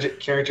picked a magic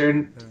character,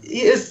 and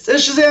is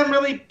Shazam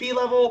really B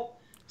level,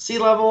 C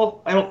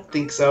level? I don't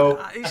think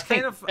so. He's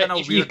kind of in a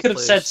weird You could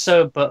have said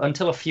so, but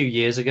until a few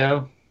years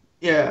ago.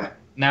 Yeah.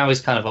 Now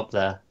he's kind of up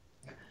there.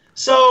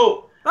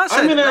 So that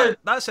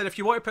said, if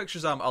you want to pick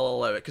Shazam, I'll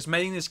allow it, because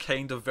mine is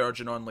kind of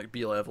verging on like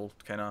B level,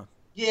 kind of.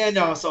 Yeah,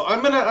 no. So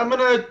I'm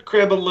gonna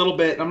crib a little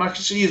bit. I'm not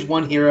just gonna use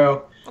one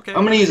hero. Okay.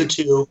 I'm gonna use a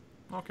two.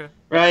 Okay.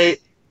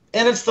 Right,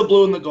 and it's the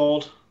blue and the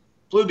gold.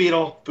 Blue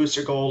Beetle,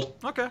 Booster Gold.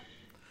 Okay.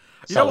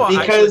 You know what?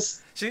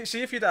 Because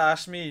see if you'd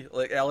asked me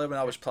like earlier when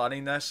I was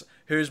planning this,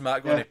 who's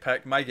Matt going to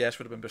pick? My guess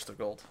would have been Booster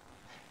Gold.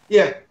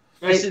 Yeah.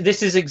 Right.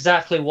 This is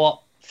exactly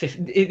what.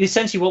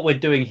 Essentially, what we're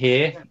doing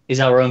here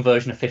is our own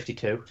version of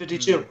 52.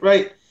 52,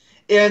 right.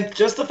 And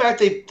just the fact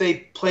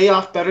they play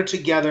off better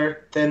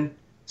together than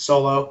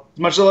solo. As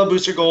much as I love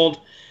Booster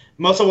Gold,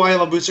 most of why I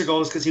love Booster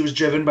Gold is because he was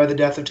driven by the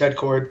death of Ted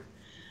Cord.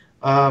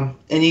 And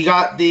you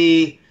got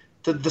the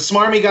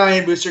smarmy guy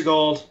in Booster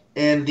Gold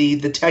and the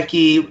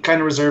techie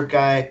kind of reserve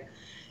guy.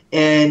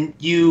 And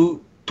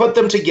you put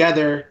them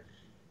together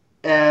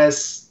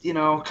as, you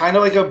know, kind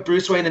of like a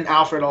Bruce Wayne and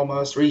Alfred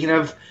almost, where you can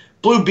have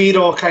Blue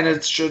Beetle kind of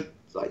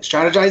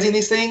strategizing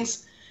these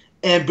things,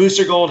 and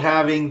Booster Gold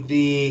having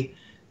the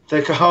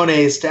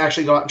cojones to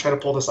actually go out and try to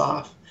pull this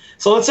off.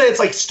 So let's say it's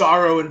like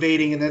Starro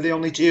invading, and they're the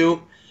only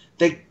two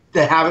that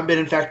haven't been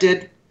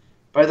infected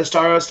by the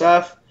Starro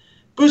stuff.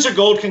 Booster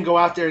Gold can go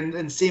out there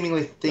and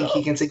seemingly think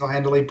he can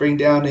single-handedly bring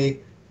down a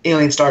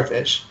alien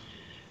starfish.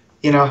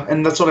 You know,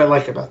 and that's what I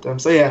like about them.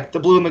 So yeah, the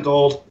blue and the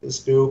gold is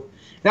Boo.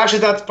 And actually,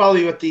 that's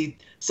probably what the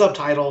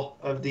subtitle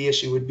of the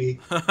issue would be.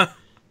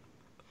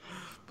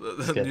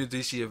 The new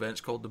DC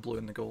event's called The Blue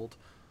and the Gold.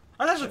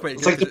 Oh, that's quite good.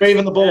 It's like The Brave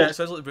and the Bold. Yeah, it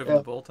sounds like The Brave and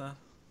the Bold, huh?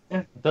 Yeah,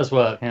 it does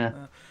work,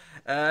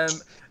 yeah.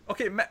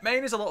 Okay,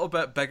 mine is a little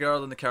bit bigger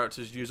than the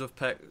characters you have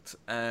picked,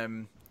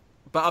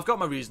 but I've got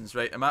my reasons,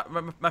 right? And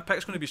my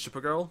pick's going to be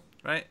Supergirl,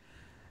 right?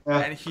 Yeah.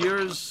 And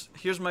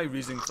here's my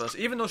reasoning for this.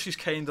 Even though she's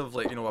kind of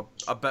like, you know,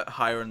 a bit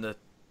higher in the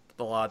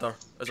ladder,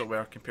 as it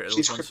were, compared to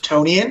she's those ones.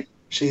 Kryptonian?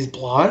 She's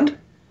blonde?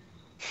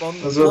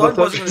 Blonde wasn't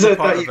going to be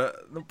part of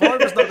it.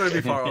 Blonde was not going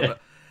to be part of it.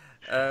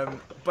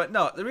 But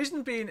no, the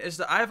reason being is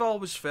that I've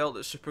always felt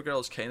that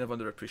Supergirl is kind of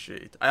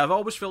underappreciated. I have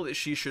always felt that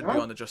she should be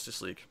on the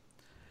Justice League.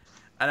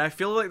 And I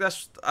feel like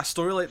a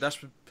story like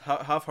this would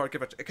have her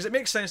give it... Because it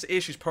makes sense that A,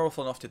 she's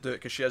powerful enough to do it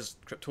because she is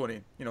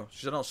Kryptonian. You know,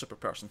 she's another super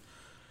person.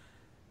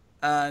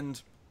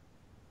 And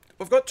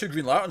we've got 2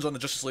 Green Lanterns on the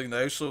Justice League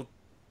now, so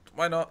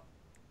why not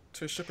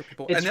 2 super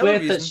people? It's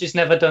weird that she's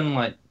never done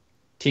like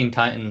Teen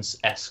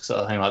Titans-esque sort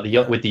of thing,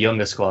 like with the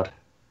younger squad.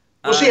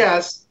 Well, she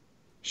has.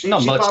 She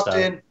popped though.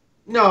 in.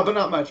 No, but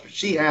not much. But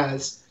she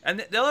has.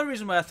 And the other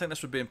reason why I think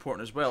this would be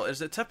important as well is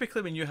that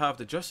typically when you have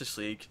the Justice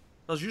League,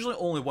 there's usually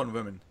only one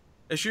woman.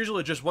 It's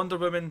usually just Wonder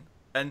Woman,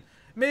 and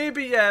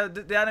maybe,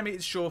 the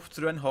animated show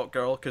threw in Hawk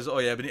Girl, because,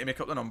 we need to make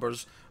up the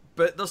numbers.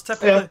 But there's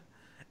typically... Yeah.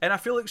 And I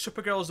feel like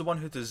Supergirl is the one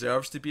who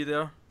deserves to be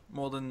there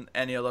more than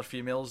any other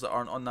females that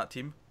aren't on that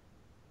team.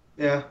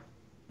 Yeah.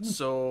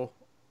 So,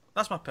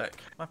 that's my pick.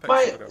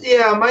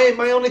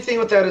 My only thing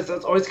with that is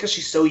that's always because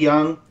she's so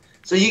young.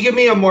 So you give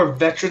me a more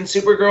veteran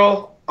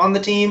Supergirl on the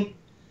team.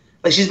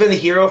 Like, she's been the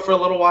hero for a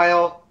little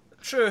while.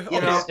 True.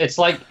 You know? It's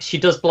like she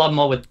does blend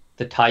more with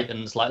the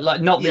Titans,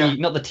 like not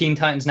the Teen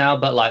Titans now,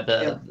 but like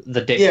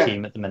the Dick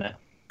team at the minute.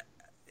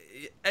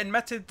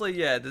 Admittedly,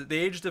 the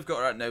age they've got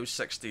her at now is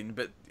 16,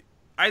 but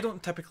I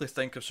don't typically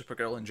think of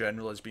Supergirl in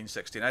general as being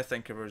 16. I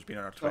think of her as being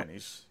in her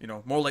 20s. You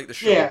know, more like the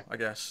show, I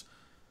guess.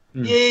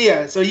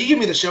 Yeah. So you give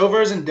me the show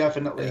version,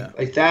 definitely.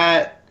 Like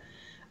that,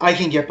 I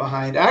can get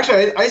behind.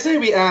 Actually, I say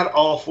we add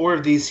all 4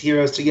 of these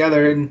heroes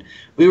together and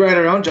we write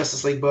our own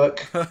Justice League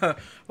book.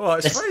 Well,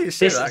 it's funny you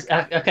say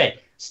that.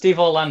 Okay, Steve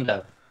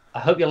Orlando, I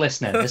hope you're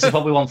listening. This is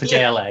what we want for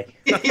JLA.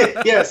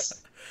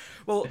 Yes.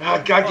 Well,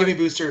 God, give me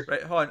Booster.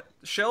 Right, hold on.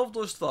 Shelve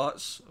those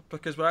thoughts,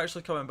 because we're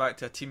actually coming back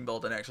to a team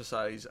building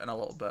exercise in a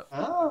little bit.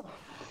 Oh.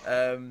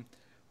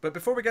 But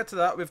before we get to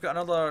that, we've got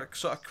another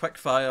sort of quick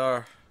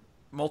fire,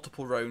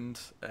 multiple round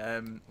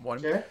one.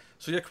 Okay.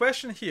 So your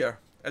question here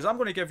is, I'm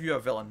going to give you a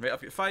villain, right?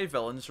 I've got 5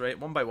 villains, right,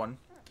 one by one.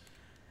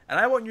 And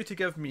I want you to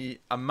give me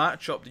a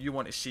matchup that you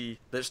want to see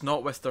that's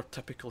not with their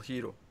typical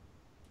hero.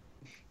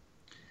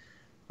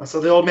 So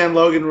the Old Man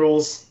Logan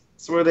rules.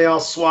 It's where they all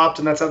swapped,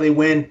 and that's how they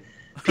win.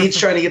 Pete's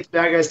trying to get the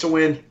bad guys to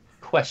win.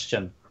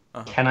 Question.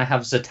 Can I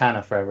have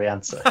Zatanna for every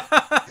answer?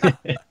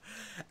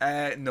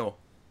 No.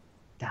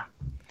 Damn.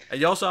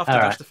 You also have to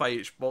justify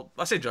each... Well,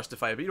 I say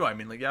justify, but you know what I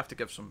mean. Like, you have to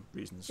give some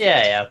reasons.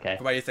 Yeah, okay.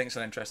 For why you think it's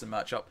an interesting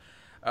matchup.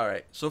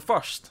 Alright, so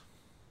first,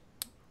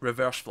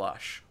 Reverse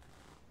Flash.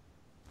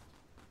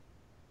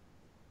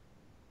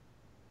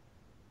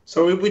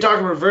 So we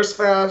talking Reverse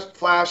Flash,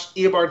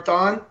 Eobard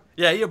Thawne?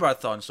 Yeah,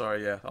 Eobard Thawne,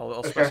 sorry, yeah.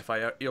 I'll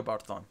specify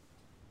Eobard Thawne.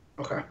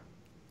 Okay.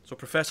 So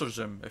Professor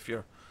Zoom, if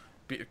you're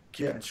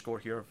keeping score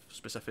here of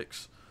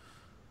specifics.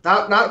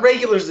 Not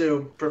regular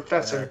Zoom,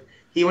 Professor. Yeah.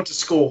 He went to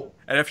school.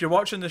 And if you're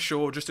watching the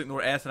show, just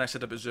ignore anything I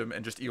said about Zoom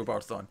and just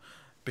Eobard Thawne,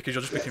 because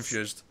you'll just be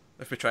confused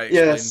if we try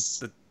to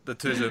explain the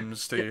two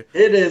Zooms to you.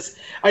 It is.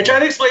 I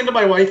tried to explain to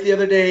my wife the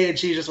other day, and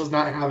she just was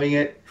not having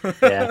it.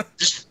 Yeah.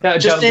 just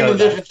name them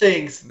different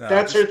things. No,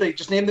 that's her thing.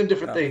 Just name them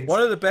different things.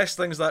 One of the best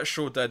things that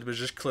show did was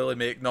just clearly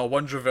make,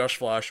 one's Reverse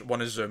Flash,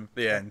 one is Zoom,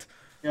 the end.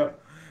 Yep.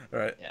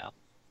 Right. Yeah.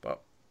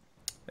 But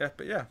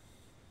yeah.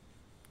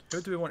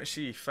 Who do we want to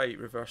see fight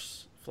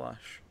Reverse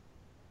Flash?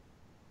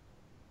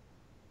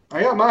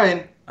 I got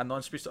mine. And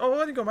non-speed. Oh,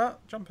 there you go, Matt.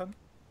 Jump in.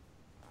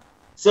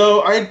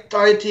 So I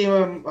team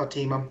him.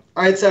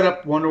 I'd set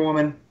up Wonder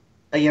Woman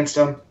against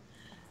him,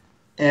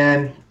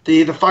 and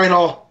the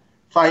final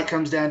fight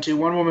comes down to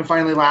Wonder Woman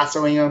finally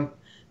lassoing him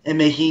and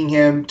making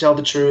him tell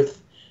the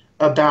truth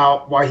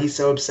about why he's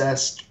so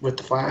obsessed with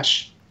the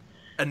Flash.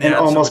 And the answer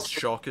almost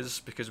would shock us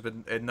because it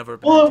had never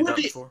been hinted at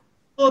before.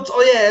 Well,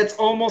 it's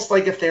almost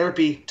like a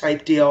therapy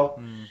type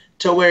deal,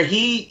 to where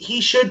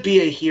he should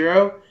be a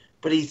hero,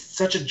 but he's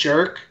such a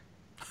jerk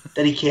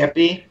that he can't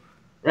be.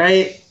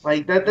 Right?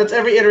 Like, that's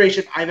every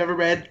iteration I've ever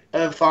read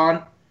of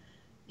Thawne,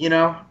 you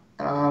know?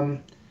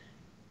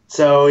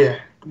 So, yeah,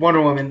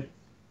 Wonder Woman.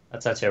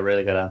 That's actually a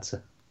really good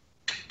answer.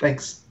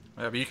 Thanks.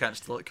 Yeah, but you can't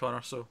steal it,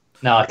 Connor, so...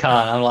 No, I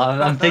can't.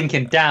 I'm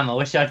thinking, damn, I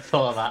wish I'd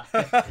thought of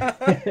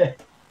that.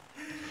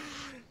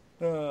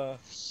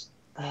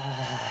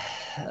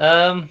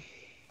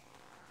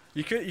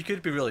 You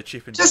could be really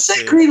cheap and just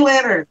say Green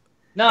Lantern!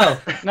 No.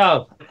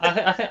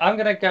 I think I'm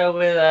going to go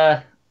with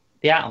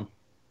the Atom.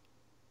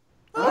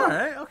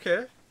 Alright,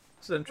 okay.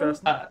 It's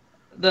interesting.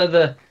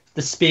 The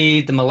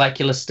speed, the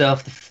molecular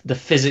stuff, the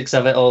physics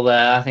of it all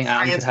there. I think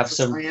Atom could have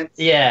some... Science.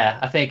 Yeah,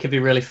 I think it could be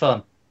really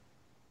fun.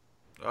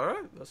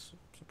 Alright, that's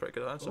a pretty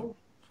good answer. Oh.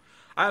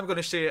 I'm going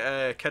to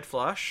say Kid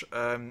Flash. No,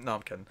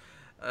 I'm kidding.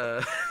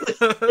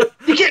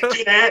 You can't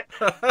do that!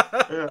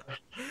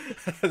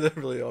 That's a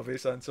really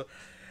obvious answer.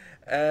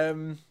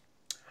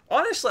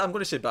 Honestly, I'm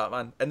going to say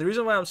Batman. And the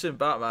reason why I'm saying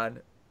Batman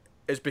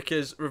is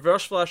because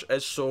Reverse Flash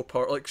is so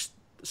powerful. Like,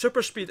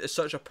 super speed is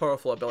such a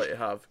powerful ability to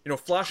have. You know,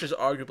 Flash is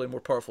arguably more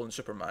powerful than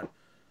Superman.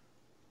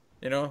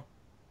 You know,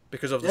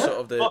 because of the sort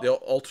of the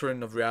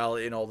altering of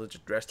reality and all the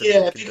rest of it.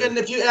 Yeah,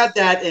 if you add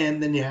that in,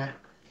 then yeah.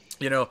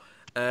 You know,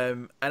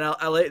 and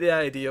I like the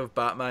idea of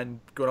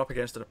Batman going up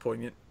against an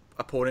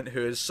opponent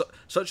who is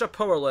such a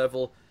power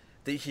level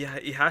that he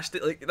has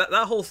to, like,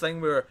 that whole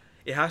thing where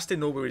he has to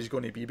know where he's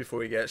going to be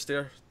before he gets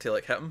there to,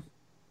 like, hit him.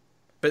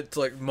 But,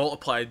 like,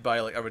 multiplied by,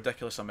 like, a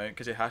ridiculous amount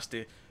because he has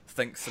to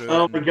think through it.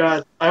 Oh my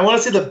god. I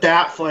want to see the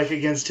bat flick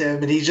against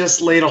him, and he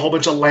just laid a whole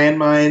bunch of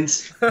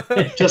landmines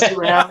just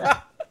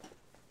around.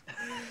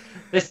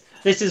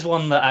 This is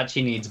one that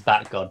actually needs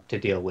Batgod to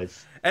deal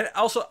with. And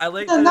also, I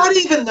like... Not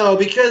even, though,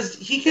 because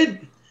he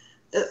could...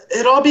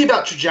 It'd all be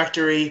about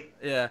trajectory.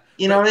 Yeah.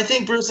 You know, and I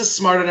think Bruce is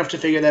smart enough to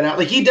figure that out.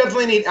 Like, he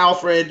definitely need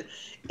Alfred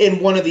in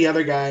one of the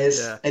other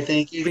guys, I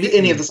think. It could be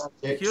any of the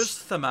sidekicks. Here's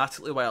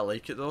thematically why I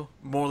like it, though.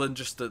 More than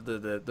just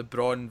the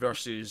Brawn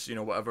versus, you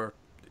know, whatever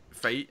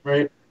fight.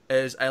 Right.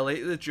 Is I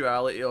like the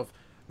duality of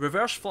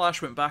Reverse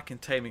Flash went back in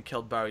time and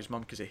killed Barry's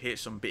mum because he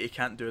hates him, but he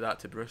can't do that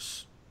to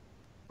Bruce.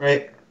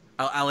 Right.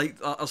 I like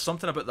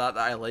something about that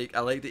I like. I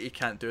like that he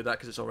can't do that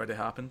because it's already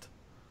happened.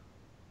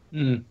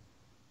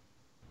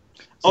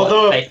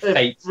 Although if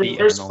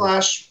Reverse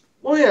Flash,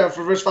 if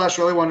Reverse Flash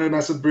really wanted to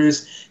mess with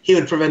Bruce, he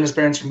would prevent his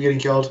parents from getting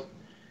killed.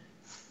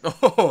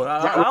 Oh,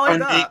 I like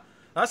that.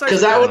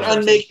 Because that would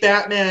unmake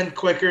Batman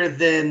quicker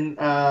than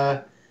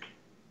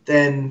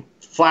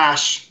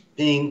Flash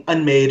being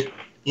unmade.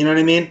 You know what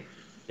I mean?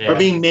 Yeah. Or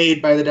being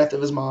made by the death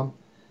of his mom.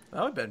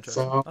 That would be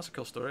interesting. So, that's a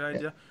cool story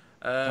idea.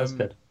 That's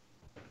good.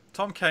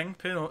 Tom King,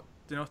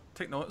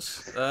 take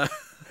notes. That's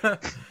a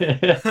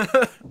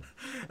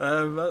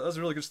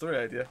really good story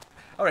idea.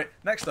 All right,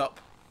 next up,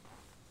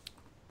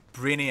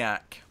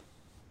 Brainiac.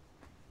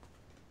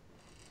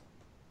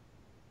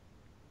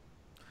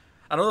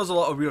 I know there's a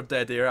lot of weird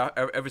dead air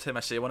every time I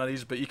say one of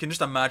these, but you can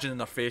just imagine in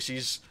their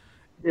faces.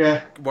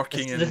 Yeah.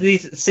 Working in.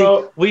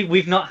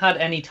 We've not had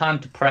any time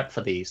to prep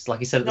for these,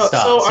 like you said at the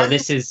start. So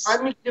this is.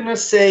 I'm gonna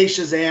say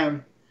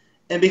Shazam,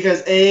 and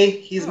because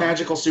he's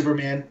magical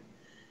Superman,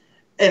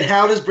 and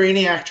how does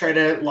Brainiac try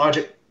to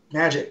logic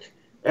magic?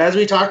 As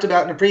we talked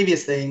about in a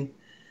previous thing,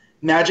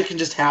 magic can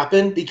just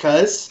happen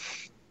because,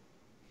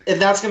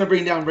 and that's going to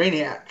bring down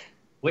Brainiac.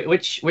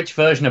 Which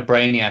version of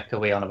Brainiac are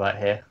we on about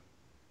here?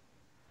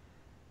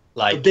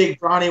 Like the big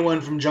brawny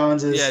one from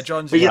Johns'. Yeah,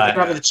 Johns'. He gets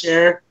out of the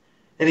chair,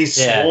 and he's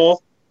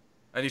swole.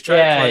 And he's trying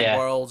to collect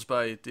worlds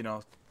by,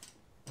 and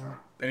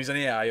he's an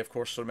AI, of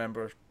course, so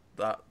remember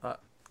that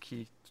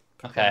key.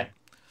 Okay.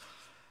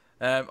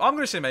 I'm going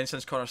to say mine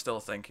since Connor's still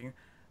thinking.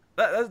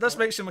 This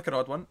might seem like an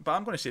odd one, but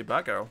I'm going to say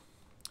Batgirl.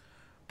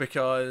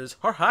 Because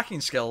her hacking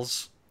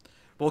skills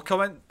will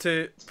come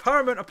into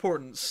paramount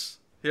importance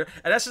here.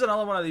 And this is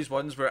another one of these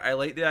ones where I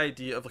like the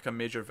idea of like a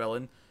major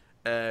villain,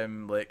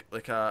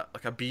 like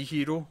a B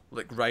hero,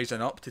 like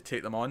rising up to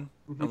take them on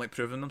and like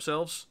proving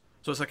themselves.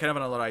 So it's like kind of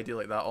another idea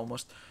like that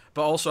almost.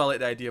 But also I like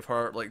the idea of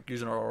her like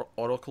using her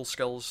oracle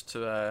skills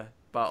to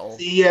battle.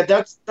 Yeah,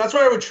 that's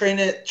where I would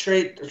trade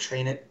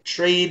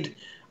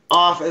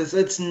off, as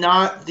it's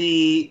not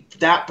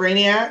that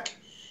Brainiac.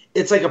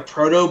 It's like a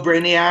proto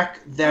Brainiac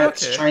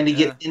that's trying to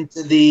get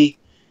into the,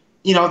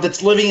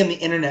 that's living in the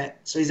internet,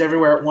 so he's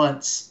everywhere at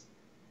once,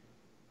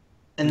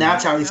 and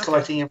that's how he's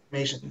collecting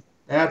information.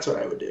 That's what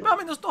I would do. I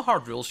mean, there's no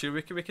hard rules here.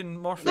 We can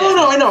morph.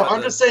 No, I know.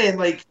 I'm just saying,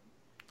 like,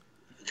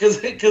 because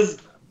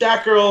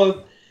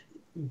Batgirl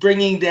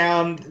bringing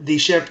down the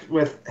ship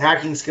with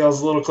hacking skills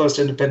is a little close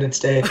to Independence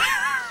Day.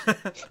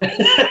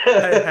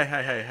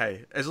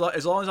 Hey. As long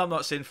as I'm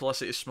not saying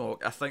Felicity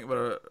Smoke, I think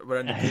we're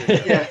in the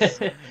game. Yes,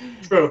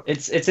 true.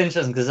 It's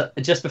interesting because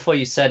just before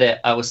you said it,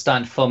 I was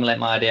starting to formulate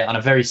my idea on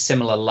a very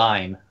similar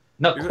line.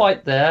 Not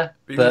quite there.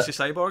 Were you going to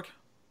say Cyborg?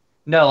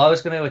 No, I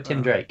was going to go with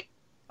Tim Drake.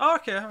 Oh,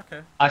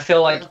 okay. I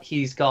feel like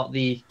he's got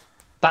the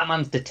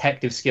Batman's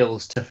detective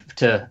skills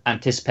to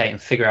anticipate and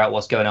figure out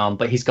what's going on,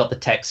 but he's got the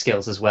tech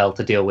skills as well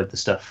to deal with the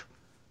stuff.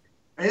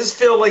 I just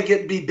feel like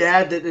it'd be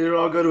bad that it would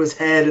all go to his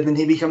head and then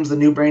he becomes the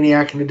new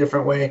Brainiac in a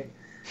different way.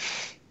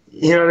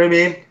 You know what I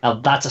mean? Now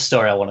that's a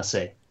story I want to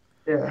see.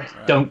 Yeah.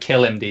 Right. Don't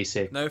kill him,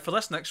 DC. Now for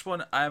this next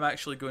one, I'm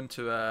actually going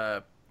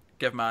to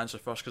give my answer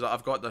first because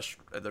I've got this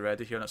at the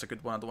ready here and it's a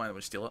good one. I don't want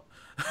anyone to steal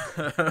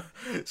it.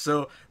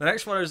 So the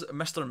next one is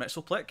Mr.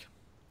 Mxyzptlk,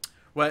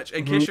 which,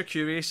 in case you're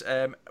curious,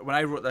 when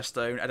I wrote this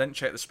down, I didn't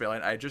check the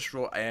spelling. I just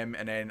wrote M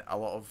and then a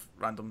lot of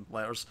random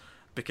letters,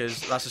 because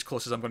that's as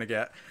close as I'm going to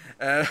get.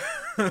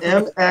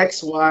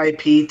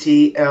 Mxyzptlk,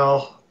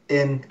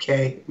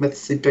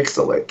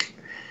 Mxyzptlk.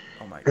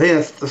 Oh my God. I think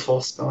that's the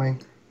full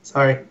spelling.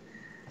 Sorry. I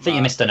think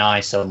you missed an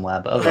I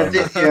somewhere, but I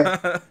think,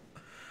 yeah.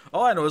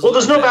 All I know is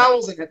there's no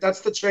vowels in it.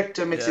 That's the trick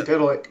to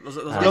Mxyzptlk.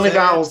 The only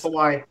vowel is the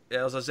Y. Yeah,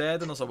 there's a Z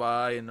and there's a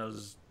Y and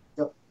there's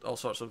all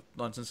sorts of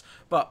nonsense.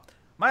 But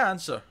my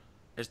answer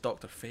is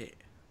Dr. Fate,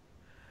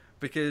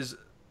 because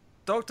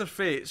Dr.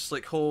 Fate's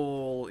like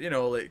whole,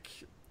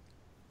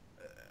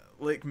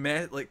 like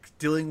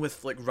dealing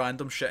with like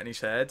random shit in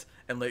his head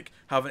and like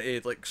having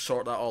to like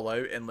sort that all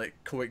out and like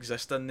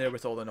coexist in there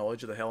with all the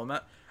knowledge of the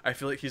helmet. I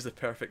feel like he's the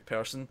perfect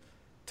person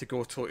to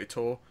go toe to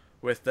toe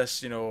with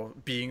this,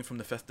 being from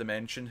the fifth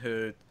dimension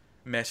who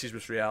messes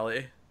with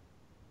reality.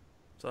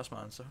 So that's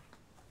my answer.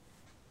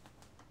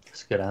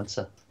 That's a good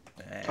answer.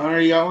 Connor,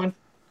 you got one?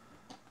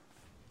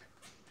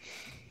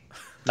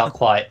 Not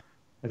quite.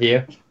 Have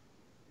you?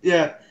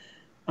 Yeah.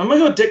 I'm going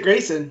to go with Dick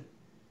Grayson,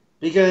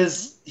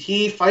 because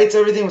he fights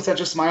everything with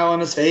such a smile on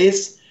his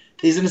face.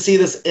 He's going to see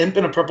this imp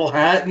in a purple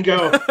hat and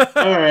go,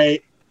 all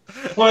right,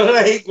 what did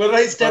I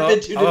step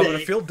into today? I'm having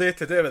a field day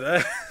today with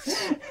that.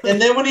 And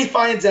then when he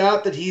finds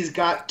out that he's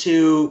got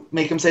to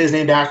make him say his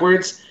name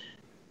backwards,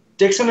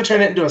 Dick's going to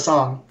turn it into a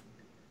song.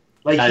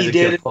 Like that he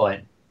did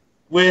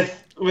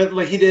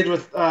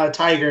with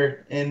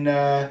Tiger in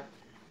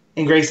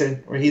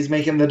Grayson, where he's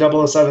making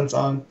the 007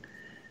 song.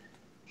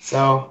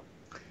 So,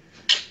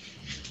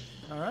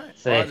 all right.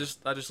 Well,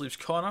 that just leaves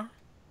Connor.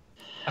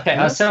 Okay,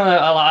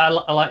 I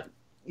like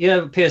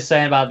Pierce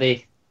saying about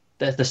the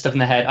stuff in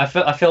the head. I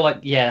feel like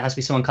it has to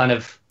be someone kind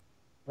of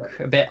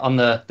a bit on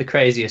the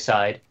crazier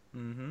side.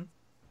 Mm-hmm.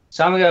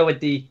 So I'm gonna go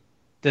with the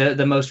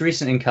most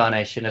recent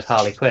incarnation of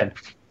Harley Quinn.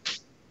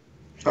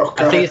 Oh,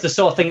 I think it's the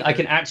sort of thing I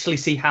can actually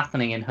see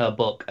happening in her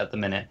book at the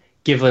minute,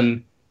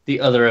 given the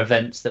other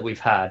events that we've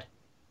had.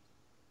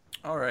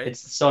 All right.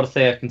 It's the sort of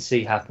thing I can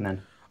see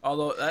happening.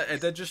 Although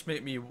it did just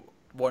make me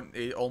want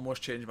to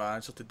almost change my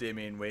answer to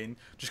Damian Wayne,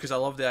 just because I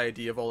love the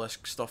idea of all this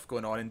stuff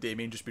going on and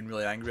Damian just being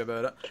really angry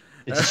about it.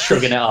 It's just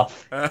shrugging it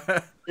off.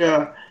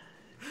 Yeah,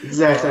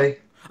 exactly.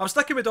 I'm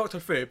sticking with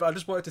Dr. Fate, but I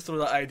just wanted to throw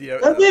that idea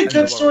out. That'd be a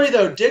good story,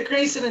 though. Dick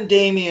Grayson and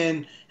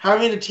Damian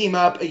having to team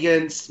up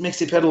against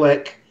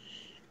Mxyzptlk,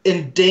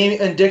 and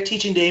Dick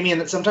teaching Damian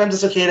that sometimes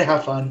it's okay to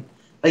have fun.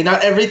 Like,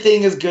 not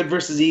everything is good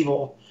versus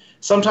evil.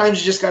 Sometimes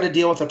you just got to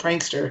deal with a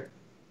prankster.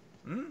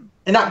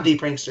 And not the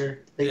prankster.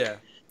 Like,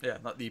 yeah,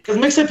 not the prankster. Because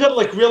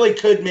Mxyzptlk really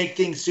could make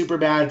things super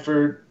bad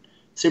for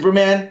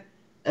Superman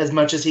as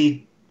much as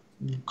he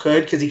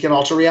could, because he can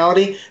alter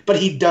reality, but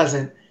he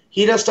doesn't.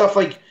 He does stuff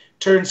like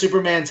turn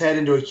Superman's head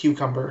into a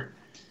cucumber.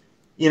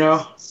 You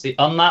know? See,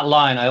 on that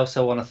line, I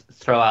also want to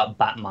throw out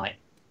Batmite.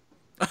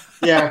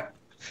 Yeah.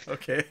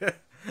 Okay.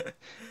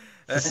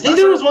 I think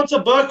there was once a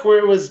book where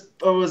it was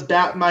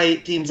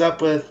Batmite teams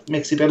up with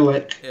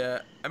Mxyzptlk.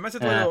 Yeah.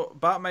 Admittedly, though,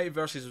 Batmite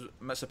versus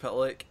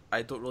Mxyzptlk,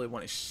 I don't really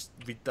want to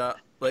read that.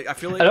 Like, I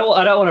feel like... I don't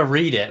want to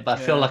read it, but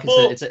I feel like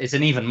it's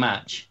an even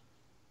match.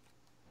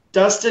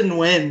 Dustin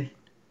Nguyen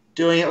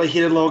doing it like he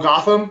did Little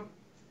Gotham.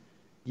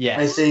 Yeah.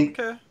 I think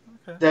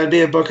that'd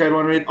be a book I'd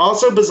want to read.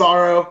 Also,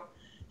 Bizarro.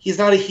 He's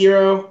not a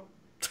hero,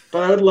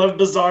 but I would love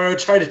Bizarro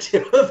try to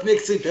deal with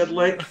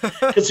Mxyzptlk,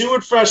 because who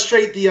would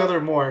frustrate the other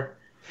more?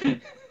 Yeah,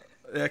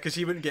 because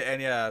he wouldn't get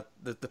any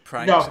the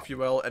pranks, if you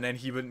will, and then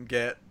he wouldn't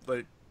get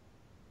like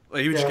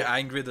he would just get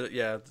angry. That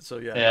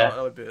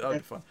that would be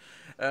fun.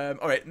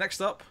 All right,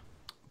 next up,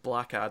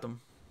 Black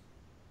Adam.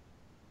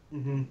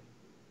 Mm-hmm.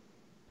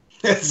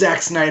 That's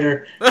Zack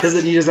Snyder, because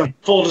then he does a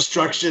full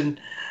destruction.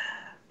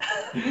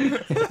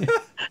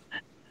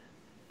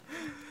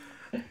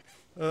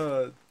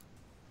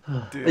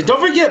 Dude. Don't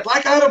forget,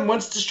 Black Adam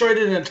once destroyed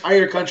an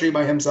entire country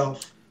by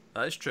himself.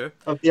 That is true.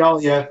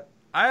 Yeah.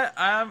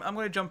 I'm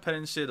going to jump in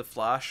and say the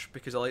Flash,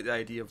 because I like the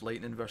idea of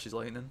lightning versus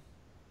lightning.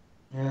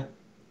 Yeah.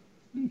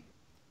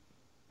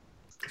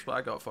 That's what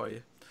I got for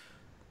you.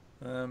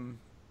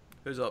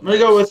 Who's up? I'm going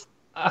to go with...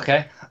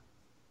 Okay.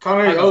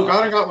 Connor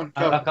got one.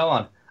 Go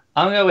on.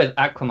 I'm going to go with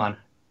Aquaman,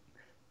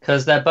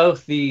 because they're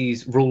both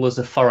these rulers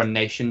of foreign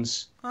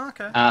nations.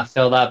 Okay. I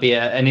feel that'd be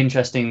an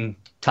interesting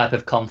type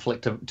of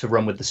conflict to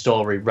run with the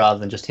story, rather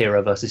than just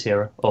hero versus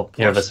hero, or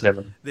hero versus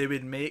villain. They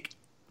would make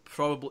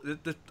probably...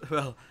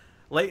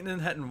 lightning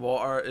hitting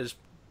water is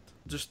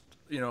just,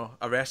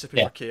 a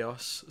recipe for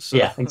chaos. So.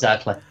 Yeah,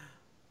 exactly.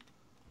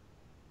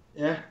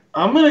 Yeah.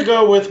 I'm going to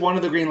go with one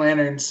of the Green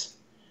Lanterns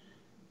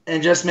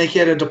and just make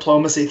it a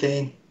diplomacy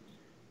thing.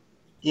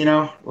 Kind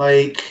of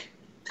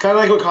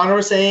like what Connor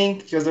was saying,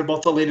 because they're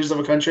both the leaders of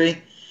a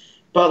country.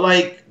 But,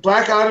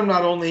 Black Adam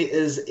not only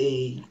is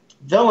a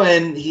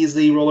villain, he's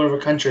the ruler of a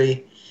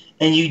country.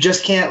 And you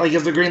just can't,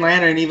 as the Green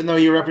Lantern, even though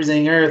you're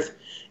representing Earth,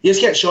 you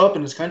just can't show up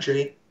in his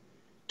country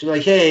to be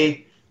like,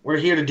 hey, we're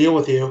here to deal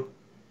with you.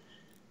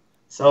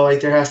 So,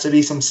 there has to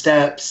be some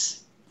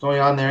steps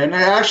going on there. And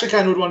I actually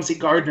kind of would want to see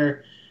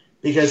Gardner,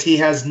 because he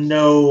has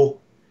no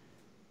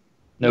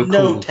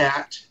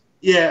tact.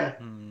 Yeah.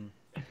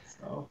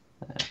 So,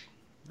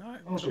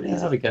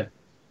 that'll be good.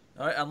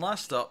 All right, and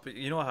last up,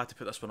 I had to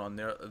put this one on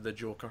there, the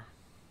Joker.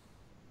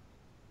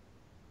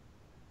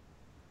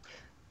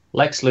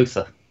 Lex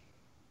Luthor.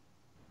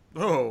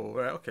 Oh,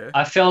 right, okay.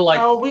 I feel like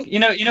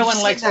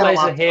when Lex plays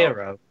a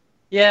hero.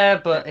 Yeah,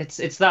 but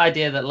it's the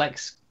idea that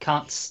Lex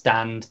can't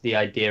stand the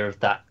idea of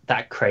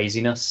that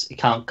craziness. He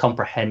can't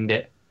comprehend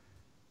it.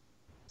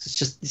 It's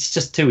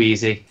just too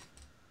easy.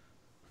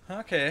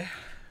 Okay.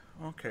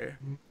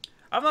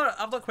 I've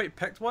not quite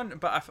picked one,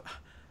 but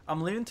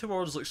I'm leaning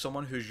towards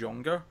someone who's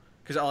younger,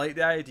 because I like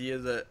the idea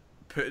that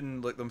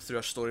putting them through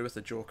a story with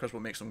the Joker is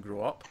what makes them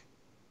grow up.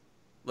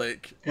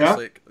 It's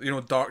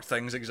dark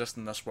things exist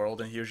in this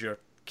world, and here's your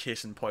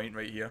case in point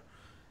right here.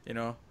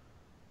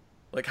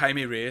 Like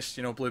Jaime Reyes,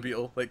 Blue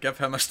Beetle. Give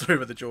him a story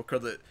with the Joker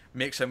that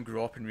makes him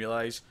grow up and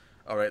realize,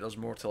 all right, there's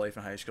more to life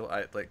in high school.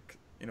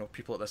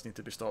 People like this need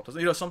to be stopped.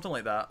 Something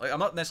like that. I'm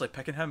not necessarily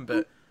picking him,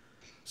 but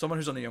someone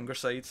who's on the younger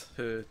side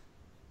who,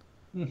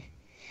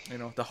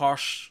 the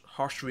harsh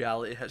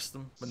reality hits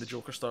them when the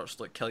Joker starts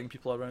killing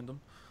people around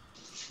them.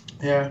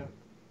 Yeah.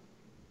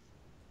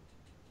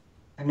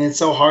 I mean, it's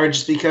so hard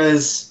just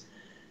because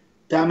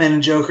Batman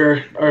and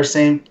Joker are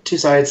two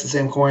sides of the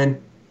same coin.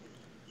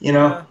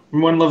 Yeah.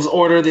 One loves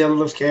order, the other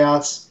loves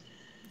chaos.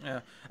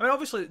 Yeah. I mean,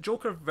 obviously,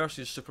 Joker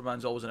versus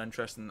Superman's always an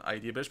interesting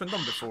idea, but it's been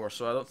done before,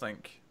 so I don't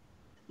think...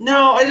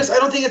 No, I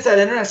don't think it's that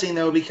interesting,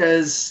 though,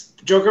 because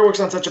Joker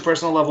works on such a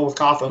personal level with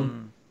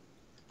Gotham.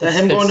 That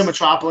him going to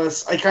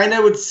Metropolis, I kind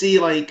of would see,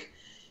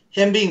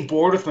 him being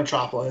bored with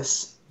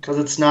Metropolis, because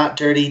it's not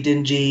dirty,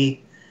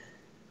 dingy...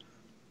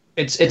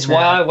 It's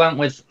why I went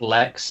with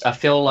Lex. I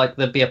feel like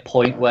there'd be a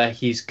point where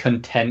he's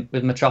content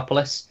with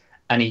Metropolis,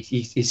 and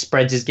he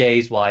spreads his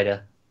gaze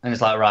wider. And it's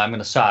like, right, I'm going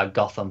to start at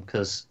Gotham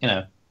because,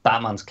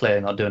 Batman's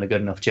clearly not doing a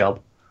good enough job.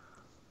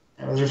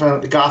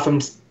 Gotham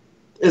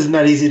isn't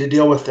that easy to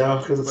deal with, though,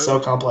 because it's so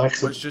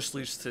complex. Which just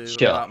leads to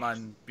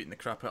Batman beating the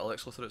crap out of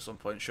Lex Luthor at some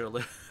point,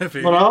 surely.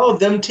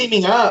 Them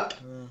teaming up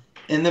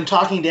and them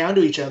talking down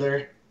to each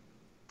other.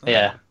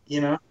 Yeah.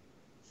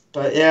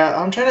 But,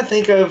 yeah, I'm trying to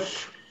think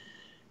of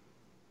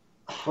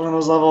one of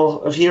those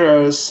level of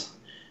heroes.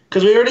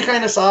 Because we already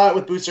kind of saw it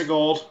with Booster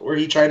Gold, where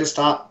he tried to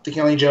stop the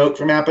Killing Joke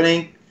from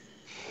happening.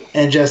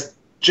 And just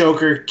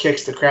Joker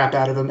kicks the crap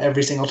out of him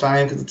every single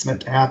time because it's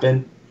meant to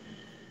happen.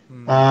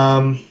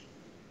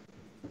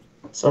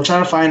 So I'm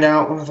trying to find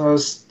out one of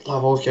those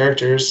level of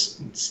characters.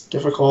 It's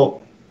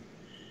difficult.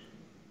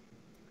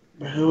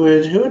 Who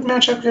would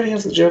match up good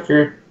against the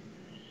Joker?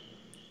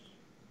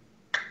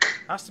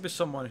 Has to be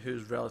someone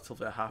who's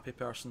relatively a happy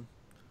person.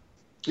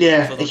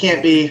 Yeah, so it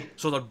can't be.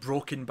 So they're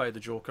broken by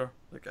the Joker.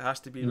 It has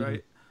to be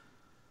right.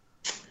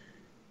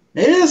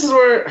 Maybe this is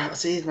where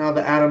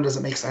the Atom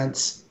doesn't make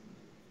sense.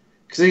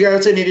 Because I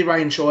would say maybe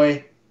Ryan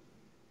Choi.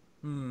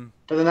 Hmm.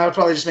 But then that would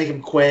probably just make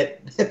him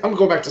quit. I'm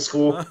going back to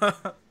school.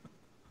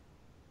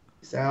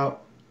 He's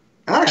out.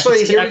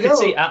 Actually, here we go. I could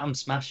see Atom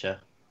Smasher.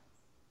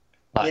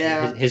 Like,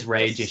 yeah. His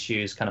rage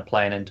issues kind of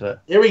playing into it.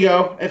 Here we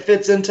go. It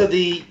fits into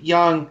the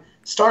young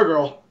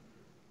Stargirl.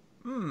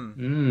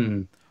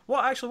 Well,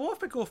 actually, what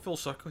if we go full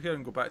circle here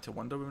and go back to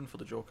Wonder Woman for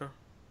the Joker?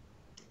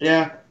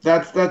 Yeah,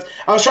 that's.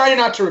 I was trying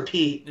not to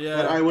repeat. Yeah,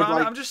 but I would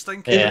like. I'm just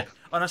thinking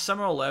on a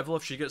similar level,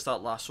 if she gets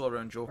that lasso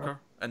around Joker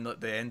and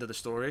the end of the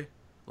story,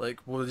 like,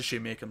 what does she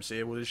make him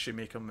say? What does she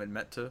make him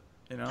admit to?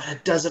 You know,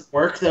 it doesn't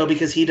work though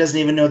because he doesn't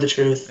even know the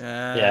truth.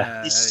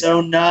 Yeah. He's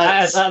so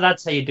nuts.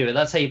 That's how you do it.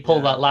 That's how you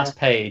pull that last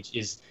page.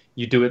 Is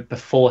you do it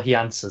before he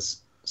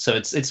answers. So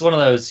it's one of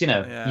those, you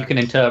can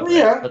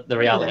interpret, but the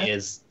reality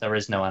is there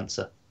is no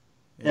answer.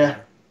 Yeah.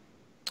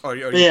 Or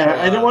you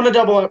I don't want to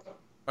double up.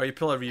 Or you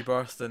pull a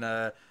Rebirth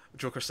and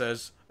Joker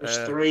says, There's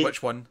 3.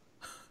 Which one?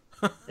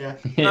 Yeah.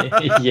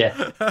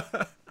 Yeah.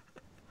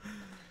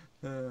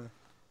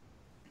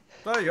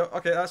 There you go.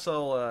 Okay, that's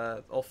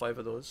all 5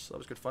 of those. That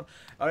was good fun.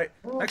 All right,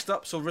 next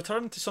up. So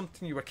return to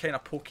something you were kind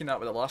of poking at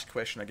with the last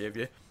question I gave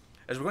you.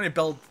 Is we're going to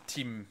build a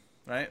team,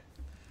 right?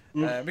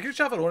 We can just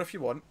have our own if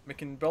you want. We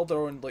can build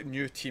our own like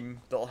new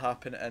team that'll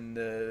happen in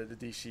the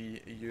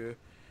DCEU.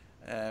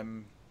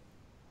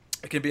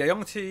 It can be a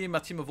young team, a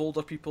team of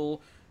older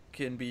people. It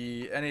can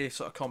be any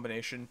sort of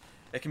combination.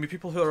 It can be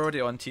people who are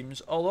already on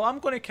teams. Although I'm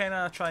going to kind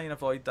of try and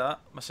avoid that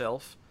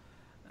myself,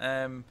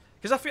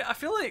 because I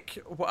feel like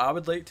what I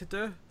would like to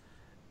do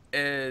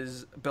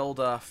is build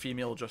a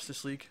female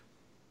Justice League.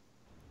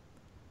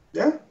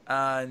 Yeah.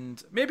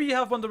 And maybe you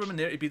have Wonder Woman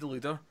there to be the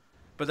leader,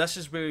 but this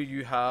is where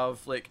you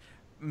have like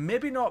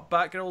maybe not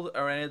Batgirl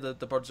or any of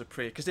the Birds of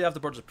Prey, because they have the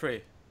Birds of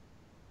Prey,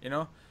 you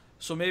know.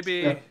 So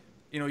maybe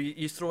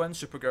you throw in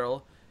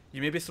Supergirl,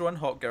 you maybe throw in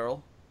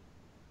Hawkgirl.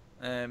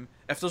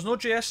 If there's no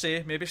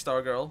JSA, maybe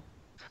Stargirl.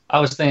 I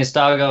was thinking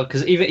Stargirl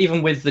because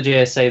even with the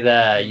JSA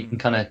there, you can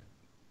kind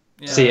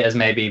of see it as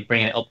maybe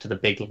bringing it up to the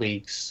big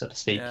leagues, so to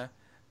speak. Yeah.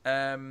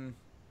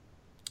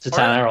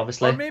 Zatanna,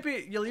 obviously. Or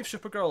maybe you leave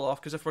Supergirl off,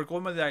 because if we're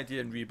going with the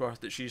idea in Rebirth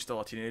that she's still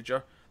a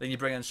teenager, then you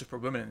bring in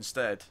Superwoman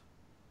instead.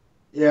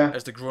 Yeah.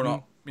 As the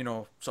grown-up,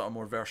 sort of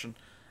more version.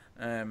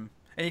 And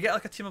you get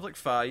like a team of like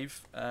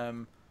 5.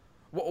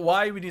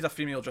 Why we need a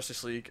female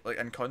Justice League, like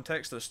in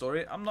context of the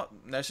story, I'm not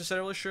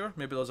necessarily sure.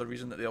 Maybe there's a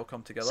reason that they all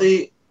come together.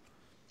 See,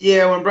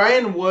 when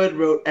Brian Wood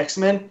wrote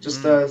X-Men,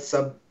 just the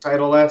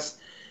subtitle,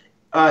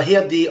 he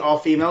had the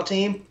all-female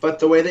team, but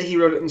the way that he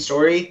wrote it in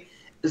story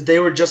is they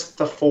were just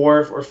the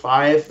 4 or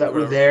 5 that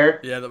were there.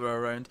 Yeah, that were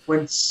around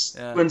when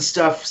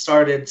stuff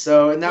started.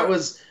 So, and that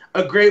was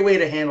a great way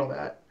to handle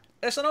that.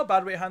 It's not a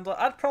bad way to handle it.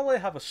 I'd probably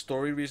have a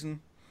story reason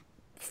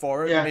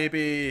for it. Yeah.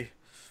 Maybe,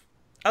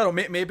 I don't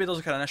know, maybe there's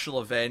like an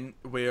initial event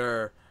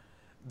where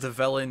the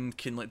villain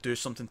can like do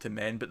something to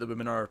men, but the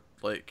women are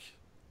like,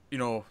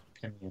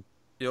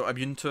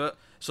 immune to it.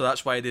 So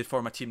that's why they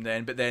form a team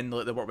then. But then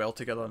like, they work well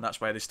together, and that's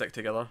why they stick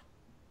together.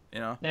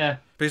 Yeah.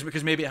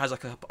 Because maybe it has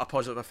like a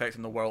positive effect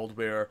in the world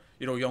where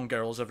young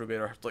girls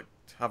everywhere are like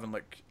having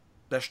like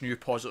this new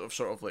positive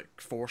sort of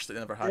like force that they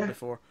never had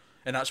before,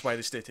 and that's why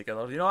they stay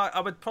together. I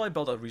would probably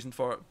build a reason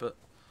for it, but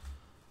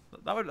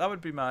that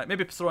would be my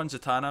maybe throw in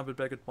Zatanna would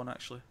be a good one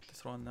actually to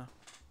throw in there.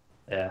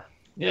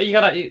 Yeah, you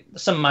got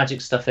some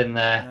magic stuff in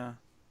there. Yeah,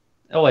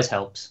 it always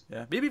helps.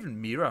 Yeah, maybe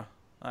even Mira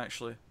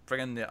actually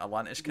bring in the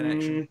Atlantis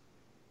connection.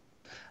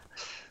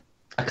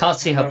 I can't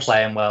see her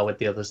playing well with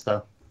the others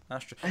though.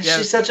 That's true.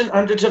 She's such an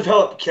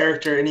underdeveloped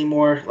character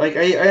anymore. Like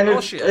I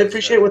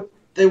appreciate what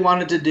they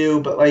wanted to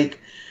do, but like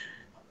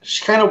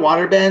she kind of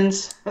water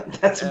bends.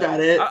 That's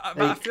about it.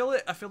 But I feel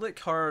like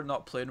her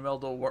not playing well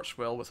though works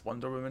well with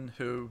Wonder Woman,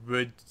 who's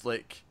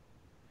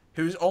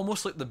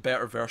almost like the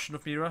better version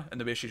of Mira in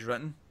the way she's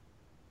written.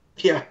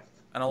 Yeah.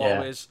 In a lot of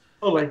ways.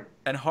 Totally.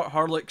 And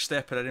her like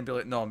stepping in and be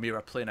like, no,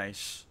 Mira, play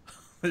nice.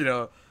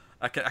 I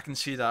can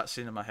see that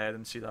scene in my head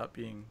and see that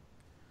being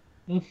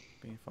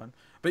fun.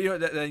 But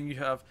then you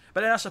have. But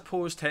then I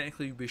suppose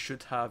technically we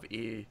should have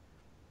a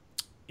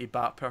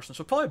Bat person.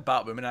 So probably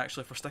Batwoman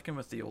actually, for sticking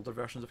with the older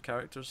versions of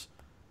characters.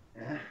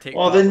 Yeah.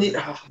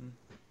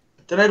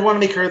 Then I'd want to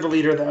make her the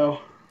leader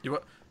though. You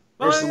what?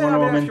 Versus Wonder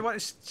Woman. If you want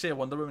to say a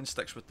Wonder Woman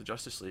sticks with the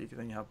Justice League,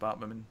 then you have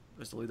Batwoman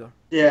as the leader.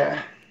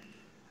 Yeah.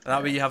 And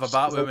that way you have a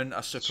Batwoman,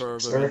 a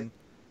Superwoman.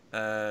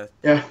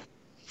 Yeah.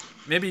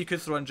 Maybe you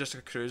could throw in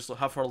Jessica Cruz,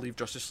 have her leave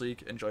Justice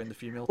League and join the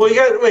female. Well, you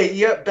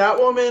got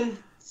Batwoman,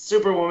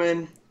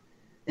 Superwoman.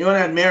 You want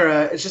to add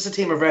Mara? It's just a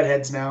team of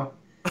redheads now.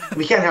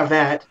 We can't have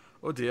that.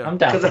 Oh dear. I'm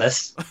down for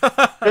this.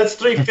 That's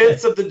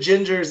 3/5 of the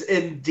gingers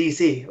in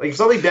DC. Like if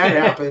something bad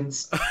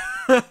happens,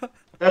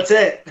 that's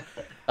it.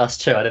 That's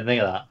true. I didn't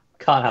think of that.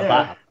 Can't have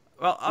that.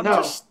 Well, I'm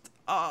just.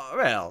 I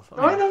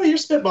know you're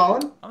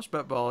spitballing. I'm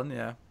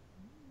spitballing.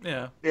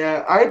 Yeah.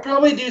 Yeah, I'd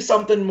probably do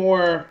something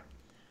more.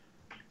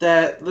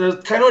 That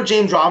kind of what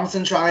James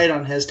Robinson tried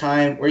on his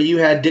time, where you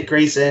had Dick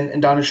Grayson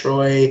and Donna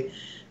Troy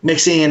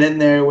mixing it in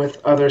there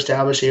with other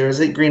established heroes.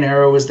 I think Green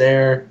Arrow was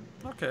there.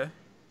 Okay.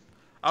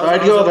 So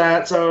I'd go with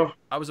that. So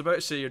I was about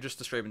to say you're just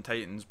describing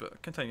Titans,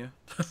 but continue.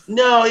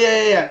 No,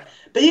 yeah.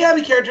 But he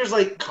had characters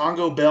like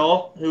Congo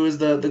Bill, who is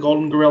the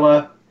golden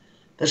gorilla.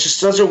 That's just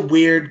such a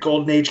weird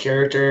golden age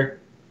character.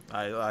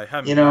 I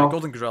him, you know,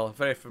 Golden Gorilla,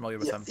 very familiar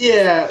with him.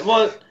 Yeah,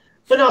 well,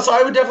 but no, so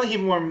I would definitely keep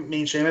it more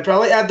mainstream. I'd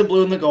probably add the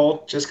blue and the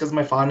gold just because of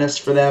my fondness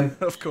for them.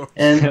 Of course.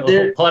 And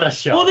they're what a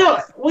show. Well, no,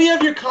 well you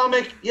have your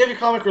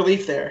comic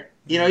relief there.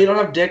 You know, you don't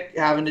have Dick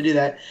having to do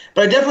that.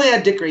 But I definitely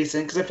had Dick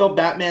Grayson because I felt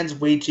Batman's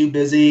way too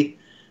busy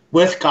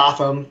with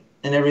Gotham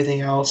and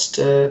everything else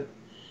to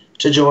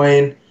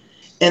join.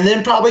 And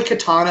then probably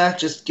Katana,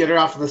 just get her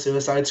off of the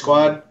Suicide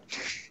Squad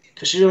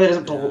because she really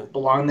doesn't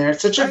belong there.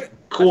 It's such a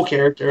cool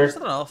character. That's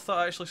another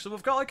thought, actually. So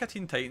we've got like a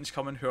Teen Titans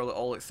coming who are like,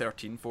 all like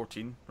 13,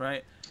 14,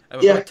 right? And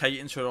we've got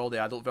Titans who are all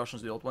the adult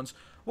versions of the old ones.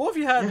 What if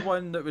you had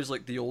one that was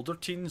like the older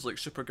teens, like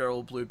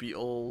Supergirl, Blue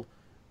Beetle,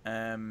 who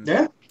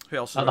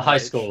else? The high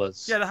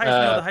schoolers. Yeah, the high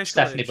schoolers.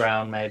 Stephanie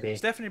Brown, maybe.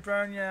 Stephanie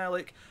Brown, yeah.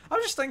 Like, I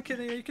was just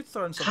thinking, you could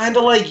throw in something. Kind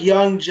of like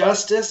Young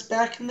Justice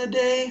back in the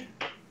day.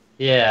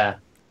 Yeah.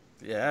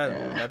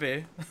 Yeah,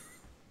 maybe.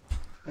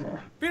 Yeah.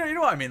 But you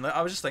know what I mean? Like,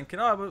 I was just thinking,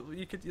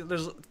 you could.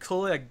 There's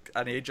clearly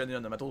an age in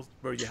the middle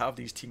where you have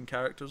these teen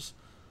characters.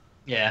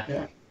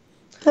 Yeah,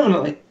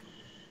 definitely.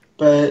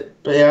 But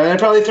yeah, and I'd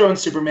probably throw in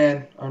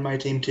Superman on my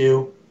team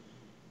too.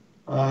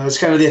 It's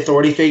kind of the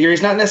authority figure.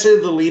 He's not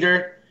necessarily the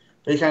leader,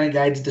 but he kind of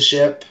guides the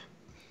ship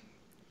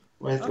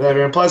with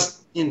everyone.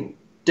 Plus,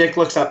 Dick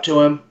looks up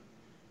to him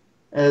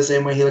the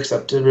same way he looks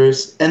up to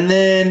Bruce. And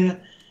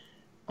then,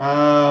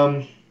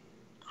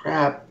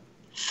 crap.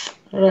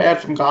 What do I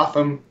add from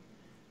Gotham?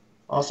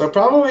 Also,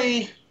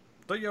 probably.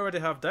 Don't you already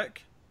have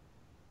Dick?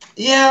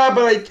 Yeah,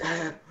 but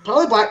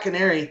probably Black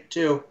Canary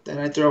too. Then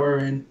I'd throw her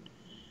in.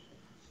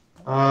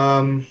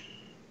 And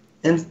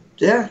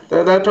yeah,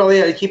 that'd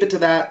probably I'd keep it to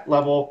that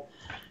level.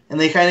 And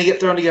they kind of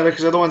get thrown together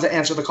because they're the ones that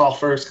answer the call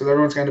first because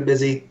everyone's kind of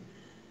busy.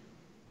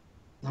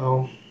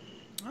 So.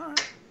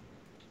 Alright.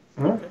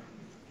 Okay.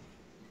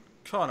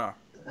 Connor.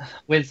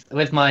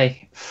 With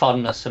my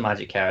fondness for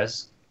magic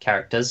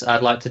characters,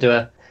 I'd like to do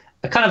a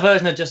kind of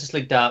version of Justice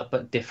League Dark,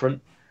 but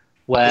different.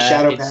 Where the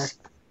Shadow Pack.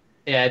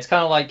 Yeah, it's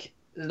kind of like,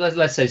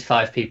 let's say it's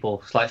 5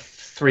 people. It's like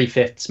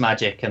 3/5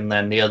 magic, and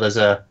then the others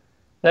are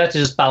there to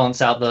just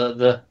balance out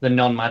the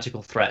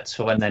non-magical threats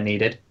for when they're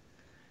needed.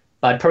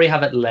 But I'd probably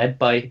have it led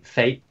by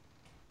Fate.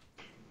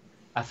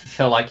 I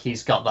feel like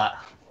he's got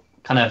that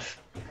kind of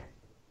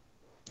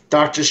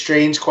Doctor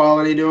Strange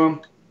quality to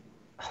him.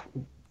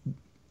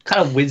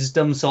 Kind of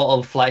wisdom, sort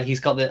of like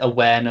he's got the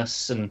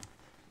awareness and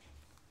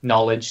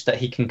knowledge that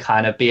he can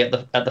kind of be at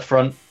the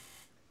front.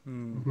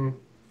 Mm-hmm.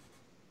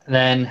 And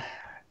then,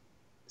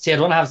 see, I'd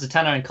want to have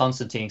Zatanna and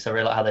Constantine because I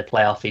really like how they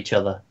play off each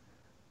other.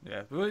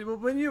 Yeah, well,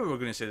 when you were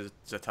going to say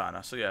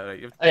Zatanna, so yeah, right.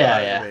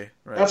 Yeah.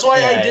 Right. That's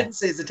why I didn't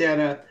say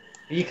Zatanna.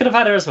 You could have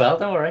had her as well,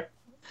 don't worry.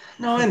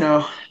 No, I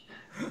know.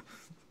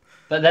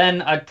 But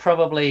then I'd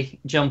probably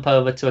jump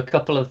over to a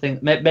couple of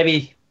things.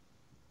 Maybe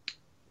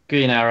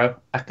Green Arrow.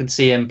 I could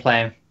see him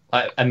playing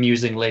like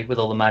amusingly with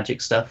all the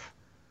magic stuff.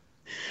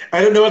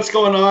 I don't know what's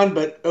going on,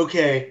 but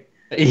okay.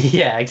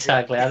 Yeah,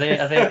 exactly. I think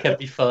it could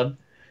be fun.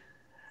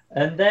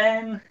 And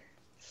then,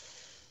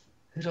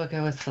 who do I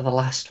go with for the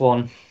last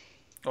one?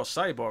 Oh,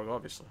 Cyborg,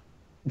 obviously.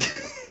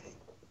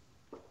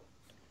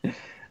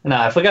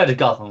 No, if we go to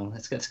Gotham,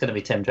 it's going to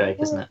be Tim Drake,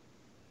 isn't it?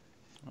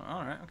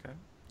 All right, okay.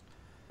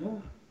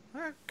 All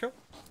right, cool.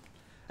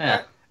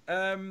 Yeah.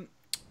 All right,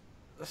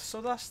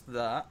 so that's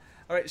that.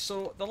 All right,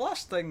 so the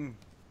last thing...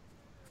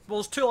 Well,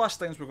 there's 2 last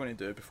things we're going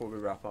to do before we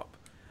wrap up.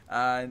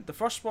 And the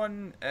first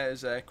one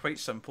is quite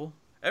simple.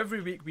 Every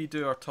week we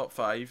do our top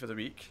 5 of the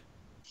week.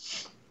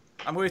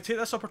 I'm going to take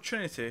this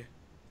opportunity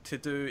to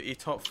do a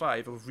top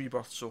 5 of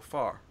Rebirth so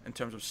far in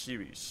terms of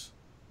series.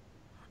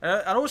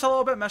 I know it's a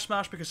little bit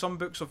mishmash because some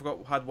books have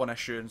had 1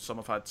 issue and some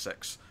have had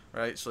 6,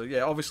 right? So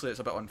yeah, obviously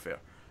it's a bit unfair.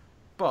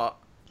 But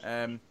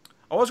I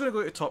was going to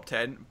go to top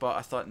 10, but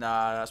I thought,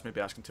 nah, that's maybe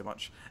asking too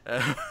much.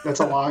 That's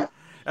a lot.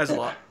 That's a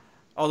lot.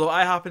 Although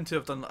I happen to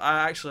have done,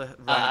 I actually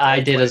I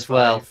did as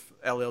well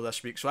earlier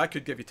this week, so I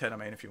could give you 10 of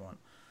mine if you want.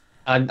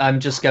 I'm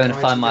just going to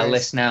find my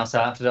list now,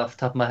 so I have to do it off the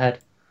top of my head.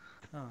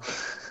 Oh.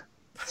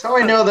 That's how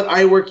I know that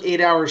I work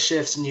 8-hour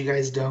shifts and you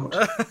guys don't.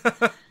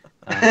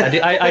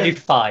 I do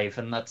 5,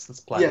 and that's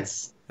plenty.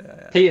 Yes.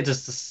 Yeah. Peter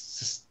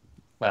just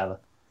whatever.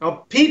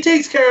 Well, Pete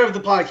takes care of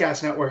the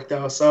podcast network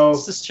though, so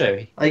This is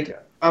true. like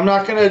I'm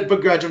not gonna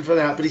begrudge him for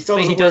that, but he still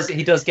doesn't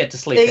He does get to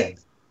sleep in.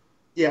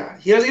 Yeah,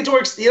 he doesn't get to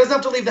work. He doesn't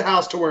have to leave the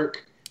house to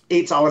work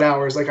 8 solid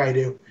hours like I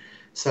do.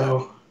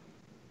 So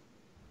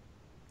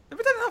We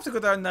didn't have to go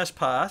down this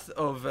path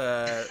of.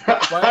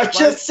 I'm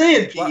just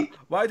saying, Pete.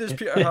 Why does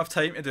Peter have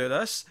time to do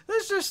this?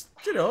 It's just,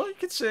 you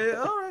could say,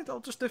 all right, I'll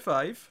just do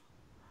 5.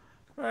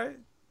 Right.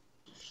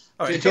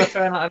 All right. Do I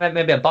try and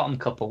maybe a bottom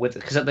couple with it?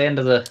 Because at the end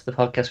of the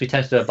podcast, we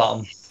tend to do a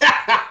bottom.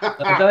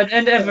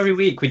 And every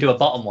week we do a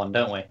bottom one,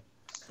 don't we?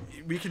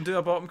 We can do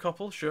a bottom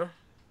couple, sure.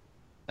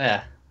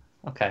 Yeah.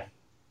 Okay.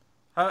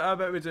 How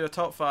about we do a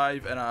top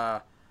 5 and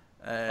a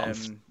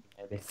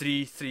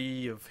Maybe.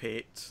 3 of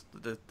hate,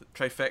 the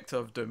trifecta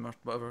of doom or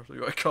whatever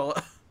you want to call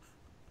it.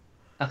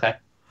 Okay.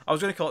 I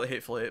was going to call it the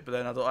Hateful Eight, but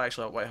then I don't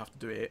actually know why I have to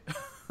do 8.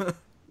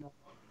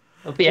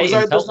 It'll be 8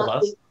 in total,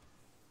 though.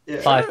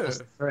 Yeah. 5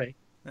 plus 3.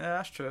 Yeah,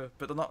 that's true,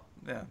 but they're not.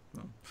 Yeah.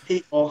 No.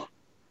 Hateful.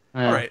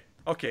 Yeah. All right.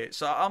 Okay,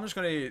 so I'm just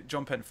going to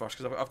jump in first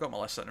because I've got my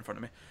list sitting in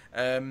front of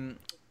me.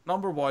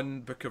 Number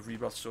 1 book of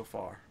Rebirth so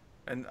far,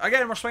 and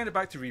again we're swinging it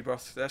back to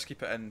Rebirth. Let's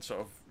keep it in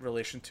sort of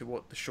relation to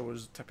what the show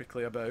is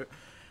typically about.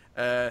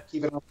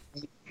 Keep it on.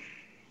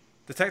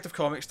 Detective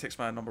Comics takes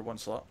my number 1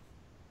 slot.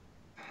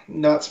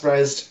 Not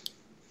surprised.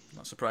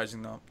 Not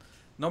surprising, no.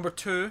 Number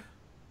 2,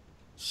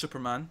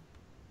 Superman.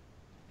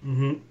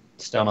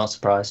 Still not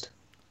surprised.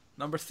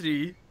 Number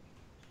 3,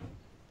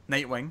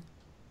 Nightwing.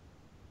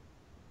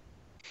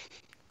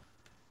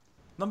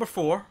 Number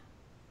 4,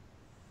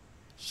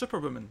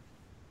 Superwoman.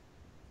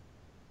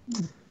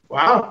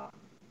 Wow.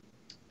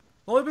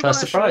 Only been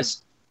First one surprise.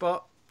 issue,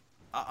 but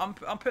I'm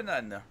putting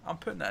that in there. I'm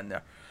putting that in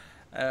there.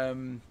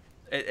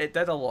 It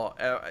did a lot.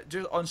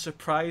 Just on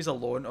surprise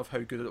alone of how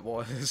good it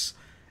was,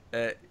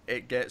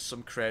 it gets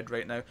some cred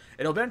right now.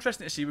 It'll be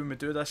interesting to see when we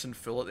do this in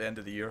full at the end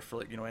of the year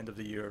for end of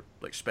the year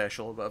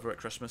special or whatever at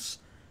Christmas,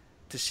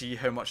 to see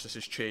how much this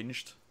has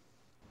changed.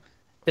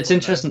 It's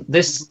interesting.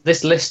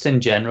 This list in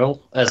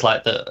general, as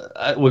like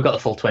we've got the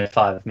full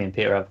 25, me and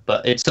Peter have,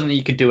 but it's something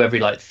you could do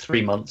every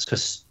 3 months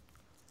because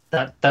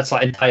that's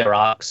like entire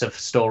arcs of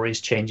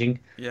stories changing.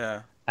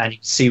 Yeah. And you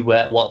see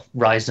what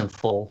rise and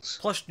falls.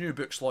 Plus new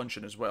books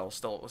launching as well.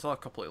 Still a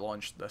couple that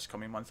launched this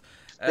coming month.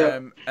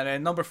 Yep. And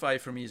then number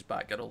 5 for me is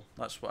Batgirl.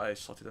 That's what I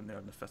slotted in there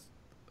in the fifth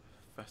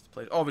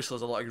place. Obviously,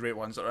 there's a lot of great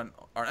ones that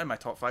aren't in my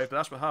top 5, but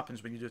that's what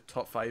happens when you do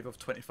top 5 of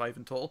 25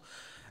 in total.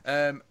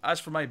 As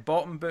for my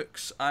bottom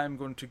books, I'm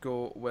going to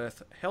go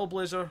with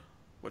Hellblazer,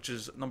 which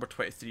is number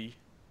 23.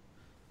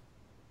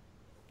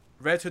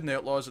 Red Hood and the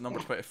Outlaws at number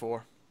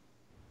 24.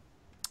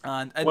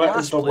 And in What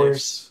last is the place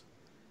worst?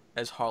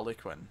 is Harley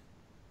Quinn.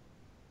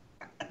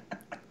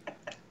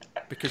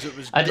 Because it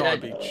was I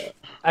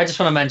just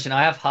want to mention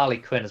I have Harley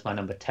Quinn as my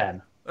number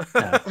 10.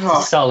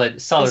 Solid,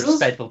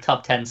 respectable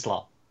top 10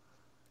 slot.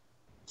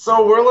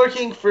 So we're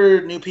looking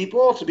for new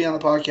people to be on the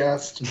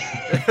podcast.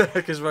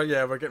 Because we're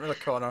getting rid of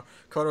Connor.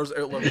 Connor's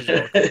outlawed as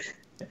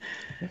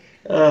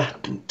well.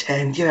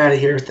 10. Get out of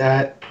here with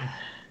that.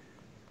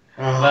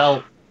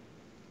 Well,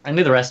 I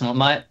knew the rest of them.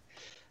 My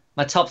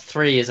top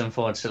 3 is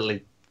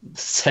unfortunately the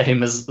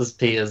same as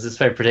Peter's. It's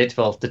very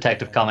predictable.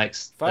 Detective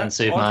Comics, then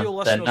Superman,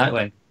 then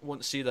Nightwing.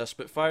 Won't see this,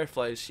 but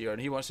Firefly's here, and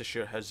he wants to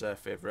share his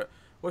favourite.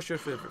 What's your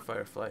favourite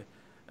Firefly?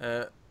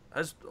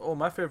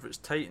 My favourite's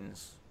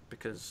Titans,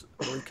 because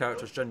the lead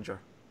character's Ginger,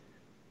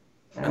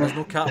 and there's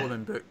no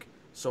Catwoman book,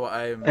 so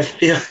I'm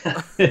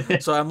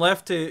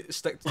left to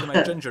stick to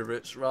my Ginger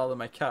roots rather than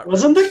my cat.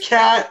 Wasn't the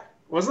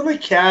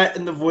cat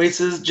in the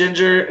voices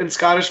Ginger and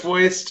Scottish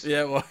voiced?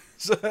 Yeah, it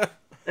was.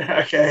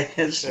 Okay,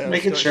 just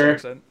making sure.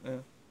 Accent, yeah.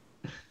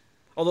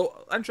 Although,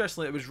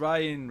 interestingly, it was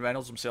Ryan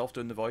Reynolds himself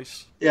doing the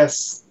voice.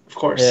 Yes, of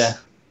course. Yeah.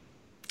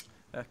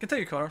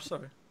 Continue, Connor.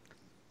 Sorry.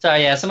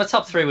 So my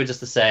top 3 were just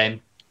the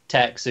same: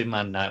 Tech,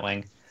 Superman,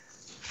 Nightwing.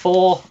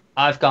 4,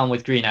 I've gone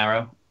with Green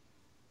Arrow.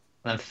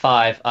 And then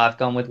 5, I've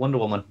gone with Wonder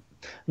Woman.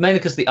 Mainly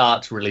because the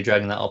art's really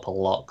dragging that up a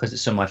lot, because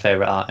it's some of my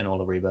favourite art in all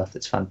of Rebirth.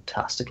 It's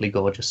fantastically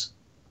gorgeous.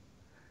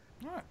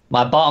 Right.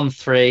 My bottom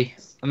 3,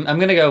 I'm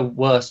going to go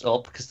worst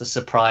up, because the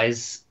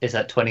surprise is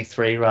at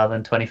 23 rather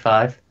than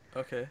 25.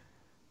 Okay.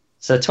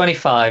 So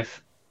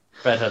 25,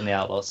 Red Hood and the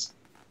Outlaws.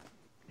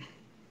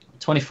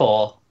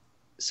 24,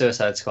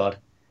 Suicide Squad.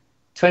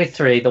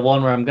 23, the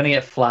one where I'm going to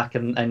get flack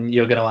and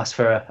you're going to ask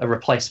for a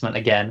replacement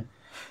again.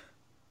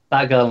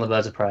 Batgirl and the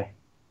Birds of Prey.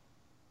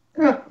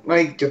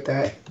 I get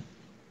that.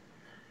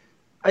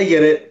 I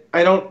get it.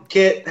 I don't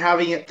get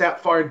having it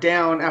that far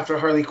down after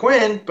Harley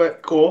Quinn,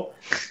 but cool.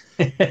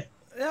 Yeah,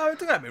 don't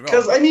get me wrong.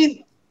 Because, I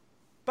mean,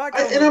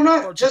 Batgirl and I'm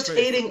not Birds just of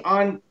Prey. hating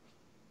on...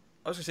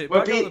 I was going to say,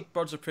 What, Batgirl and Pete? the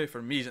Birds of Prey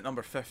for me is at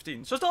number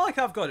 15. So it's not like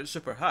I've got it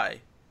super high.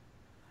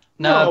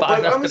 No, but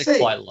I've I'm got it saying,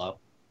 quite low.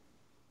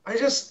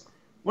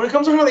 when it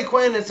comes to Harley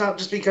Quinn, it's not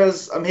just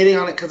because I'm hating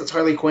on it because it's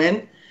Harley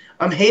Quinn.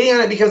 I'm hating on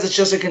it because it's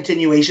just a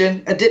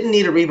continuation. It didn't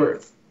need a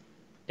rebirth.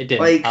 It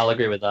didn't. I'll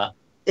agree with that.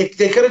 If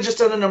they could have just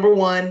done a number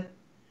 1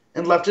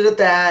 and left it at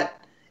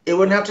that, it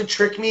wouldn't have to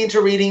trick me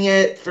into reading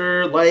it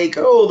for they're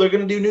going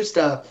to do new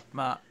stuff.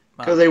 Matt.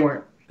 Because they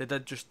weren't. They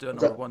did just do a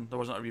number 1. There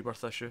wasn't a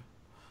rebirth issue.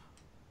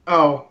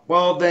 Oh,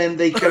 well, then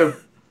they could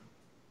have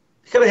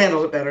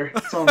handled it better.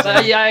 That's all I'm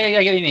saying. Yeah, I get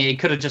what you mean. It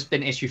could have just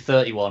been issue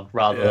 31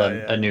 rather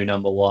than a new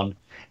number 1.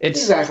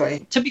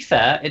 Exactly. To be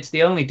fair, it's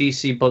the only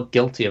DC book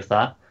guilty of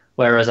that,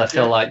 whereas I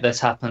feel like this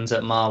happens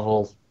at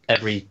Marvel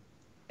every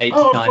 8 to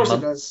 9 months. Of course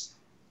it does.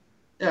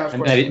 Yeah, of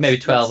and course. maybe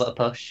 12 at a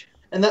push.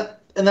 And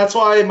that's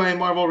why my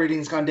Marvel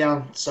reading's gone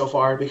down so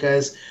far,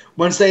 because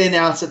once they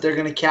announce that they're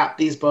going to cap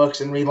these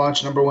books and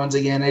relaunch number 1s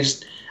again,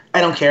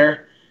 I don't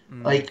care.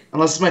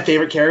 Unless it's my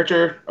favorite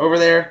character over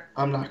there,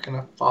 I'm not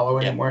going to follow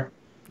anymore.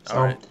 So,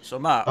 all right. So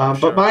Matt.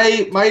 but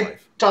my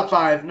top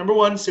 5, number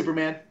 1,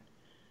 Superman.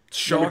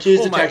 Sure. Number 2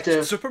 is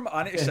Detective. Superman.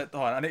 I need to sit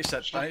down. I need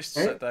to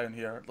sit down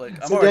here. I'm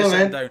Sit already down, sitting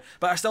man. down,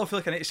 but I still feel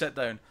like I need to sit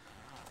down.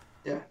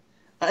 Yeah.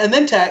 and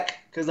then Tech,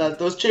 because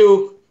those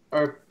two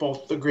are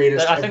both the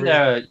greatest. I think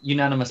they're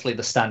unanimously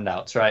the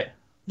standouts, right?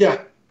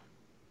 Yeah.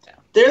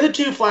 They're the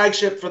two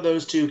flagship for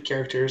those two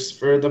characters,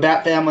 for the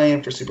Bat Family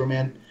and for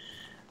Superman.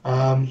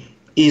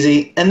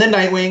 Easy. And then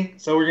Nightwing,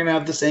 so we're going to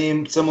have the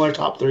similar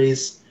top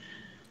threes.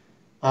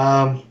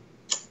 And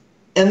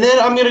then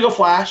I'm going to go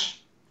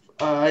Flash.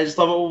 I just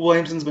love what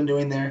Williamson's been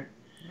doing there.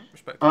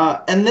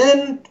 And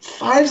then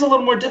 5's a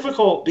little more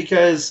difficult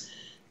because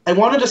I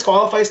want to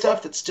disqualify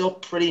stuff that's still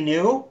pretty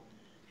new.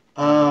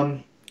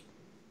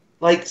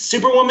 Like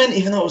Superwoman,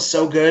 even though it was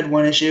so good,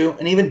 one issue,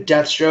 and even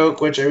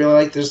Deathstroke, which I really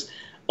like, there's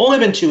only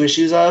been 2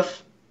 issues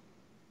of.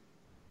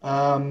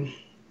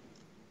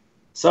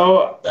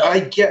 So I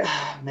get,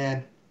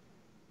 man,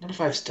 number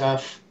 5's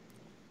tough.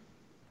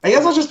 I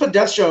guess I'll just put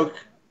Deathstroke.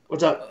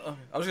 What's up?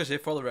 I was gonna say,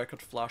 for the record,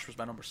 Flash was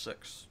my number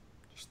 6.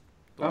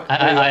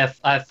 I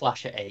have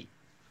Flash at 8.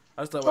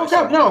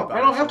 Okay, no, I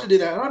don't have to do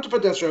that. I don't have to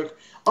put Deathstroke.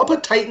 I'll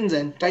put Titans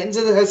in. Titans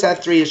has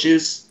had 3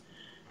 issues,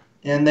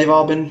 and they've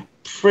all been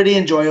pretty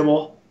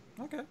enjoyable.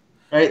 Okay.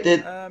 Right,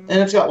 and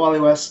it's got Wally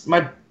West.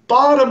 My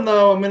bottom,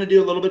 though, I'm gonna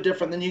do a little bit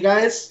different than you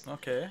guys.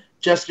 Okay.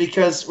 Just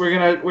because we've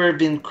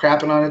been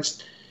crapping on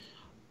it.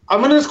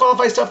 I'm gonna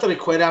disqualify stuff that I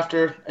quit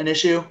after an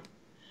issue.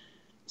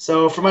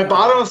 So for my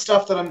bottom of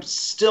stuff that I'm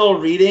still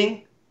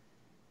reading,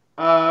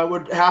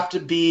 would have to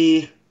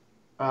be,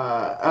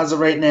 as of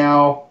right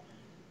now,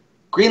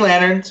 Green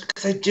Lanterns,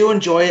 because I do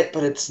enjoy it,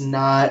 but it's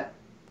not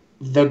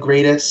the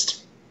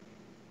greatest.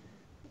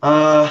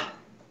 I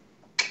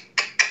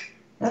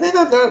think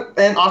that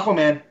and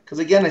Aquaman, because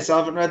again, I still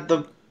haven't read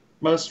the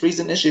most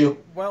recent issue.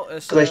 Well,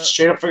 because I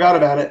straight up forgot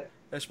about it.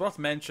 It's worth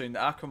mentioning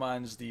that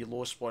Aquaman's the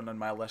lowest one on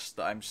my list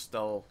that I'm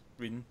still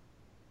reading.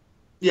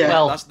 Yeah,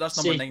 well,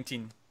 that's number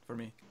 19 for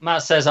me.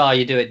 Matt says,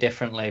 you do it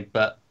differently,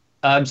 but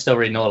I'm still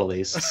reading all of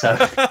these. So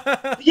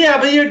yeah,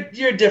 but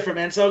you're different,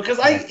 man. So because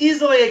I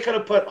could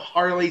have put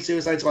Harley,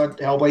 Suicide Squad,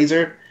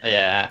 Hellblazer.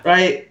 Yeah.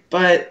 Right,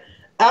 but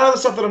out of the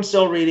stuff that I'm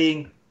still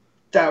reading,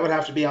 that would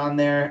have to be on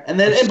there, and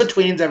then in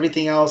between's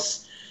everything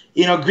else.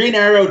 Green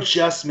Arrow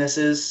just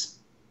misses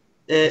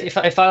it.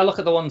 If I look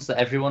at the ones that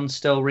everyone's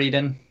still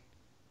reading,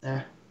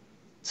 yeah.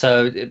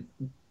 So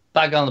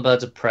Batgirl and the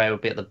Birds of Prey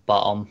would be at the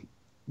bottom,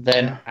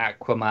 then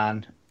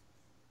Aquaman.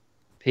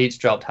 Pete's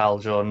dropped Hal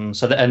Jordan,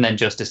 and then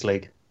Justice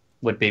League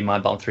would be my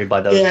bottom 3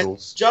 by those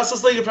rules.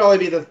 Justice League would probably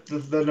be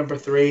the number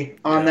 3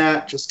 on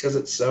that, just because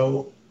it's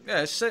so.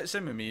 Yeah, it's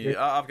same with me.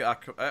 I've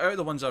got out of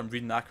the ones I'm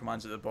reading,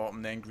 Aquaman's at the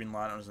bottom, then Green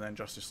Lanterns, and then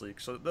Justice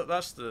League. So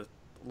that's the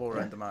lower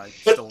end of my.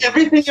 But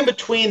everything in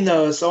between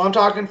those. So I'm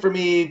talking for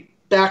me,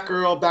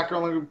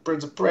 Batgirl and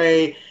Birds of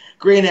Prey,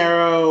 Green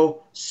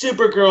Arrow,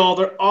 Supergirl.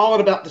 They're all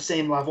at about the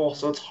same level,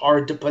 so it's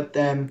hard to put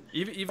them.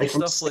 Even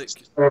stuff like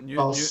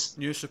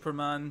New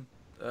Superman.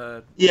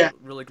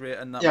 Really great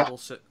in that middle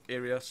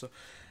area. So,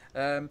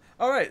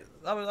 all right,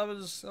 that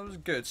was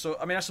good. So,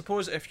 I mean, I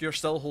suppose if you're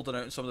still holding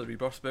out on some of the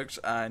Rebirth books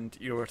and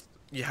you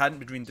hadn't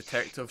been reading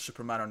Detective,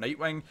 Superman, or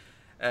Nightwing,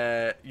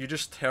 you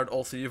just heard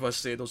all 3 of us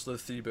say those are the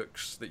 3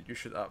 books that you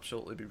should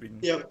absolutely be reading.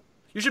 Yep.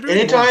 You should be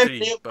reading more than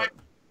 3, but.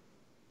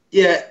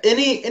 Yeah,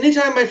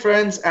 anytime my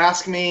friends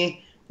ask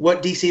me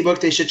what DC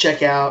book they should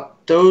check out,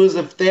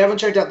 if they haven't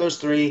checked out those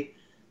 3,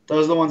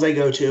 those are the ones I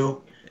go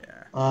to.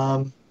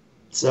 Yeah.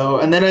 So,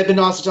 and then I've been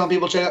also telling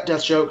people to check out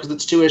Deathstroke because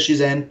it's 2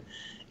 issues in,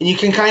 and you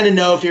can kind of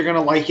know if you're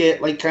gonna like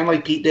it, kind of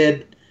like Pete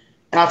did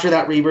after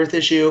that Rebirth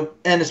issue,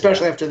 and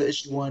especially after the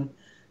issue 1.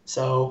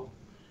 So,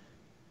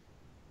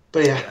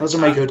 but yeah, those are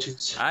my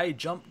go-tos. I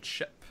jumped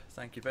ship.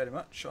 Thank you very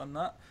much on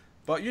that.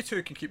 But you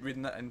 2 can keep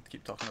reading it and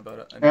keep talking about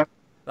it. And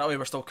that way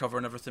we're still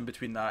covering everything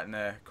between that and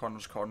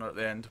Connor's Corner at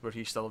the end, where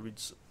he still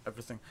reads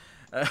everything.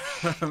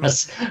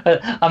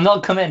 I'm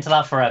not committing to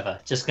that forever.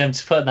 Just going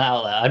to put that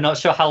out there. I'm not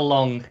sure how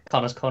long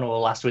Connor's Corner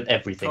will last with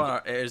everything.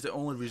 Connor, it is the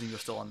only reason you're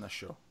still on this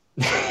show.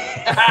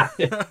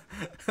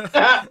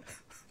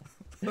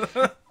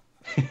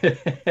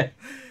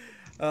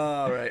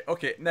 Alright,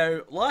 okay.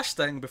 Now, last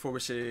thing before we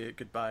say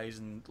goodbyes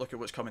and look at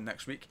what's coming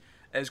next week,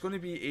 is going to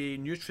be a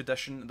new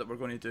tradition that we're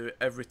going to do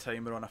every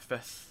time we're on a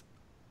 5th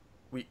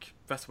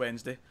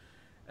Wednesday.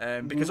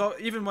 Because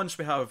even once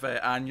we have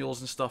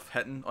annuals and stuff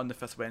hitting on the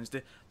 5th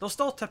Wednesday, there'll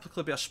still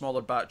typically be a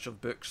smaller batch of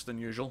books than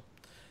usual.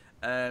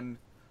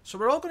 So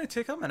we're all going to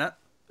take a minute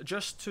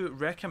just to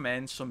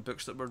recommend some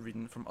books that we're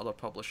reading from other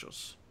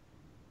publishers.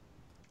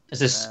 Is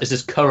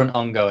this current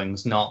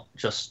ongoings, not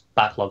just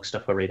backlog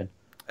stuff we're reading?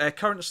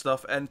 Current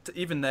stuff, and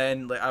even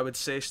then, I would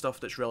say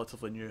stuff that's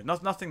relatively new.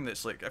 Nothing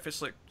that's if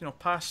it's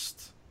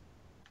past,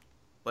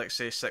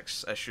 say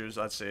 6 issues,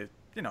 I'd say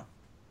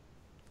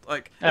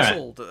it's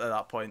old at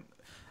that point.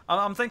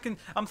 I'm thinking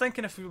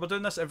if we were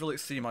doing this every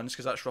 3 months,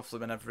 because that's roughly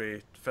when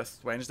every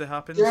 5th Wednesday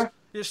happens. Yeah.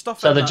 Stuff.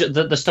 So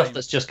the stuff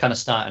that's just kind of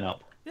starting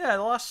up. Yeah,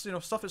 the last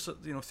stuff that's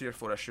 3 or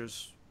 4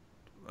 issues,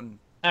 and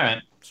all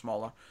right,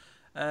 smaller.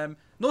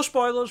 No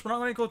spoilers. We're not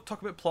going to go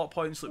talk about plot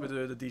points like we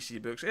do the DC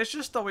books. It's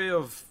just a way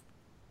of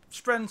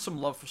spreading some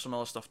love for some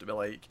other stuff that we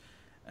like.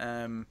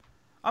 I'm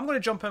going to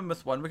jump in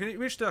with one. We can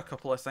each do a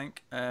couple, I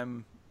think.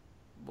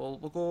 We'll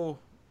go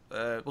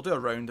we'll do a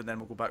round and then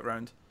we'll go back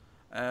round.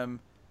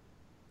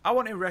 I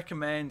want to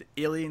recommend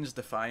Aliens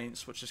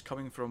Defiance, which is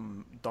coming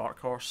from Dark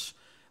Horse.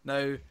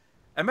 Now,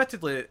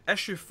 admittedly,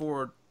 issue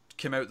 4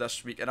 came out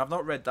this week, and I've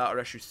not read that or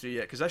issue 3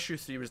 yet, because issue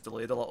 3 was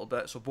delayed a little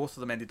bit, so both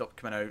of them ended up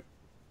coming out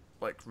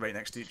like right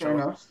next to each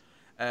other.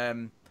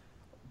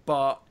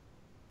 But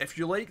if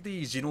you like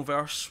the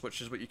Xenoverse,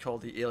 which is what you call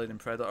the Alien and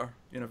Predator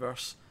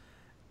universe,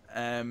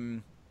 I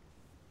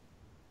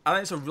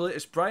think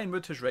it's Brian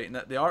Wood who's writing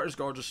it. The art is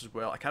gorgeous as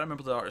well. I can't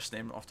remember the artist's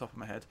name off the top of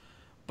my head,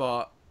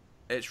 but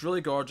it's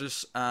really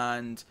gorgeous,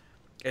 and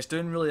it's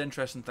doing really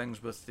interesting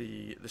things with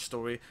the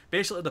story.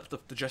 Basically,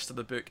 the gist of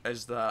the book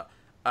is that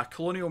a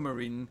colonial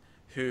marine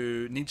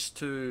who needs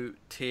to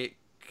take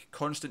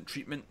constant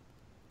treatment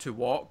to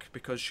walk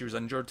because she was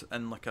injured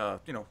in like a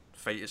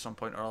fight at some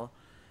point or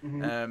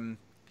other.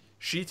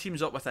 She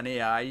teams up with an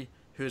AI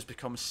who has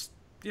become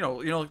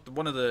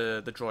one of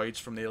the droids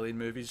from the Alien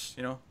movies,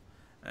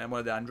 one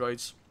of the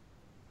androids,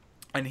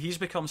 and he's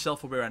become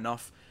self-aware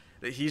enough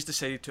that he's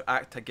decided to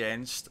act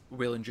against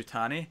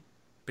Weyland-Yutani,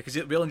 because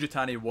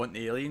Weyland-Yutani want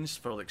the aliens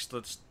for like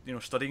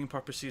studying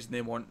purposes, and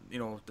they want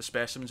the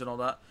specimens and all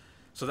that.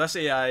 So this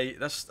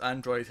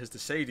android has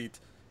decided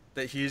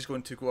that he is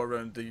going to go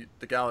around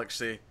the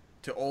galaxy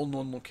to all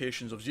known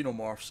locations of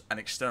xenomorphs and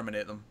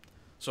exterminate them.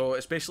 So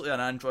it's basically an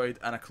android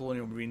and a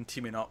colonial marine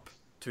teaming up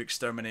to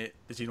exterminate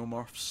the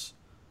xenomorphs.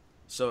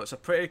 So it's a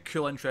pretty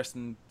cool,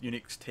 interesting,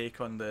 unique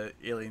take on the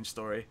alien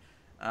story,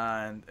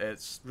 and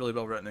it's really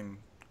well written and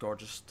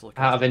gorgeous to look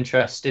at. Out of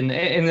interest, in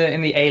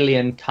the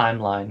Alien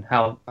timeline,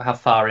 how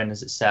far in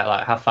is it set?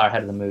 Like how far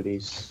ahead of the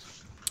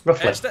movies,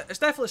 roughly? It's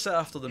definitely set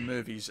after the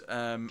movies.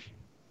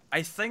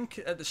 I think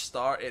at the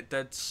start it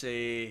did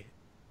say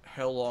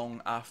how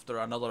long after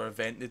another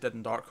event they did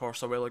in Dark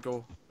Horse a while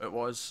ago it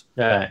was.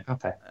 Yeah.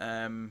 Okay.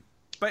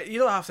 But you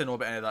don't have to know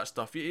about any of that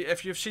stuff.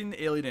 If you've seen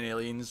Alien and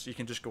Aliens, you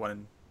can just go in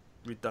and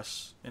read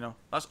this.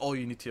 That's all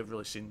you need to have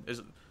really seen.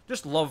 Is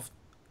just love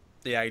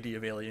the idea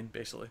of Alien,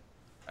 basically.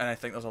 And I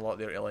think there's a lot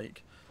there to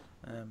like.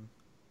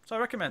 So I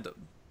recommend it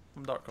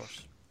from Dark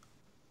Horse.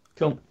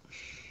 Cool.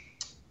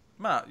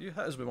 Matt, you hit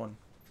us with one.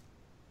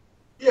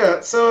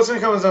 Yeah, so it's going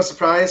to come as no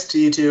surprise to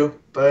you two,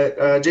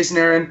 but Jason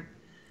Aaron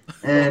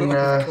and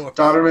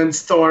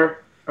Dodderman's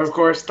Thor, of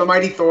course, the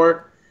mighty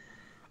Thor.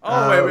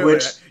 Oh,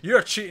 wait.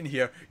 You're cheating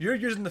here. You're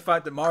using the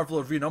fact that Marvel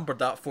have renumbered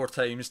that 4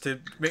 times to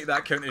make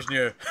that count as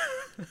new.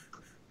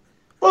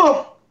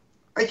 Well,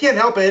 I can't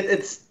help it.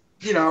 It's,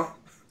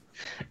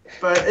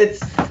 but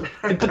it's...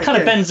 It kind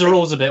of bends the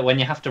rules a bit when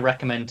you have to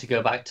recommend to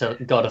go back to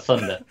God of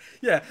Thunder.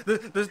 Yeah,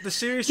 the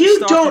series... You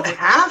don't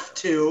have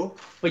to.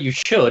 Well, you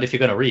should if you're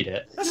going to read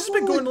it. This has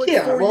been going 4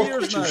 years now. Of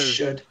course you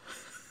should.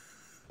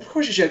 Of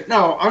course you should.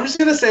 No, I'm just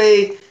going to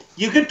say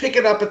you could pick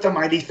it up at the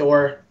Mighty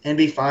Thor and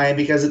be fine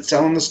because it's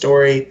telling the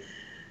story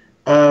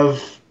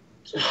of...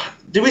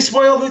 Do we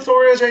spoil who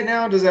Thor is right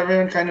now? Does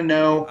everyone kind of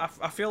know?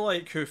 I feel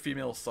like who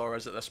female Thor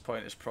is at this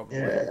point is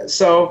probably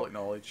public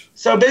knowledge.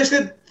 So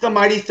basically, the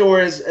Mighty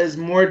Thor is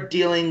more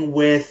dealing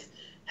with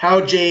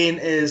how Jane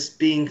is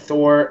being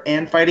Thor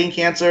and fighting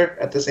cancer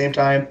at the same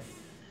time.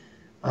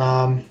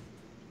 And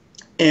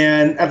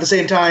at the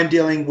same time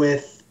dealing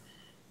with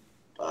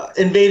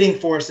invading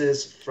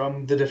forces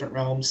from the different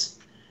realms.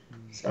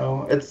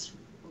 So it's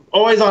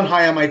always on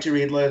high on my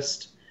to-read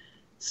list.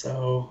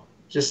 So...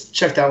 just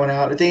check that one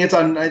out. I think it's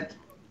on...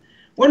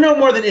 we're no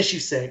more than issue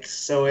 6,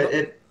 so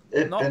it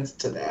bends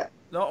to that.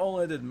 Not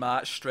only did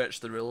Matt stretch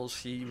the rules,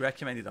 he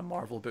recommended a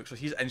Marvel book, so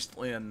he's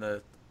instantly in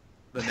the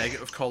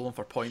negative column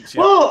for points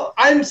here. Well,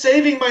 I'm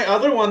saving my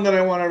other one that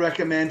I want to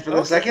recommend for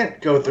the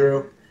second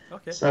go-through.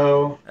 Okay.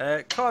 So...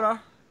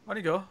 Connor, on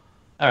you go.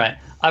 Alright,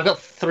 I've got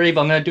 3,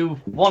 but I'm going to do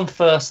one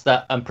first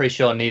that I'm pretty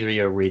sure neither of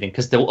you are reading,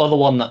 because the other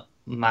one that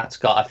Matt's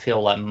got I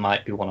feel like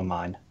might be one of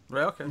mine.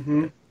 Right, okay.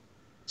 Mm-hmm.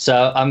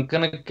 So I'm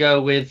going to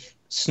go with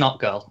Snot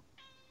Girl.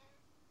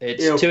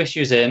 It's 2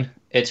 issues in.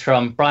 It's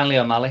from Brian Lee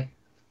O'Malley.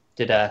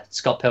 Did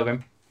Scott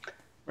Pilgrim.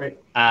 Right.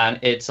 And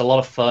it's a lot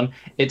of fun.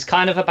 It's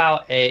kind of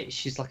about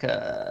she's like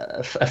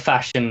a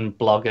fashion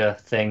blogger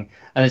thing.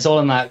 And it's all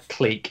in that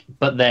clique.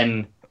 But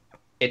then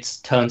it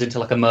turns into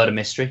like a murder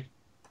mystery.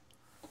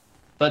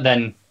 But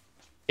then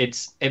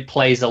it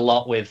plays a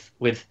lot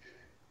with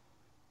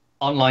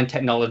online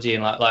technology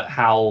and like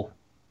how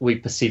we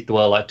perceive the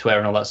world, like Twitter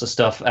and all that sort of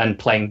stuff, and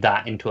playing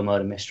that into a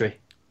murder mystery.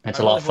 It's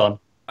a lot of fun.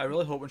 I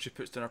really hope when she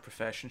puts down her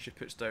profession, she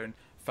puts down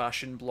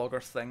fashion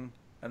blogger thing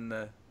in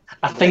the...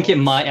 I think it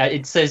might.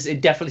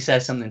 It definitely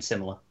says something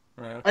similar.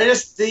 Right, okay. I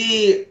just...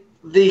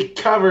 The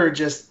cover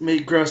just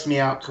grossed me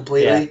out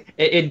completely.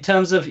 Yeah. In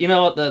terms of,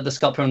 the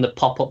Scott Pilgrim, the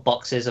pop-up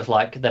boxes of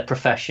like their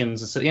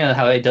professions and so,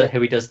 how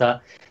he does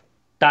that?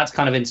 That's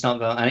kind of in Snot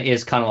Girl, and it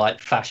is kind of like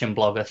fashion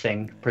blogger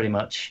thing, pretty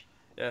much.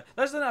 Yeah,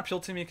 that doesn't appeal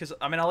to me because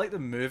I like the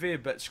movie,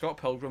 but Scott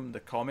Pilgrim the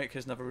comic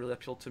has never really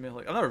appealed to me.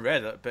 Like I've never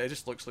read it, but it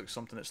just looks like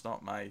something that's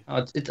not my.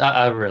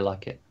 I really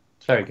like it.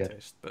 It's very good.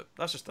 Taste, but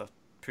that's just a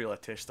purely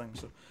taste thing.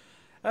 So,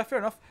 fair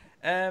enough.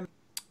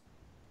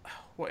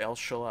 What else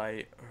shall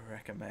I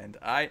recommend?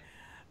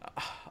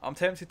 I'm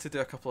tempted to do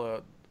a couple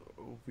of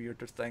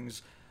weirder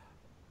things.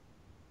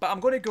 But I'm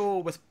going to go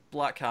with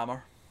Black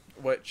Hammer,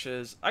 which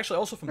is actually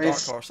also from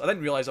Nice. Dark Horse. I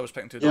didn't realize I was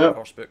picking two Dark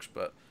Horse books,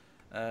 but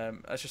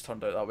it's just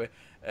turned out that way.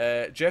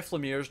 Jeff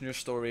Lemire's new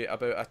story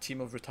about a team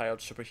of retired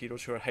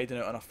superheroes who are hiding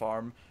out on a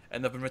farm,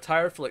 and they've been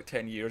retired for like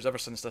 10 years, ever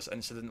since this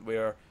incident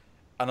where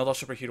another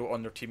superhero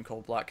on their team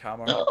called Black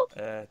Hammer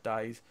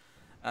died.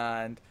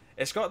 And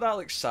it's got that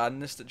like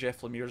sadness that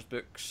Jeff Lemire's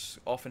books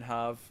often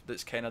have,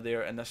 that's kind of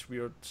there in this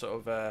weird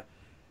sort of...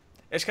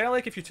 it's kind of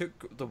like if you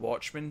took The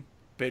Watchmen,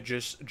 but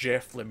just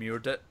Jeff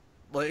Lemire'd it,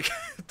 like,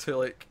 to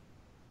like,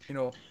 you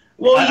know...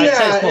 Well, I'd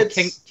say it's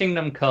more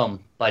Kingdom Come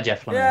by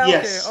Jeff Lemire. Yeah,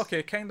 Yes.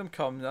 okay, Kingdom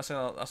Come. That's a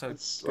I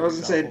was gonna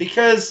say,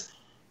 because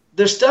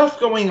there's stuff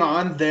going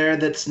on there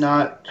that's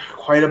not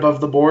quite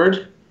above the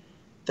board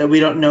that we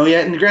don't know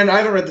yet. And granted, I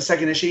haven't read the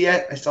second issue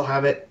yet. I still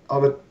have it. All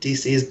the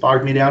DCs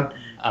bogged me down.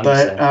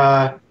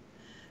 But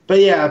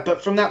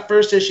from that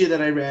first issue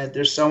that I read,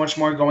 there's so much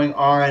more going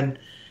on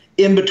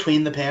in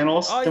between the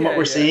panels than what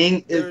we're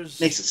seeing. It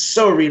makes it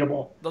so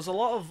readable. There's a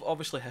lot of,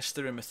 obviously,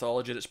 history and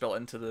mythology that's built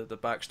into the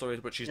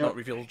backstory, which he's not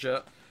revealed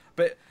yet.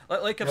 But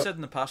like I've said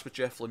in the past with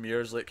Jeff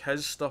Lemire's, like,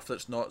 his stuff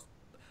that's not...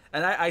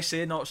 And I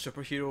say not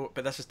superhero,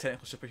 but this is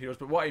technically superheroes.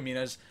 But what I mean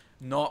is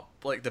not,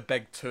 like, the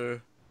big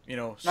two, you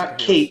know... Not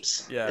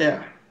capes.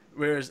 Yeah.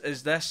 Whereas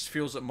this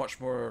feels like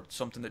much more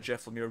something that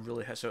Jeff Lemire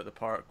really hits out of the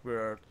park,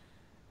 where...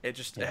 It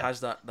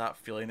has that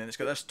feeling, and it's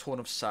got this tone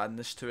of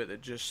sadness to it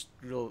that just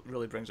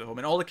really brings it home.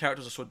 And all the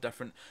characters are so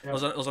different. Yep.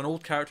 There's an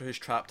old character who's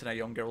trapped in a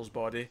young girl's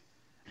body.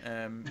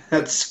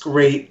 That's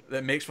great.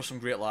 That makes for some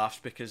great laughs,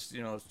 because,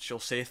 you know, she'll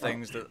say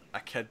things that a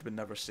kid would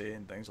never say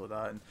and things like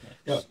that.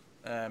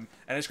 And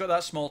it's got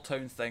that small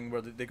town thing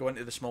where they go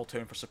into the small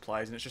town for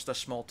supplies, and it's just a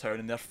small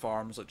town and their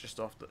farms like just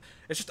off the...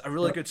 It's just a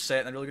really good set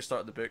and a really good start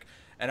of the book.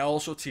 And it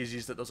also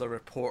teases that there's a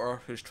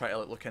reporter who's trying to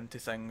like look into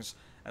things,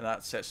 and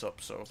that sets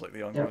up sort of like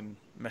the ongoing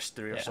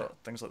mystery or sort of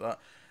things like that.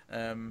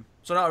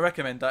 So I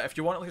recommend that if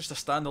you want like just a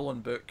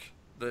standalone book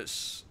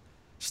that's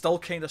still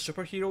kind of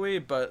superhero-y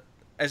but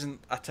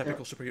isn't a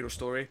typical superhero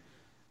story.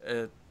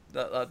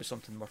 That'd be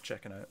something worth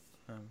checking out.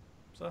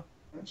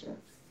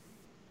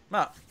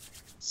 Matt.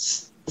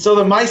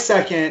 So my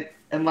second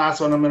and last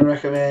one I'm going to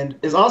recommend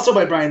is also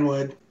by Brian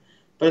Wood,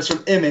 but it's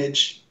from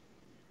Image,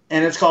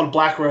 and it's called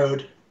Black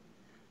Road.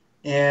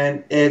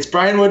 And it's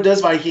Brian Wood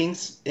does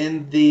Vikings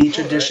in the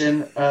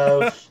tradition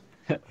of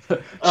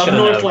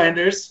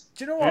Northlanders.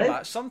 Do you know what,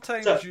 Matt?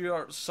 Sometimes you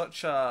are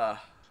such a...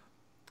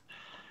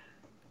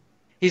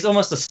 He's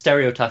almost a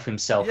stereotype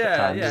himself at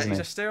times, isn't he? He's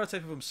a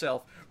stereotype of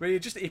himself, where he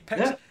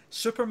picks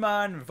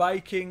Superman,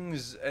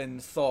 Vikings,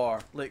 and Thor.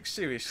 Like,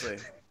 seriously.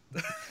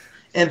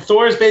 And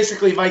Thor is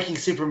basically Viking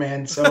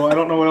Superman, so I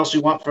don't know what else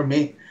you want from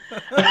me.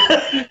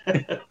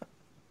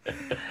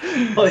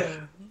 Like,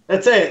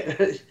 that's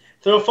it.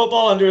 Throw a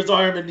football under his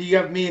arm, and you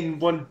have me in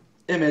one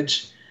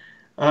image.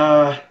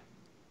 But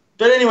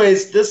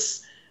anyways,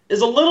 this is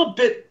a little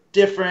bit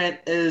different.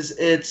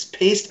 It's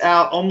paced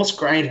out, almost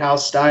Grindhouse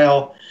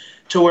style,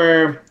 to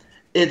where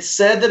it's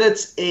said that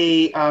it's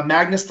a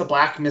Magnus the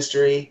Black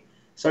mystery.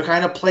 So it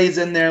kind of plays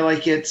in there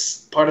like it's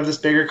part of this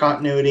bigger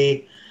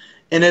continuity.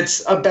 And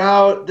it's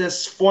about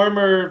this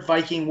former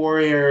Viking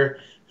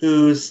warrior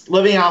who's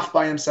living off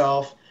by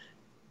himself,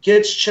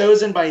 gets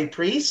chosen by a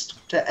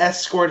priest to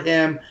escort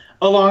him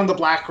along the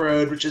Black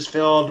Road, which is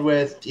filled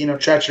with,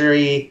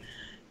 treachery,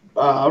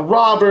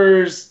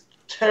 robbers,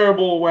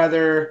 terrible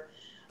weather,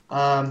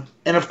 and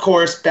of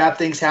course, bad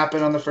things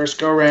happen on the first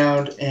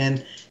go-round,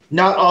 and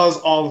not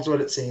all is what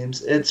it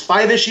seems. It's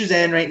 5 issues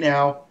in right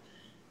now,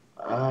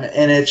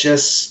 and it's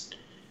just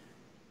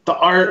the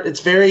art. It's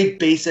very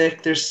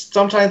basic.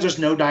 Sometimes there's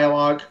no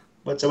dialogue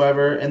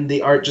whatsoever, and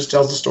the art just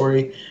tells the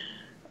story,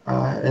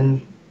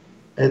 and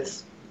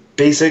it's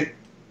basic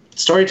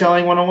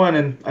storytelling 101,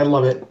 and I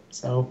love it.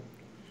 So.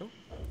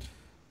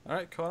 All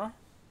right, Connor.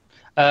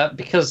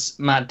 Because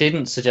Matt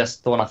didn't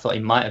suggest the one I thought he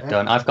might have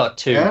done, I've got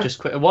two. Just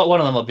quick. One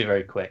of them will be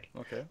very quick.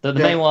 Okay. The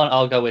main one,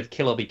 I'll go with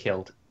Kill or Be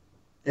Killed.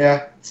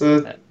 Yeah.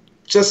 So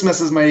just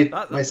misses my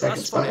second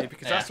that's spot. Funny,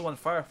 because that's the one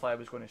Firefly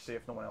was going to say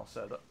if no one else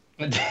said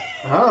it.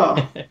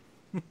 Oh.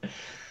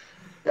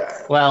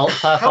 Well,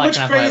 Firefly how much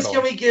praise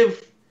can we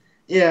give?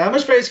 Yeah. How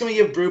much praise can we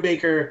give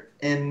Brubaker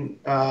and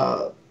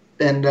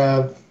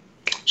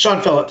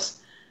Sean Phillips?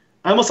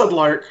 I almost said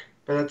Lark,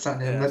 but that's not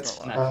him. That's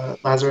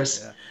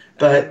Lazarus. Yeah.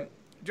 But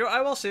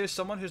I will say, as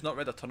someone who's not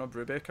read a ton of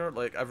Brubaker,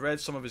 like I've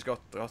read some of his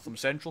Gotham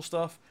Central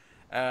stuff,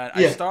 and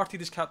I started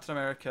his Captain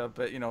America,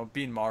 but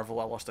being Marvel,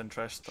 I lost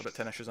interest about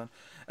 10 issues in.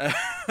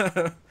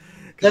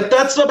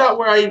 That's about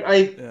where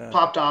I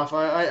popped off.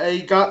 I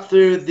got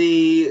through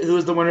Who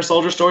Was the Winter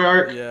Soldier story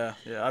arc. Yeah,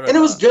 I read and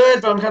it was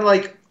good, but I'm kind of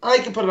like, I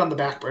can put it on the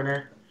back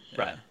burner.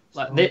 Right.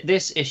 Like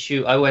this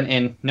issue, I went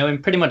in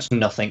knowing pretty much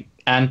nothing,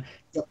 and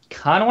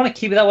kind of want to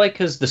keep it that way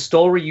because the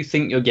story you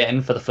think you're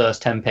getting for the first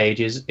 10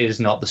 pages is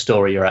not the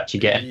story you're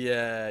actually getting.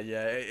 Yeah.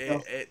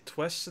 It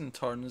twists and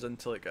turns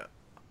into like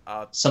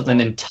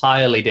something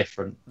entirely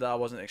different that I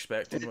wasn't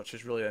expecting, which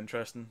is really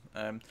interesting.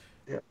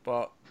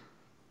 But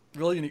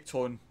really unique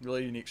tone,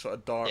 really unique sort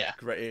of dark,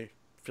 gritty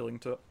feeling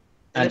to it.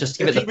 And just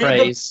to give it the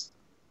praise.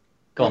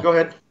 Go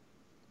ahead.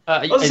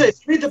 Let's say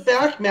read the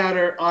back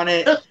matter on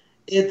it.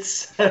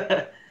 It's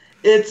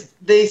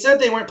they said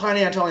they weren't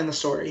planning on telling the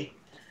story.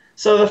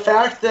 So the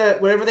fact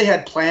that whatever they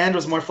had planned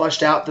was more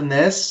fleshed out than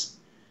this,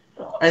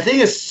 I think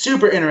is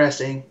super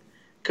interesting.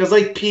 Because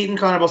like Pete and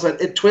Connor both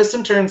said, it twists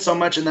and turns so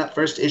much in that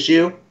first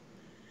issue.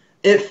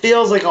 It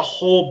feels like a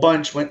whole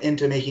bunch went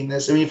into making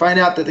this. And when you find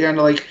out that they're kind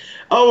of like,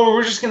 oh, well,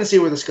 we're just going to see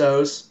where this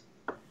goes.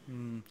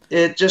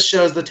 It just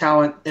shows the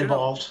talent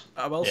involved.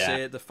 I will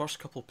say the first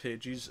couple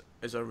pages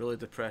is a really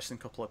depressing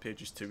couple of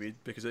pages to read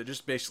because it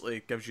just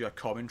basically gives you a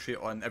commentary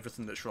on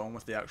everything that's wrong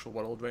with the actual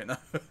world right now.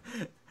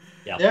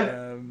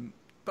 Yeah.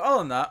 But other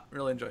than that,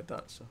 really enjoyed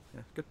that. So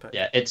yeah, good pick.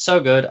 Yeah, it's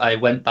so good. I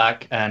went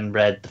back and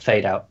read the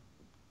Fade Out,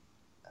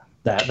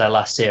 their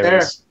last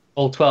series,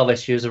 all 12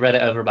 issues. I read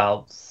it over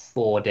about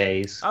 4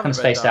 days. Kind of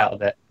spaced out a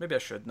bit. Maybe I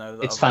should now.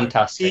 It's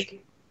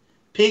fantastic.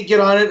 Pete, get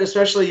on it,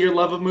 especially your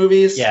love of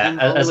movies. Yeah,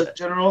 in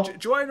general. Do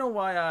you want to know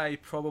why I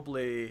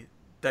probably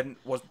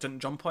didn't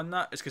jump on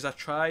that? It's because I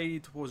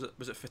tried. Was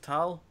it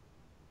Fatale?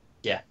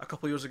 Yeah. A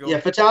couple of years ago. Yeah,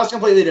 Fatale's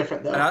completely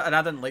different though. And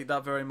I didn't like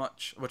that very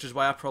much, which is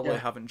why I probably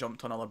haven't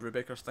jumped on all of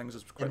Brubaker's things.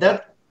 It's quite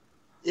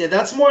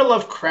that's more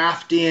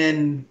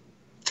Lovecraftian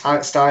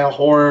style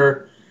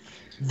horror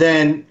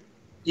than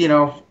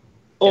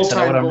old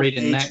time. What I'm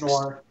reading next.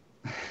 Noir.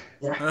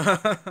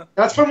 Yeah,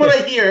 that's from what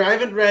I hear. I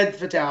haven't read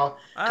Fatale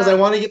because I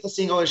want to get the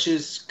single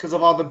issues because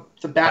of all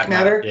the back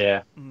matter.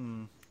 Yeah.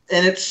 And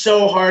it's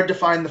so hard to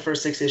find the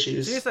first 6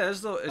 issues. The thing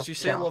is, though, is you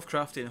say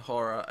Lovecraftian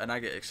horror, and I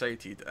get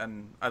excited,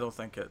 and I don't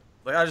think it.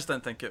 Like, I just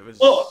didn't think it was.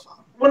 Well,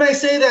 when I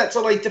say that,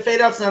 so like the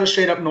Fade Out's not a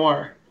straight up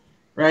noir,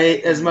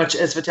 right? As much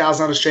as Fatale's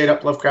not a straight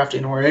up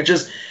Lovecraftian horror. It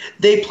just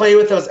they play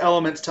with those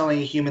elements, telling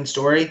a human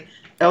story.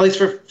 At least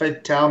for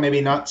Fatale,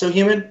 maybe not so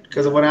human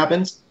because of what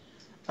happens.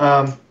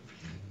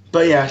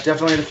 But yeah,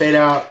 definitely the Fade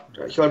Out,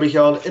 Kill or Be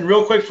Killed. And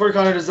real quick before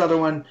Connor does the other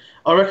one,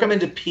 I'll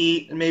recommend to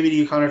Pete and maybe to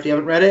you, Connor, if you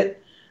haven't read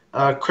it,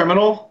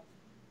 Criminal,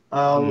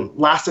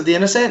 Last of the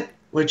Innocent,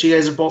 which you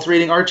guys are both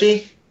reading.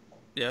 Archie?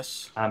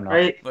 Yes. I'm not.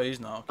 Right? Well, he's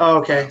not. Oh,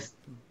 okay.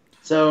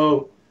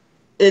 So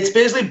it's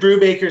basically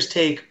Brubaker's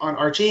take on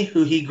Archie,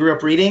 who he grew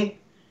up reading,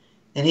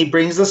 and he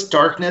brings this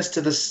darkness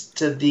to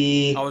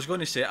the. I was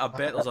going to say, I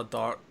bet there's a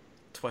dark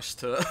twist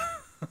to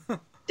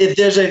it.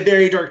 There's a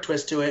very dark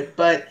twist to it,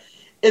 but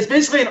it's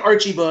basically an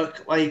Archie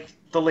book, like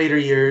the later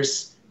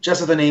years, just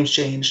with the names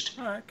changed.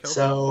 All right, cool.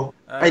 So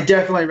I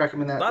definitely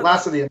recommend that.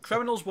 Last of the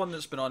Criminal's one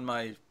that's been on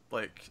my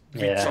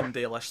read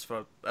someday list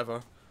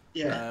forever.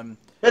 Yeah.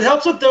 What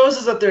helps with those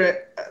is that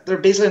they're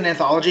basically an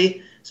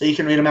anthology, so you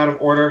can read them out of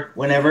order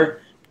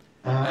whenever.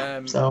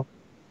 So.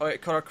 All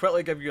right, Connor,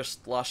 quickly give you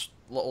a last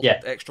little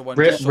extra one.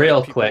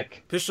 Real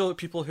quick. Just so that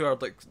people who are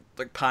like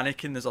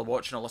panicking as they're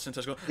watching or listening to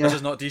us go, this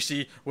is not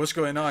DC. What's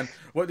going on?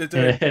 What they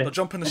doing? They're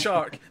jumping the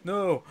shark.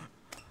 No.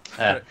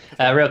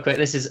 Real quick,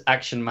 this is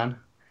Action Man.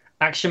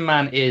 Action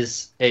Man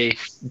is a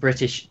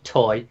British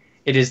toy.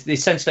 It is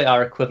essentially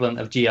our equivalent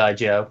of G.I.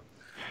 Joe.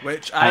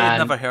 Which I had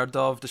never heard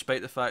of,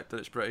 despite the fact that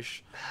it's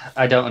British.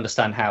 I don't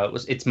understand how it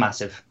was. It's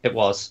massive. It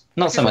was.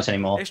 Not so much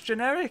anymore. It's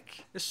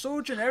generic. It's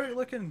so generic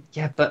looking.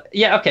 Yeah, but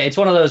okay. It's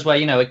one of those where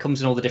it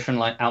comes in all the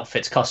different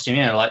outfits, costume.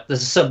 Like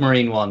there's a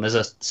submarine one. There's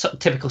a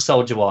typical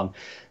soldier one.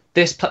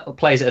 This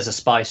plays it as a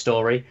spy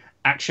story.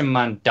 Action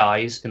Man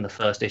dies in the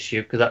first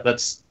issue because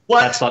that's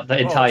like the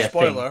entire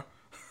spoiler.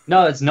 thing.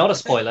 No, it's not a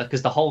spoiler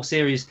because the whole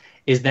series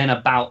is then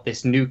about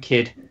this new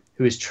kid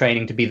who is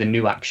training to be the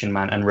new Action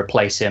Man and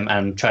replace him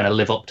and trying to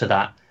live up to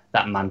that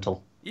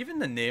mantle. Even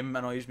the name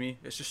annoys me.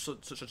 It's just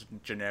such a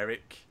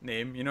generic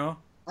name,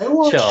 I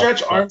want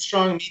Stretch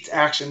Armstrong meets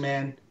Action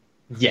Man.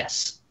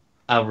 Yes,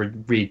 I'll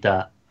read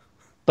that.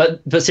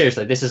 But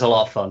seriously, this is a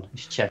lot of fun.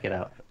 You should check it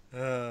out.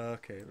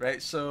 Okay,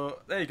 right, so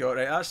there you go,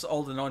 right, that's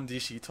all the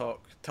non-DC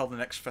talk till the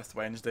next 5th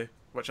Wednesday,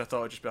 which I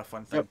thought would just be a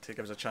fun thing to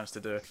give us a chance to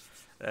do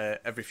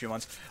every few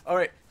months.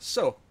 Alright,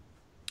 so,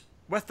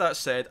 with that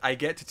said, I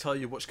get to tell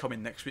you what's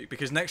coming next week,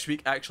 because next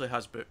week actually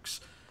has books.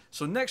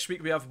 So next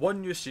week we have one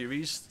new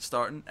series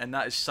starting, and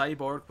that is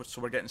Cyborg, so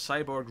we're getting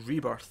Cyborg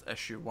Rebirth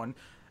issue 1.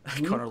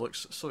 Connor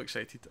looks so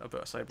excited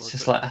about a Cyborg. It's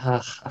just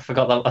I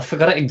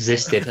forgot it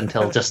existed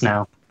until just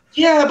now.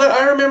 Yeah, but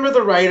I remember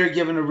the writer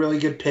giving a really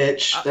good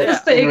pitch.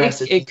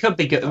 It could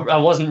be good. I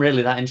wasn't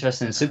really that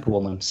interested in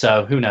Superwoman,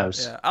 so who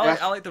knows? Yeah,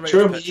 I like the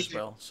writer's pitch as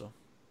well. So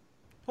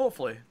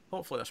hopefully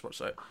this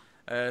works out.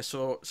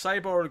 So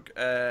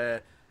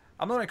Cyborg,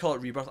 I'm not going to call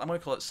it Rebirth. I'm going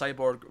to call it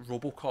Cyborg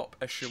RoboCop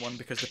issue 1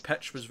 because the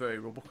pitch was very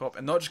RoboCop,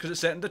 and not just because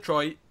it's set in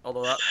Detroit,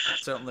 although that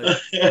certainly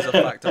is a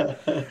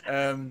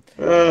factor.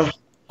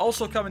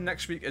 Also coming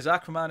next week is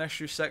Aquaman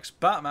issue 6,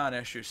 Batman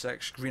issue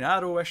 6, Green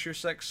Arrow issue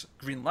 6,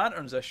 Green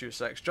Lanterns issue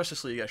 6,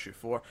 Justice League issue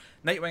 4,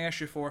 Nightwing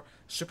issue 4,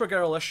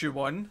 Supergirl issue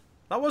 1.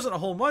 That wasn't a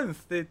whole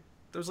month. That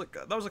was like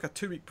a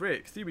 2-week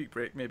break, 3-week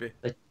break maybe.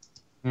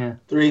 Yeah.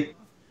 3.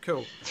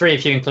 Cool. 3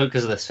 if you include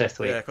because of this 5th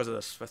week. Yeah, because of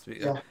this 5th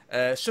week.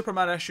 Yeah.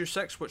 Superman issue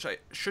 6, which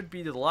should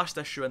be the last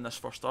issue in this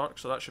first arc,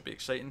 so that should be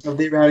exciting. Of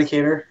the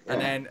Eradicator. And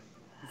then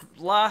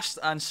last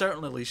and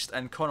certainly least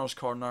in Connor's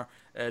Corner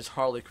is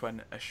Harley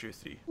Quinn issue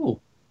 3. Ooh.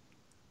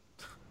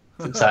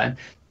 It's exciting.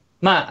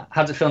 Matt,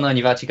 how's it feel knowing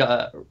you've actually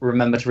got to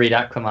remember to read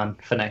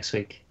Aquaman for next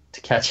week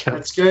to catch up?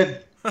 That's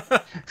good.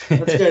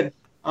 That's good.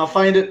 I'll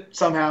find it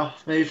somehow,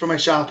 maybe for my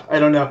shop. I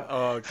don't know.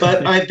 Oh, okay.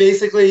 But I've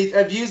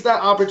used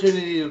that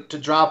opportunity to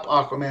drop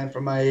Aquaman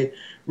from my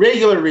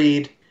regular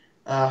read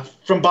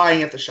from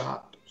buying at the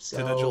shop. So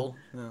digital.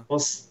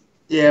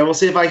 Yeah. We'll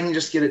see if I can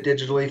just get it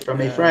digitally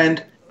from a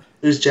friend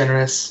who's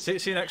generous.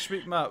 See next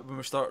week, Matt, when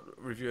we start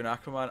reviewing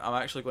Aquaman, I'm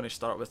actually going to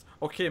start with,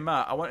 okay,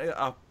 Matt, I want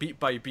a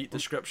beat-by-beat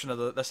description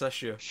of this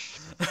issue.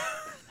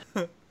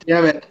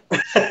 Damn it.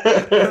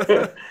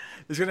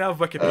 He's going to have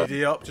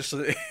Wikipedia up just so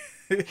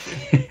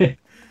that...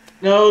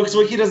 No, because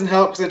Wiki doesn't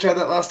help because I tried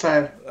that last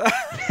time.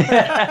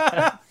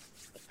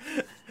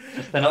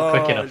 They're not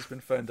quick enough. It's been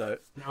found out.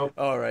 Nope.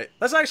 Alright.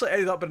 That's actually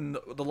ended up in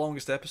the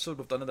longest episode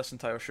we've done of this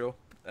entire show.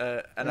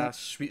 And a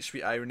sweet,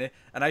 sweet irony.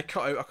 And I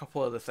cut out a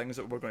couple of the things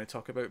that we're going to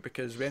talk about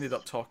because we ended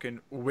up talking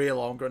way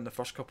longer in the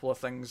first couple of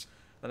things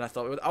than I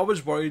thought we would. I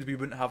was worried we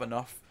wouldn't have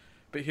enough,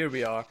 but here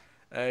we are.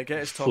 Get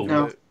us talking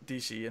about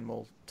DC and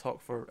we'll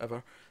talk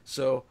forever.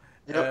 So,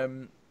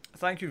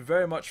 thank you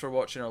very much for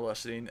watching or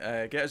listening.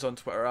 Get us on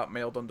Twitter at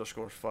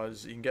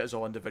 @mailed_fuzz. You can get us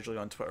all individually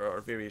on Twitter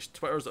or various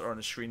Twitters that are on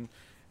the screen.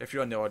 If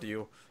you're on the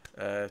audio,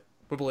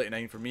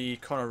 Wibble89 for me,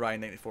 Connor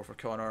Ryan94 for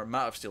Connor,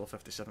 Matt of Steel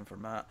 57 for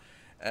Matt.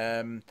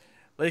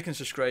 Like and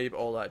subscribe,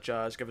 all that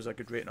jazz. Give us a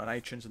good rating on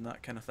iTunes and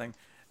that kind of thing.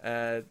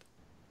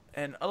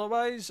 And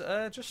otherwise,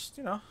 just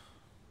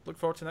look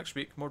forward to next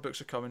week. More books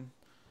are coming.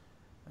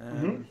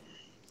 And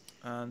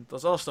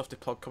there's other stuff to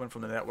plug coming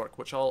from the network,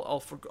 which I'll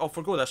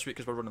forgo this week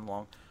because we're running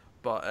long.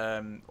 But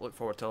look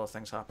forward to other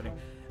things happening.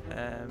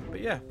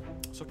 But yeah,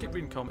 so keep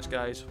reading comics,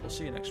 guys. We'll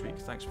see you next week.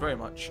 Thanks very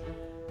much.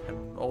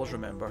 And always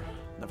remember,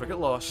 never get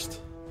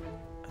lost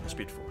in the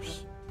Speed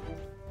Force.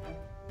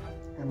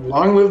 And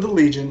long live the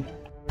Legion.